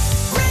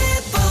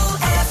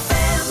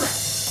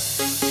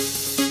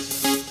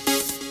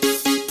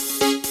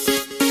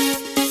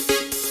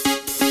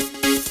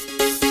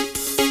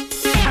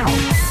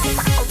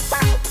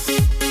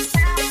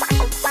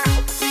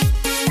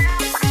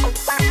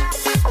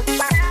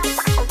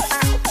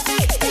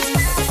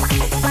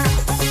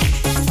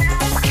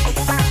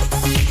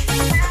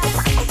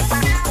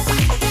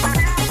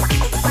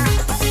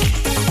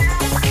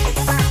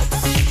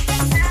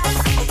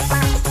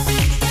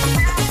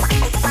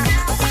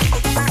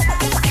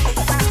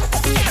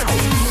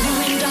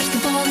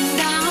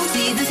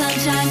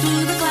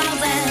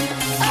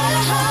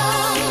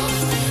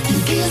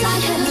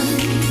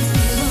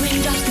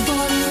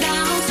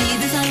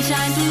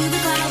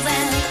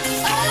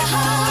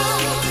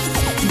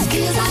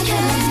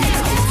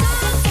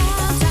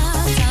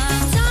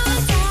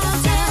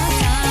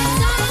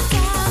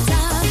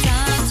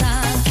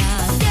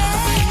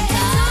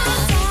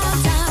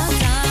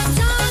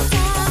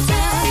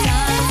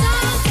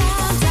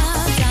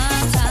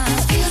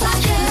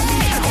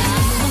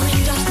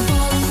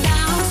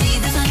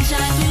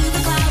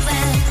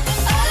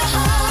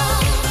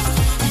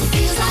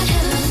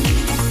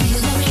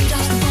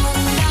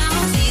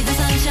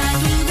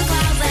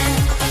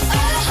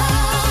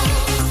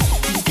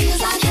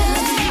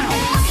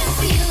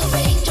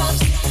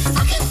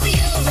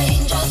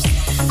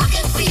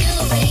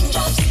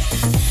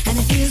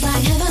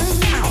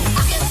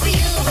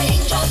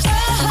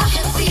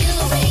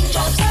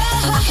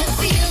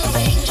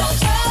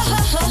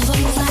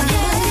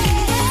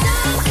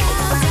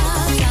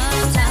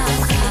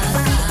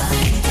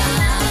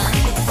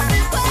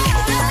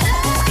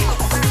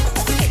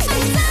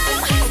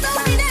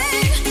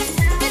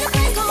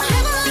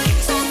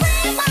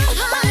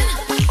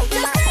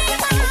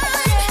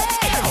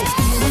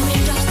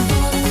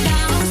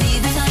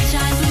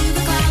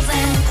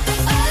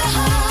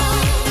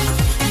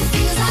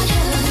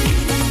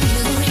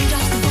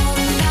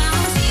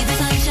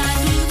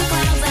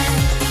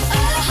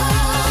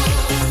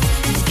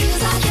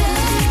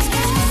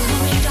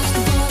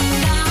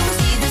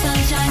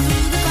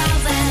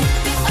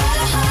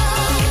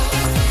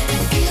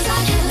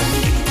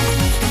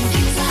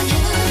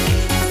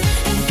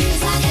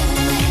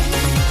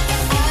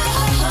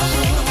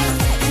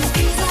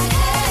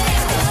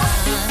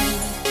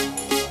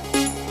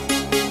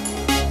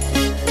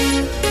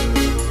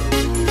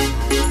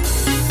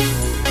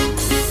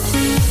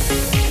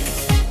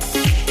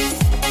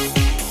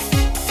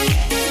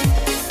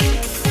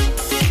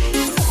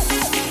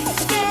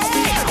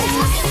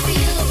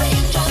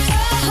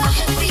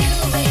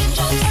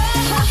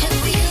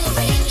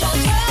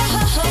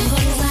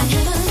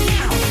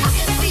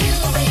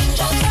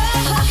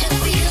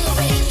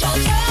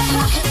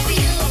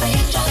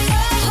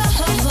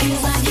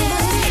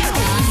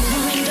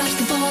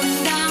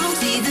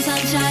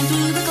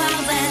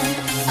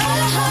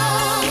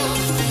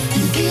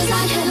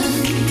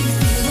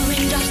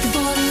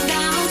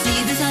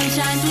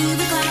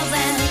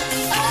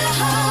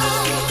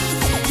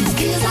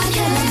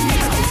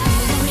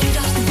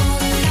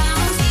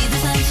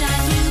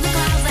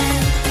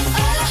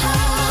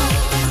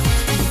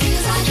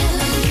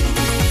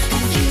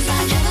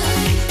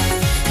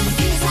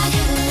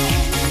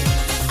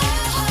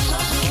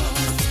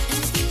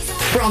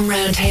 From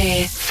round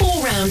here,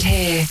 for round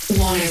here,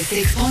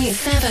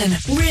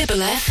 106.7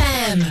 Ribble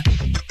FM.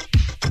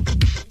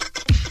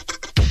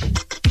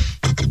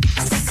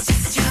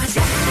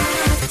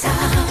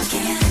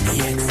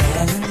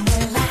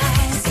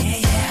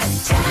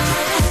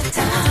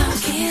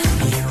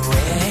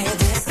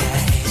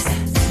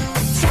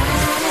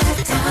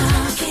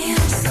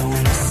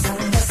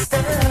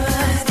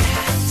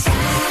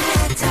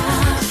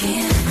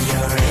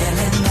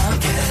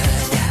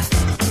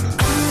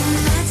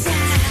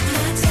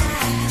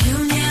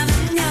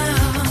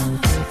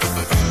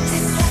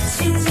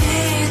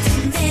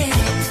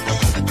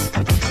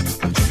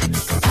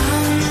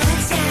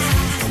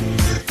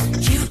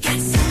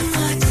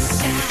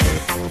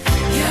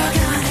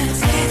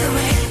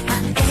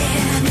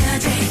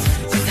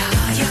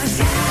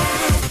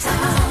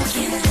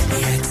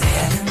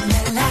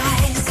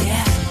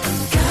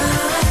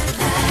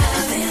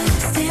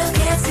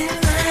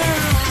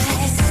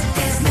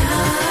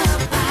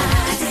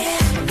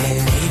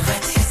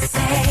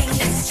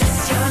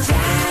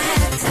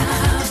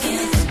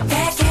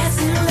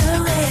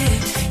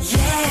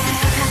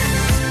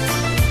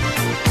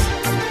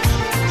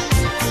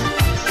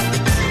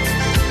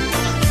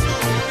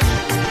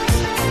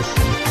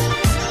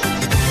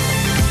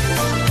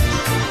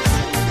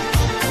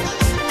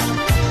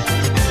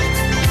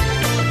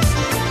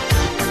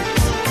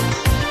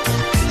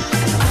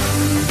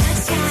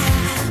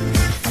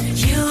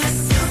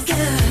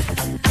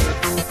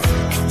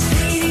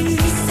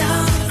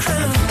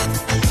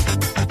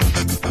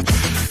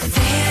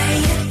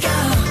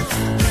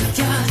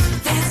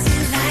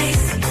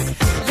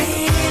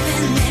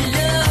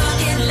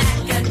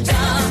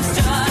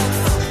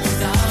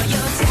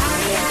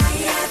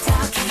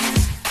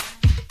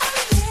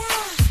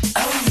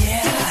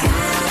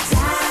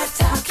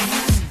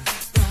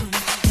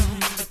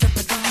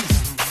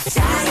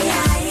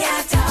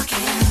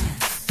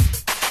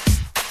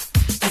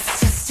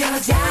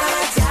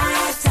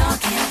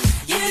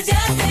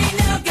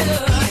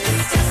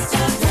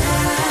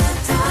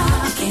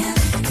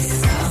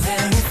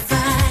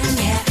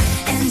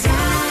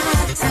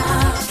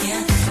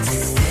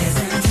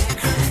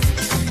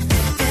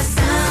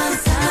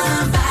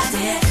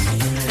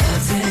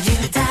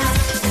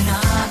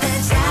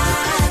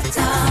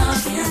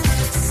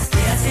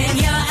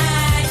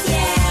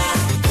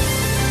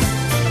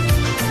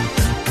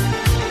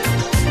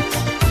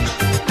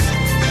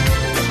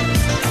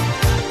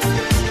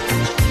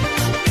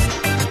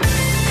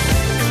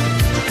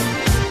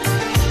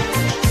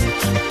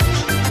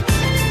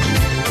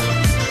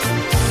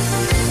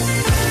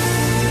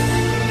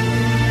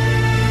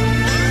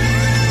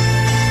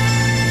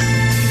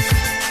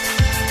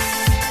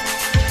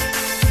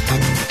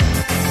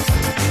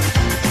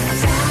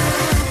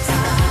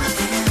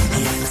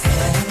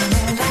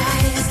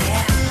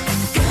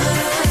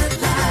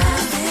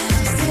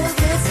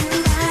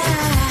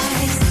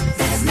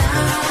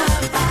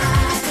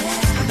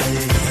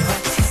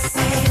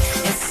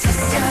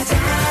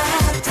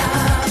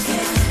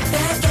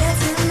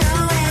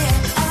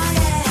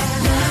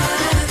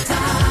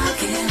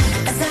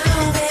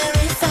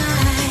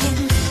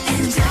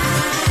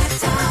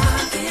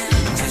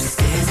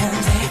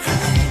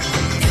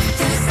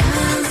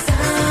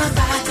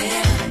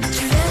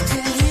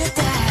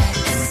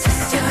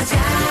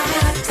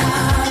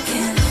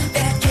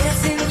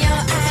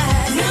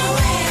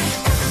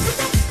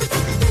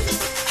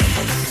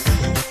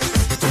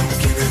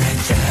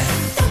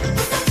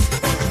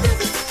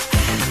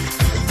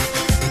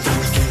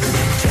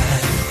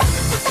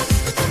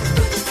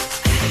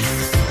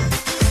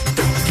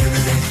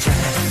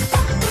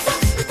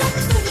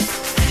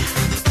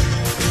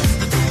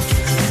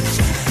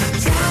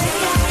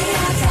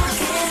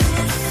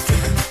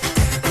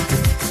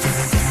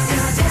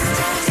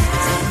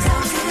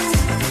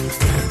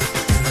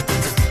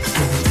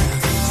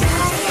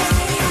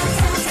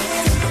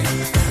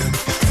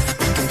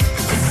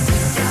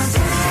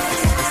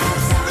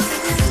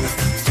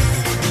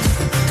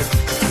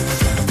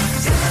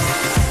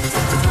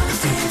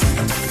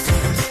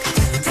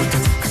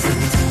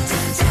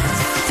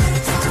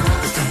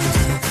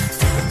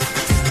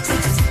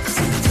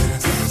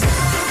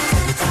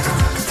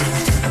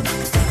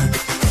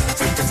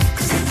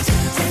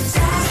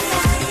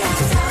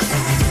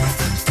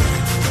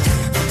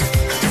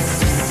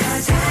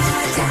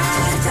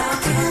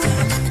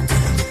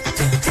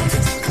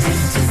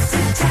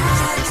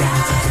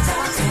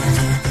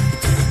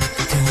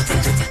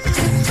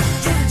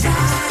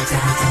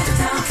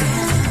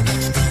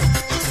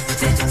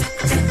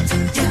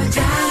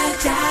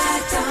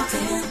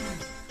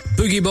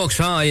 Boogie Box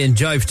High and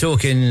Jive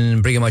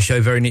Talking, bringing my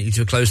show very neatly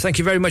to a close. Thank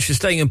you very much for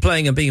staying and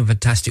playing and being a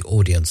fantastic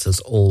audience,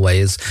 as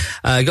always.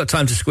 Got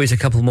time to squeeze a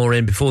couple more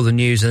in before the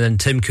news, and then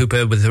Tim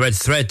Cooper with the Red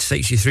Thread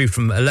takes you through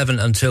from 11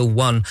 until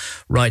 1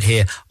 right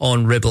here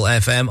on Ribble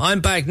FM. I'm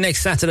back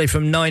next Saturday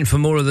from 9 for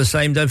more of the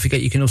same. Don't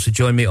forget, you can also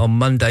join me on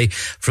Monday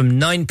from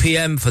 9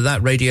 p.m. for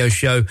that radio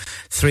show.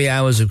 3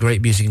 hours of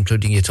great music,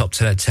 including your top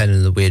 10 at 10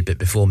 and the weird bit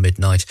before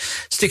midnight.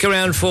 Stick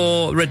around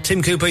for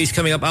Tim Cooper. He's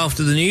coming up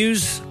after the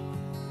news.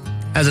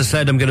 As I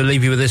said, I'm going to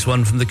leave you with this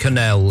one from the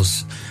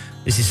Canals.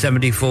 This is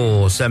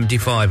 74,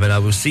 75, and I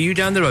will see you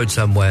down the road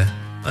somewhere.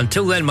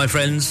 Until then, my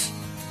friends,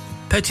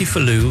 Petit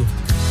Falou.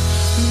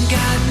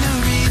 Got no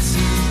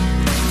reason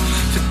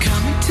for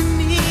coming to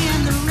me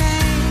in the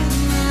rain,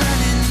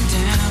 running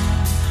down.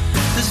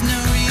 There's no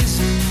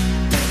reason.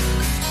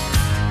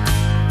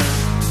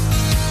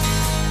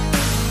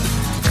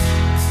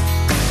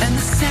 And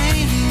the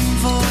same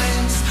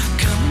voice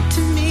coming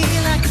to me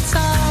like it's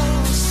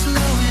all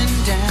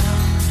slowing down.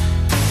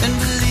 And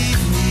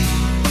believe me,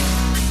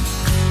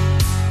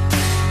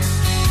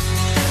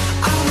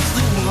 I was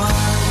the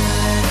one to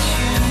let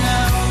you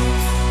know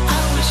I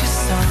was your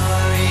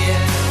sorry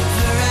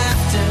ever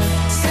after.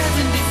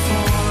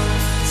 74,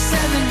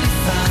 75.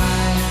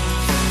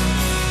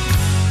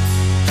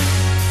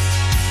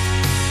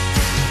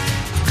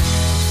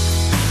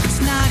 It's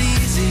not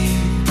easy,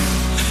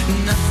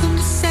 nothing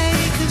to say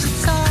 'cause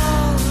it's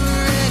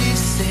already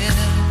said.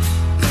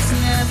 It's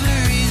never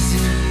easy.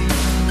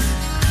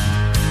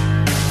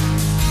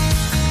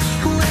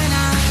 When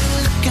I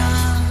look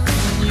on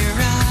your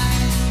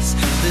eyes,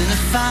 then I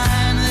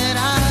find that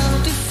I'll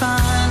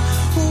define.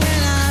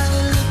 When I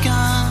look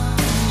on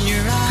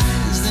your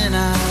eyes, then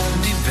I'll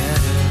do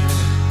better.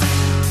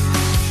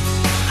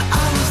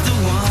 I was the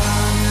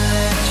one to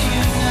let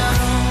you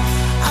know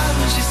I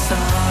was your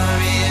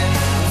sorry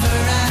ever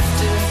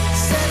after.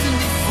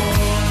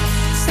 74,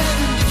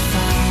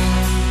 75.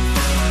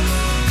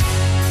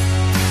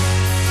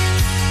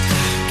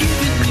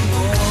 Giving me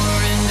more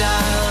and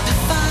I'll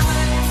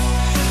define.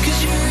 'Cause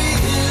you're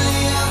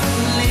really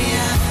only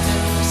after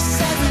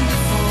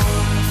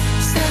 74,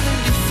 75.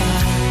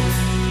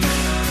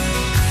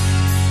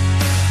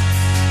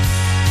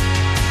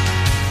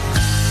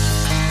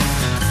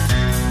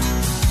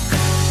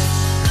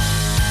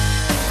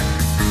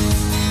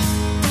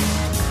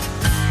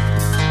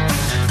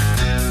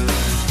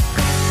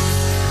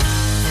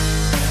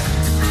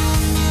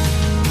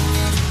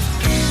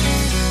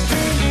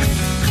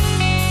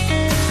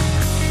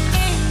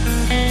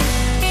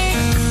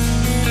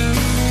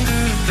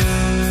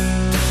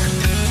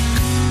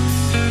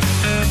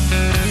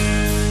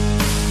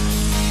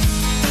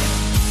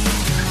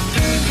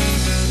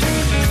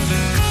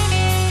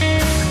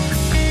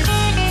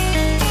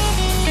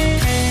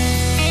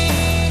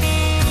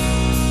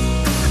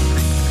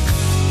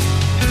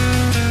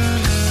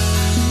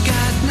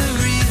 Got no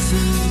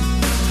reason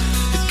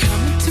for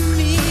coming to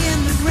me in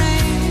the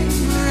rain,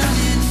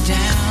 running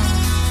down.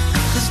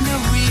 There's no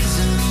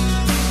reason.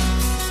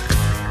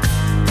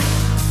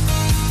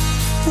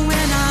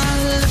 When I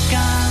look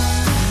on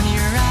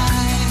your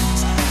eyes,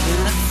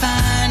 then I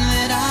find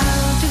that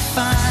I'll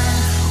define.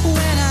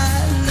 When I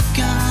look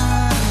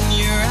on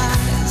your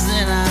eyes,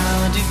 then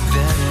I'll do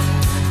better.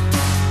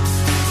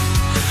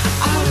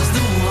 I was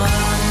the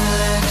one to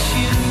let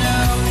you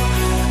know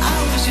I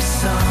was your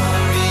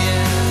sorry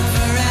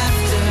ever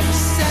after.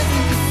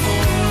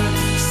 74,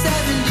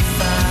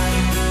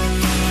 75.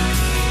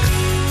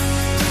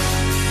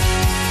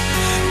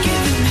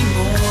 Giving me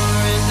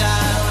more and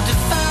I'll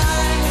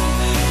define.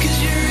 'Cause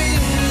you're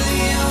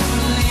really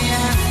only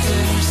after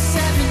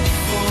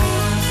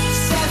 74,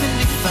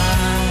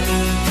 75.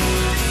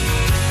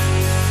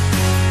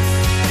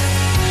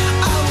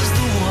 I was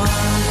the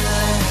one to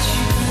let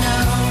you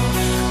know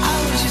I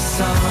was your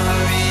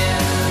sorry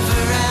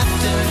ever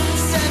after.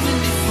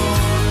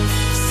 74,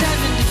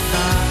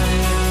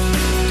 75.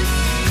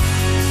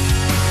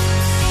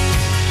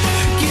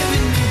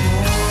 Giving me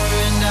more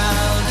and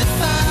I'll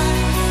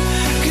define.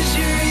 'Cause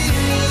you're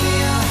really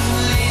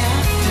only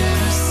after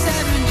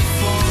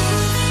 74,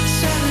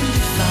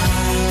 75.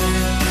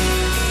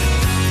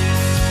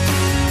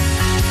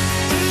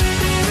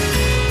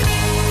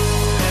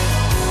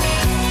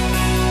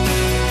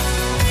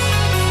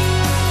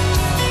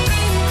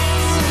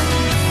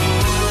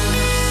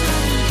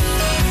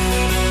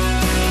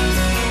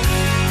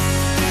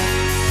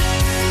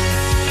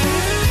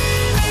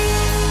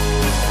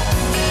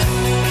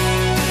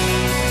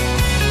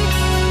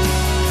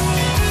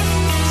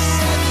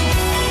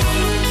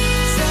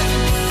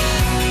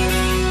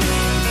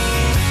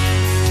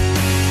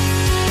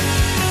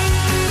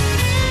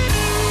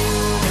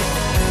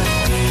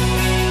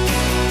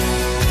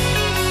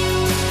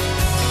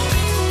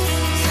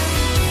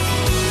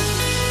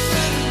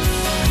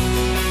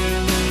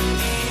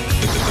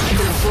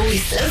 The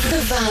voice of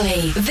the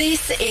valley.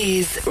 This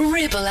is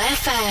Ribble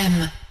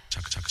FM.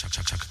 Chaka Khan,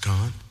 Chaka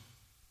Khan,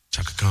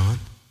 Chaka Khan,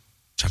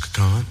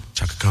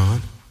 Chaka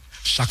Khan.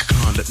 Chaka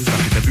Khan, let me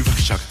rock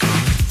it, Chaka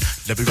Khan.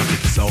 Let me rock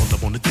it, that's all I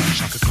wanna do.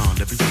 Chaka Khan,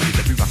 let me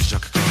rock it,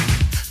 Chaka Khan.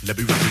 Let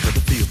me rock it, got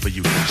the feel for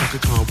you. Chaka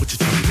Khan, what you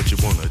tell me what you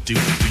wanna do?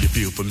 Do you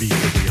feel for me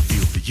the way I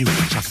feel for you?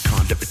 Chaka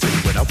Khan, let me tell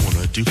you what I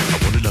wanna do. I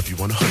wanna love you,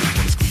 wanna hug you,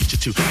 wanna squeeze you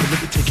too. But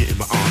let me take it in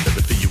my arms, let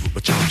me feel you with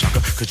my charm, Chaka.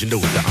 'Cause you know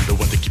that I'm the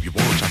one to keep you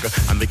warm, Chaka.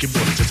 I make it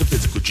more than just a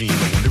physical dream.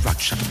 I wanna rock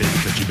you, Chaka, baby,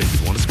 'cause you make me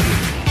wanna scream.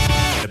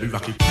 Let me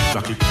rock it,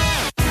 rock it.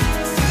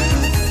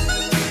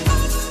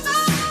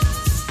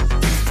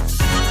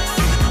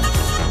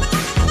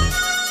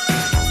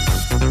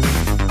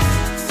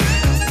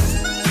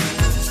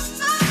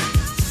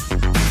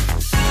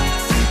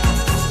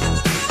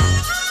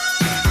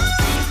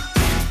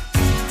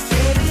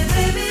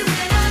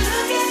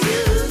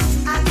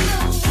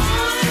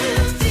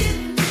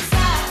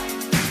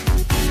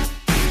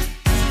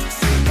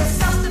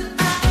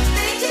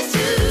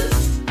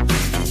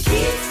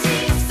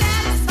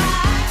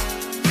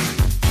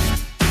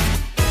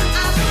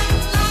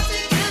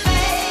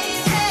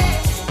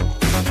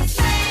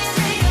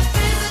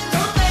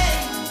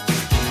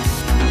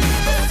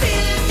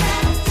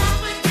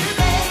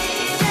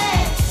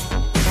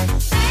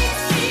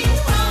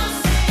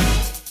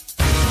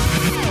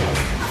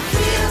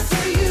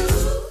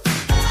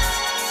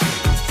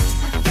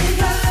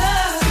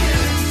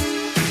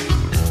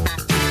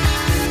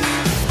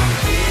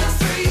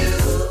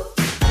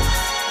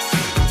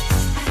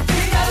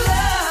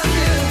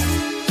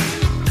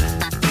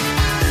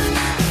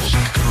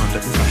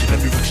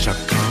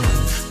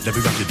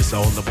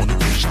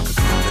 Chaka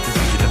Khan.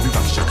 Let me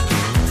rock you, Chaka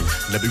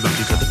Khan. Let me rock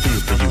you, got the feel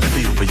for you,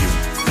 feel for you.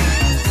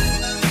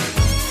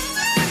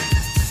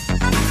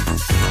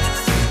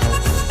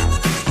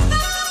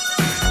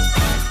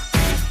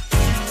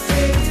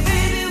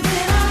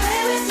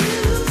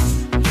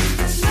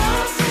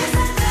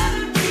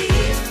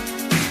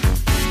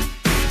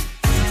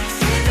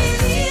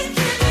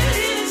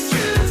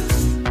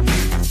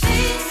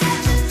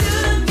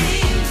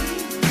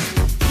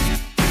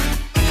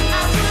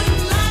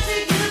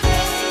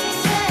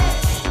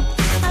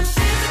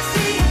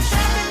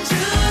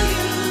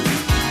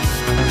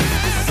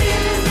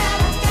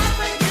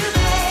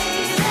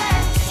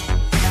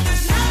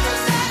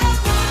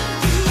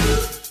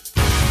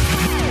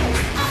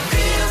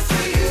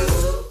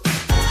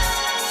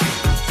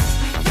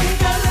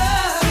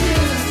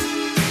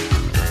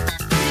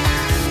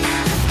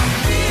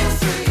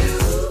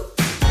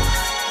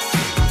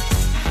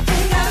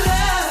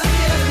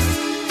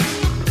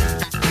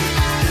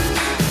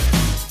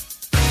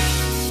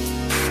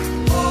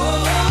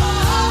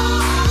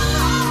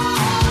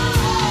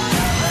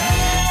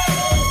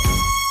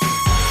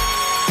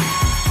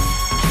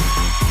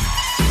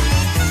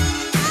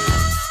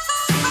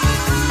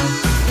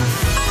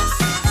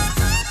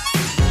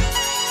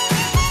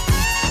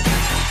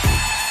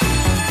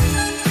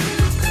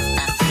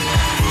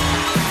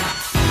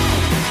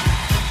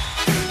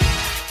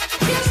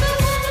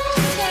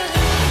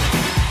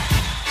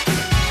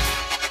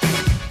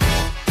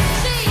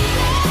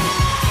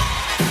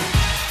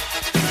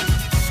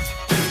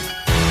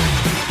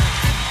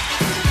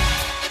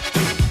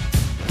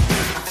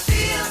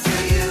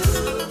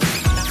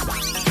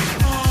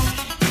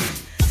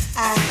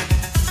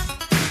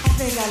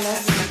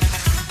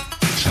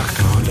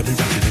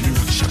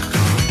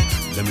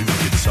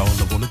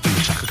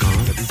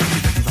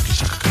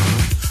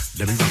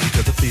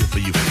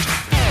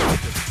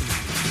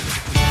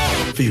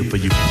 Feel for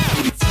you.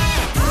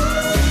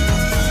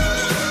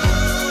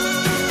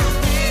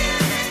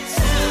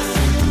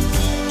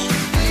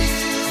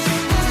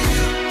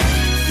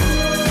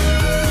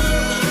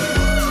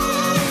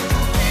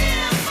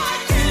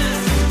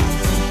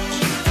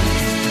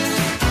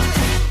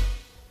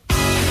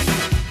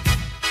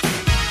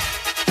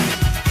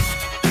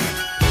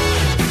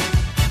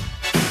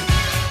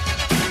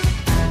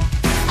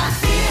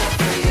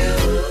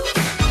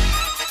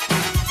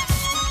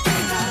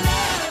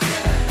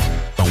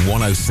 On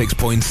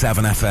 106.7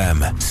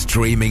 FM,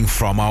 streaming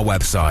from our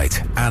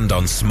website and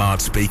on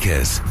smart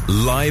speakers,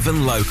 live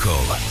and local,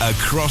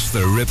 across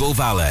the Ribble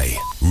Valley.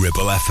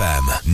 Ribble FM.